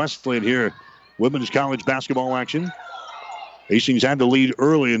Dakota Wesleyan here. Women's college basketball action. Hastings had the lead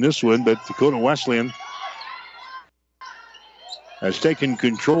early in this one, but Dakota Wesleyan has taken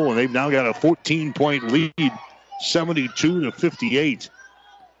control, and they've now got a 14-point lead, 72-58.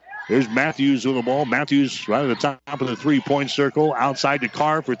 Here's Matthews with the ball. Matthews right at the top of the three-point circle. Outside to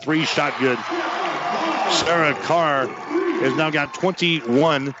Carr for three. Shot good. Sarah Carr has now got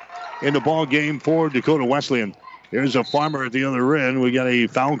 21 in the ball game for Dakota Wesleyan. There's a Farmer at the other end. We got a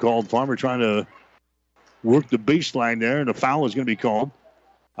foul called. Farmer trying to work the baseline there, and a foul is going to be called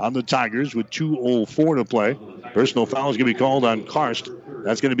on the Tigers with 2:04 to play. Personal foul is going to be called on Karst.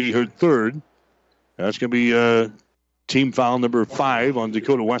 That's going to be her third. That's going to be team foul number 5 on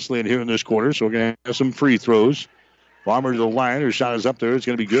Dakota Wesleyan here in this quarter. So we're going to have some free throws. Farmer to the line. Her shot is up there. It's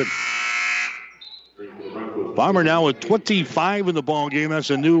going to be good. Farmer now with 25 in the ball game. That's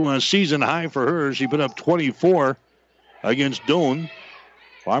a new season high for her. She put up 24 against Doane.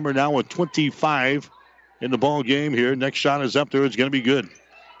 Farmer now with 25 in the ball game here. Next shot is up there. It's going to be good.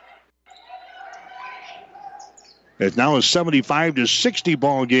 It's now a 75-60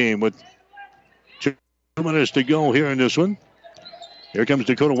 ball game with 2 minutes to go here in this one. Here comes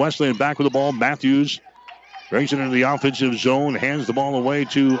Dakota Wesleyan back with the ball. Matthews brings it into the offensive zone, hands the ball away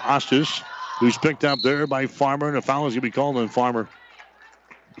to Ostis, who's picked up there by Farmer, and a foul is going to be called on Farmer.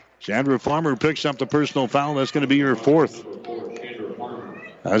 Sandra Farmer picks up the personal foul. That's going to be her 4th.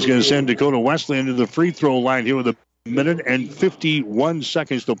 That's going to send Dakota Wesleyan to the free throw line here with a minute and 51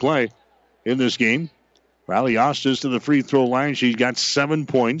 seconds to play in this game. Riley Ostis to the free throw line. She's got 7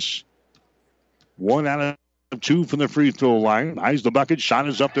 points. 1 out of 2 from the free throw line. Eyes the bucket. Shot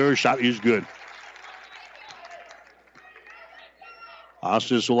is up there. Shot is good.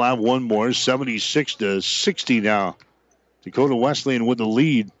 Ostis will have one more. 76-60 now. Dakota Wesleyan with the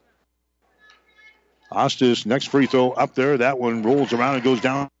lead. Ostis, next free throw up there. That one rolls around and goes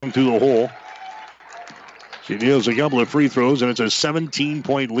down through the hole. She nails a couple of free throws, and it's a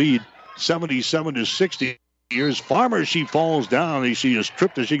 17-point lead. 77-60. Here's Farmer. She falls down. She is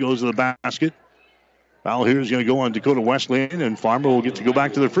tripped as she goes to the basket. Foul here is going to go on Dakota Wesleyan, and Farmer will get to go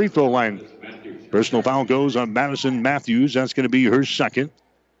back to the free throw line. Personal foul goes on Madison Matthews. That's going to be her second.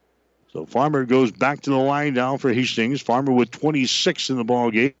 So Farmer goes back to the line now for Hastings. Farmer with 26 in the ball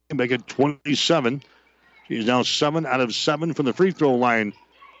game, make it 27. She's now 7 out of 7 from the free throw line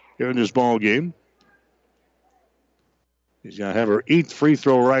here in this ball game. She's going to have her 8th free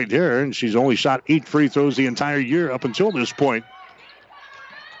throw right here, and she's only shot 8 free throws the entire year up until this point.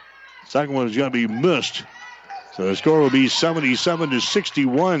 Second one is going to be missed. So the score will be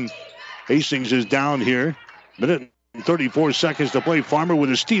 77-61. Hastings is down here. Minute and 34 seconds to play. Farmer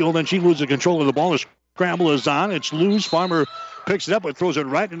with a steal. Then she loses control of the ball. The scramble is on. It's loose. Farmer picks it up and throws it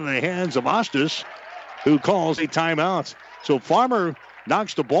right into the hands of Ostis, who calls a timeout. So Farmer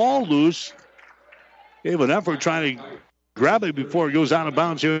knocks the ball loose. Gave an effort trying to grab it before it goes out of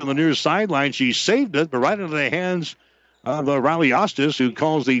bounds here on the near sideline. She saved it, but right into the hands of Riley Ostis, who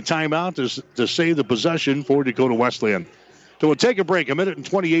calls the timeout to save the possession for Dakota Wesleyan. So we'll take a break. A minute and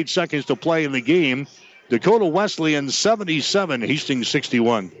 28 seconds to play in the game. Dakota Wesleyan 77, Hastings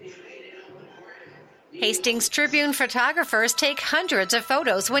 61. Hastings Tribune photographers take hundreds of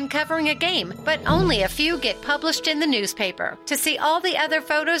photos when covering a game, but only a few get published in the newspaper. To see all the other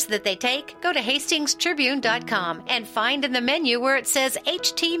photos that they take, go to hastingstribune.com and find in the menu where it says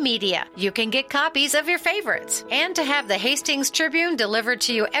HT Media. You can get copies of your favorites. And to have the Hastings Tribune delivered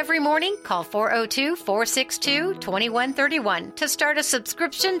to you every morning, call 402-462-2131 to start a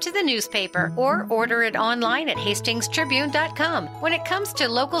subscription to the newspaper or order it online at hastingstribune.com. When it comes to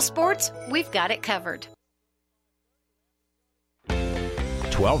local sports, we've got it covered.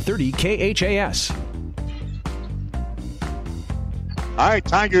 1230 KHAS. All right,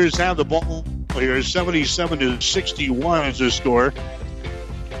 Tigers have the ball here. 77-61 is the score.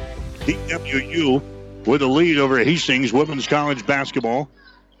 DWU with a lead over Hastings Women's College basketball.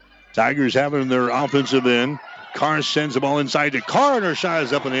 Tigers having their offensive end. Carr sends the ball inside to Carr, and her shot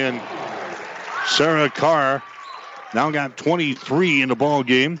is up and in. Sarah Carr now got 23 in the ball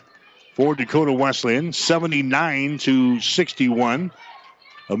game for Dakota Wesleyan. 79-61.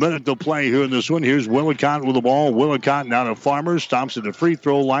 A minute to play here in this one. Here's Willicott with the ball. Willicott now to Farmer. Stops at the free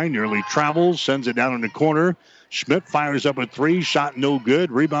throw line. Nearly travels. Sends it down in the corner. Schmidt fires up a 3. Shot no good.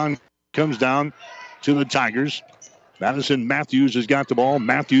 Rebound comes down to the Tigers. Madison Matthews has got the ball.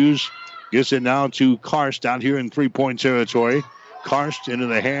 Matthews gets it now to Karst out here in three-point territory. Karst into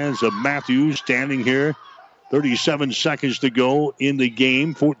the hands of Matthews. Standing here. 37 seconds to go in the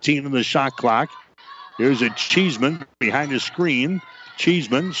game. 14 on the shot clock. Here's a Cheeseman behind the screen.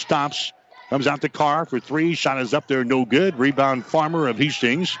 Cheeseman stops, comes out to Carr for 3. Shot is up there, no good. Rebound Farmer of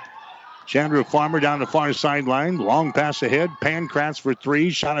Hastings. Chandra Farmer down the far sideline. Long pass ahead. Pankratz for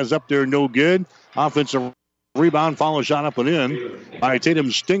 3. Shot is up there, no good. Offensive rebound, follow shot up and in by Tatum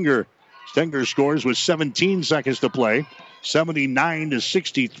Stinger. Stinger scores with 17 seconds to play.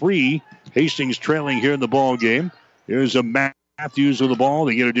 79-63. Hastings trailing here in the ball game. Here's a Matthews with the ball.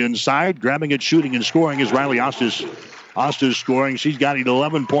 They get it inside. Grabbing it, shooting, and scoring is Riley Ostis. Ostis scoring. She's got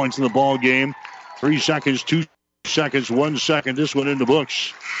 11 points in the ball game. 3 seconds, 2 seconds, 1 second. This one in the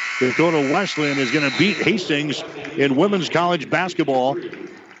books. Dakota Wesleyan is going to beat Hastings in women's college basketball.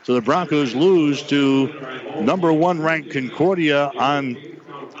 So the Broncos lose to number 1 ranked Concordia on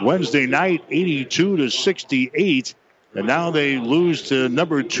Wednesday night, 82-68. And now they lose to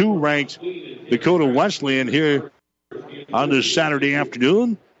number 2 ranked Dakota Wesleyan here on this Saturday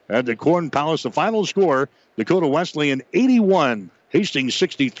afternoon at the Corn Palace. The final score, Dakota Wesleyan 81, Hastings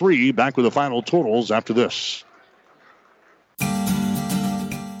 63. Back with the final totals after this.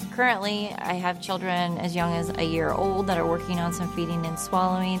 Currently, I have children as young as a year old that are working on some feeding and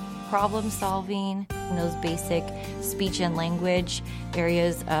swallowing, problem solving, and those basic speech and language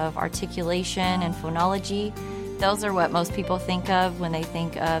areas of articulation and phonology. Those are what most people think of when they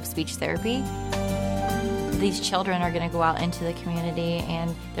think of speech therapy. These children are going to go out into the community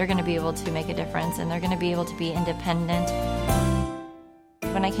and they're going to be able to make a difference and they're going to be able to be independent.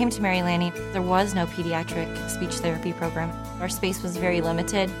 When I came to Mary Lanning, there was no pediatric speech therapy program. Our space was very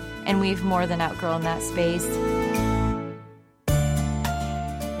limited, and we've more than outgrown that space.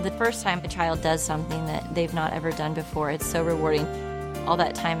 The first time a child does something that they've not ever done before, it's so rewarding. All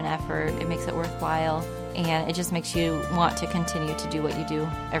that time and effort, it makes it worthwhile, and it just makes you want to continue to do what you do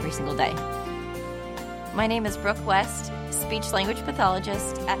every single day. My name is Brooke West, speech-language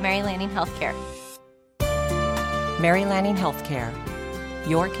pathologist at Mary Lanning Healthcare. Mary Lanning Healthcare.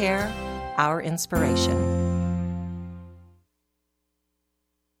 Your care, our inspiration.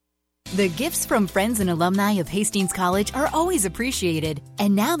 The gifts from friends and alumni of Hastings College are always appreciated.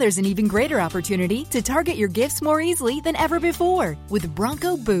 And now there's an even greater opportunity to target your gifts more easily than ever before with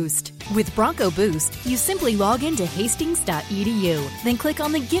Bronco Boost. With Bronco Boost, you simply log into hastings.edu, then click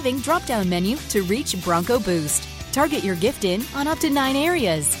on the Giving drop-down menu to reach Bronco Boost. Target your gift in on up to 9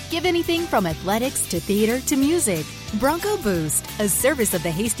 areas. Give anything from athletics to theater to music. Bronco Boost, a service of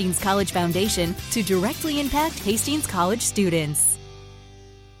the Hastings College Foundation to directly impact Hastings College students.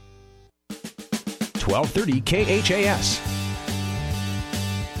 1230 KHAS.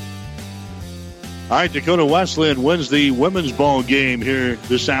 All right, Dakota Wesleyan wins the women's ball game here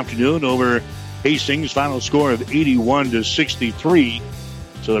this afternoon over Hastings. Final score of 81-63.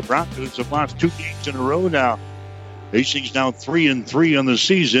 So the Broncos have lost 2 games in a row now. Hastings now 3-3 on the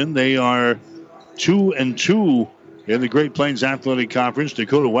season. They are 2-2 in the Great Plains Athletic Conference.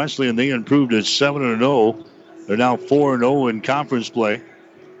 Dakota Wesleyan, they improved at 7-0. They're now 4-0 in conference play.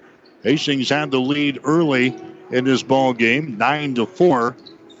 Hastings had the lead early in this ball game, 9-4.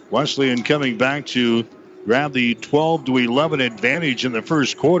 Wesleyan coming back to grab the 12-11 advantage in the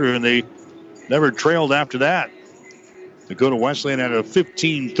first quarter, and they never trailed after that. Dakota Wesleyan had a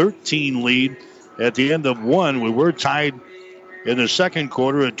 15-13 lead at the end of one. We were tied in the second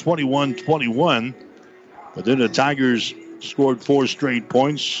quarter at 21-21, but then the Tigers scored 4 straight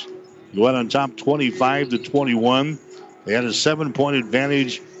points. They went on top 25-21. They had a 7-point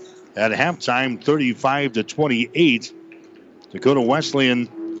advantage at halftime, 35-28. Dakota Wesleyan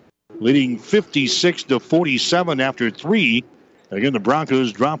leading 56-47 after 3. And again, the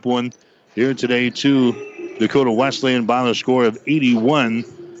Broncos drop one here today to Dakota Wesleyan by the score of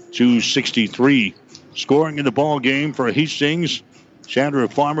 81-63. Scoring in the ball game for Hastings, Chandra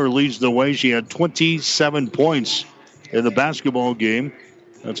Farmer leads the way. She had 27 points in the basketball game.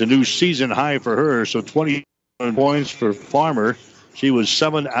 That's a new season high for her. So 27 points for Farmer. She was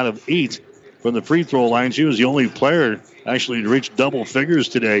 7 out of 8 from the free throw line. She was the only player actually to reach double figures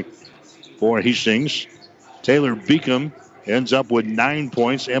today for Hastings. Taylor Beacom ends up with 9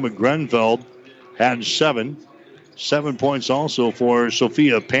 points. Emma Grenfeld had 7. 7 points also for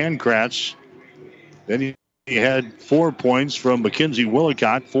Sophia Pankratz. Then he had 4 points from Mackenzie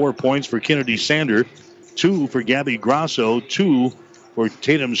Willicott, 4 points for Kennedy Sander, 2 for Gabby Grosso, 2 for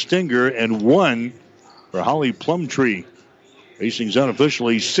Tatum Stinger, and 1 for Holly Plumtree. Hastings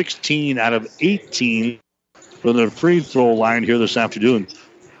unofficially 16 out of 18 from the free throw line here this afternoon.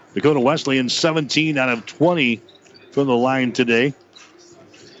 Dakota Wesleyan 17 out of 20 from the line today.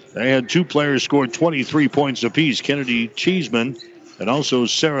 They had 2 players score 23 points apiece, Kennedy Cheeseman and also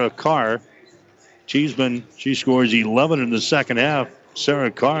Sarah Carr. Cheeseman, she scores 11 in the second half. Sarah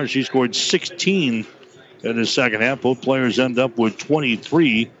Carr, she scored 16 in the second half. Both players end up with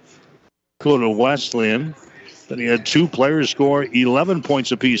 23. Dakota Wesleyan. Then he had 2 players score 11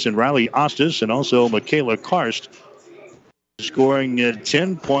 points apiece in Riley Ostis and also Michaela Karst. Scoring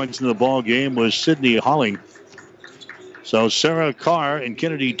 10 points in the ball game was Sydney Holling. So Sarah Carr and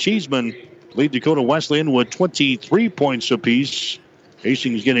Kennedy Cheeseman lead Dakota Wesleyan with 23 points apiece.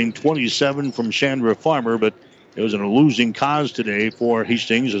 Hastings getting 27 from Chandra Farmer, but it was a losing cause today for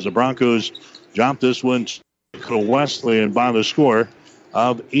Hastings as the Broncos dropped this one to Dakota Wesleyan by the score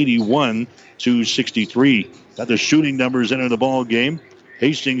of 81-63. Got the shooting numbers into the ball game.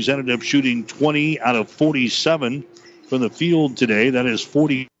 Hastings ended up shooting 20 out of 47 from the field today. That is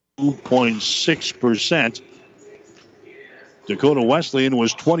 42.6%. Dakota Wesleyan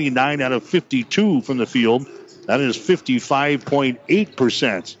was 29 out of 52 from the field. That is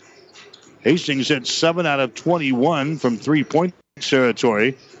 55.8%. Hastings had 7 out of 21 from three-point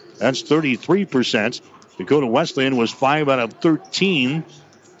territory. That's 33%. Dakota Wesleyan was 5 out of 13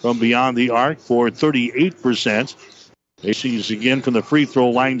 from beyond the arc for 38%. Hastings again from the free throw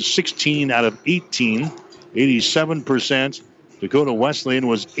line, 16 out of 18, 87%. Dakota Wesleyan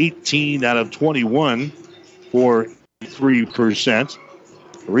was 18 out of 21 for 3%.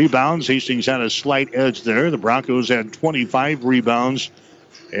 Rebounds, Hastings had a slight edge there. The Broncos had 25 rebounds,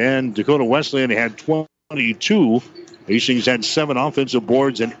 and Dakota Wesleyan had 22. Hastings had 7 offensive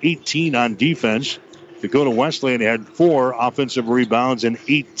boards and 18 on defense. Dakota Wesleyan had 4 offensive rebounds and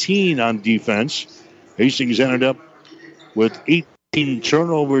 18 on defense. Hastings ended up with 18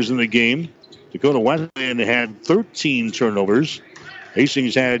 turnovers in the game. Dakota Wesleyan had 13 turnovers.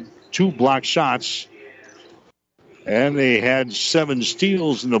 Hastings had 2 blocked shots, and they had 7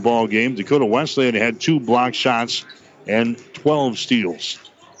 steals in the ball game. Dakota Wesleyan had 2 blocked shots and 12 steals.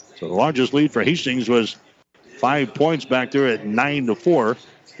 So the largest lead for Hastings was 5 points back there at 9-4.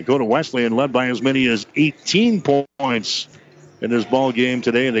 Dakota Wesleyan led by as many as 18 points in this ball game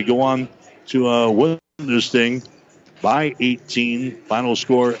today, and they go on to win this thing by 18. Final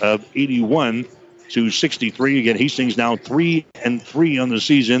score of 81-63. Again, Hastings now 3-3 on the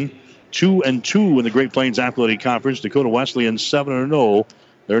season, 2-2 in the Great Plains Athletic Conference. Dakota Wesleyan 7-0.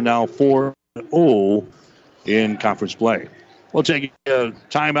 They're now 4-0 in conference play. We'll take a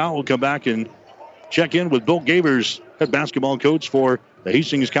timeout. We'll come back and check in with Bill Gavers, head basketball coach for the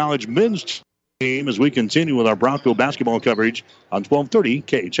Hastings College men's team, as we continue with our Bronco basketball coverage on 1230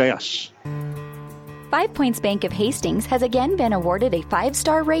 KHIS. 5 Points Bank of Hastings has again been awarded a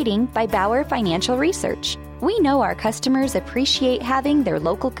 5-star rating by Bauer Financial Research. We know our customers appreciate having their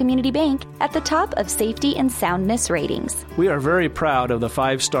local community bank at the top of safety and soundness ratings. We are very proud of the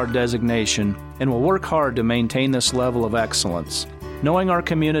 5-star designation and will work hard to maintain this level of excellence. Knowing our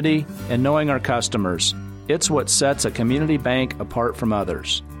community and knowing our customers, it's what sets a community bank apart from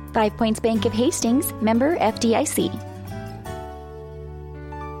others. 5 Points Bank of Hastings, member FDIC.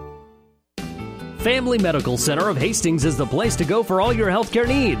 Family Medical Center of Hastings is the place to go for all your healthcare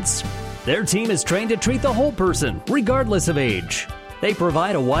needs. Their team is trained to treat the whole person, regardless of age. They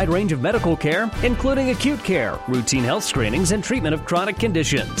provide a wide range of medical care, including acute care, routine health screenings, and treatment of chronic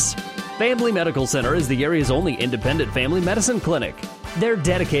conditions. Family Medical Center is the area's only independent family medicine clinic. They're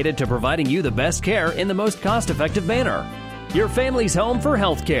dedicated to providing you the best care in the most cost-effective manner. Your family's home for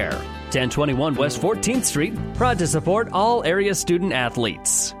health care. 1021 West 14th Street, proud to support all area student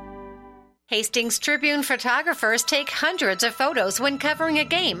athletes. Hastings Tribune photographers take hundreds of photos when covering a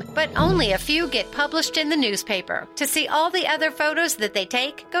game, but only a few get published in the newspaper. To see all the other photos that they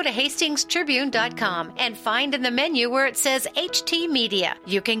take, go to hastingstribune.com and find in the menu where it says HT Media.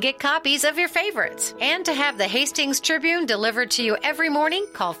 You can get copies of your favorites. And to have the Hastings Tribune delivered to you every morning,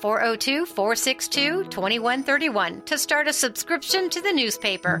 call 402-462-2131 to start a subscription to the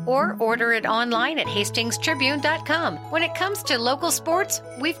newspaper or order it online at hastingstribune.com. When it comes to local sports,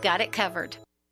 we've got it covered.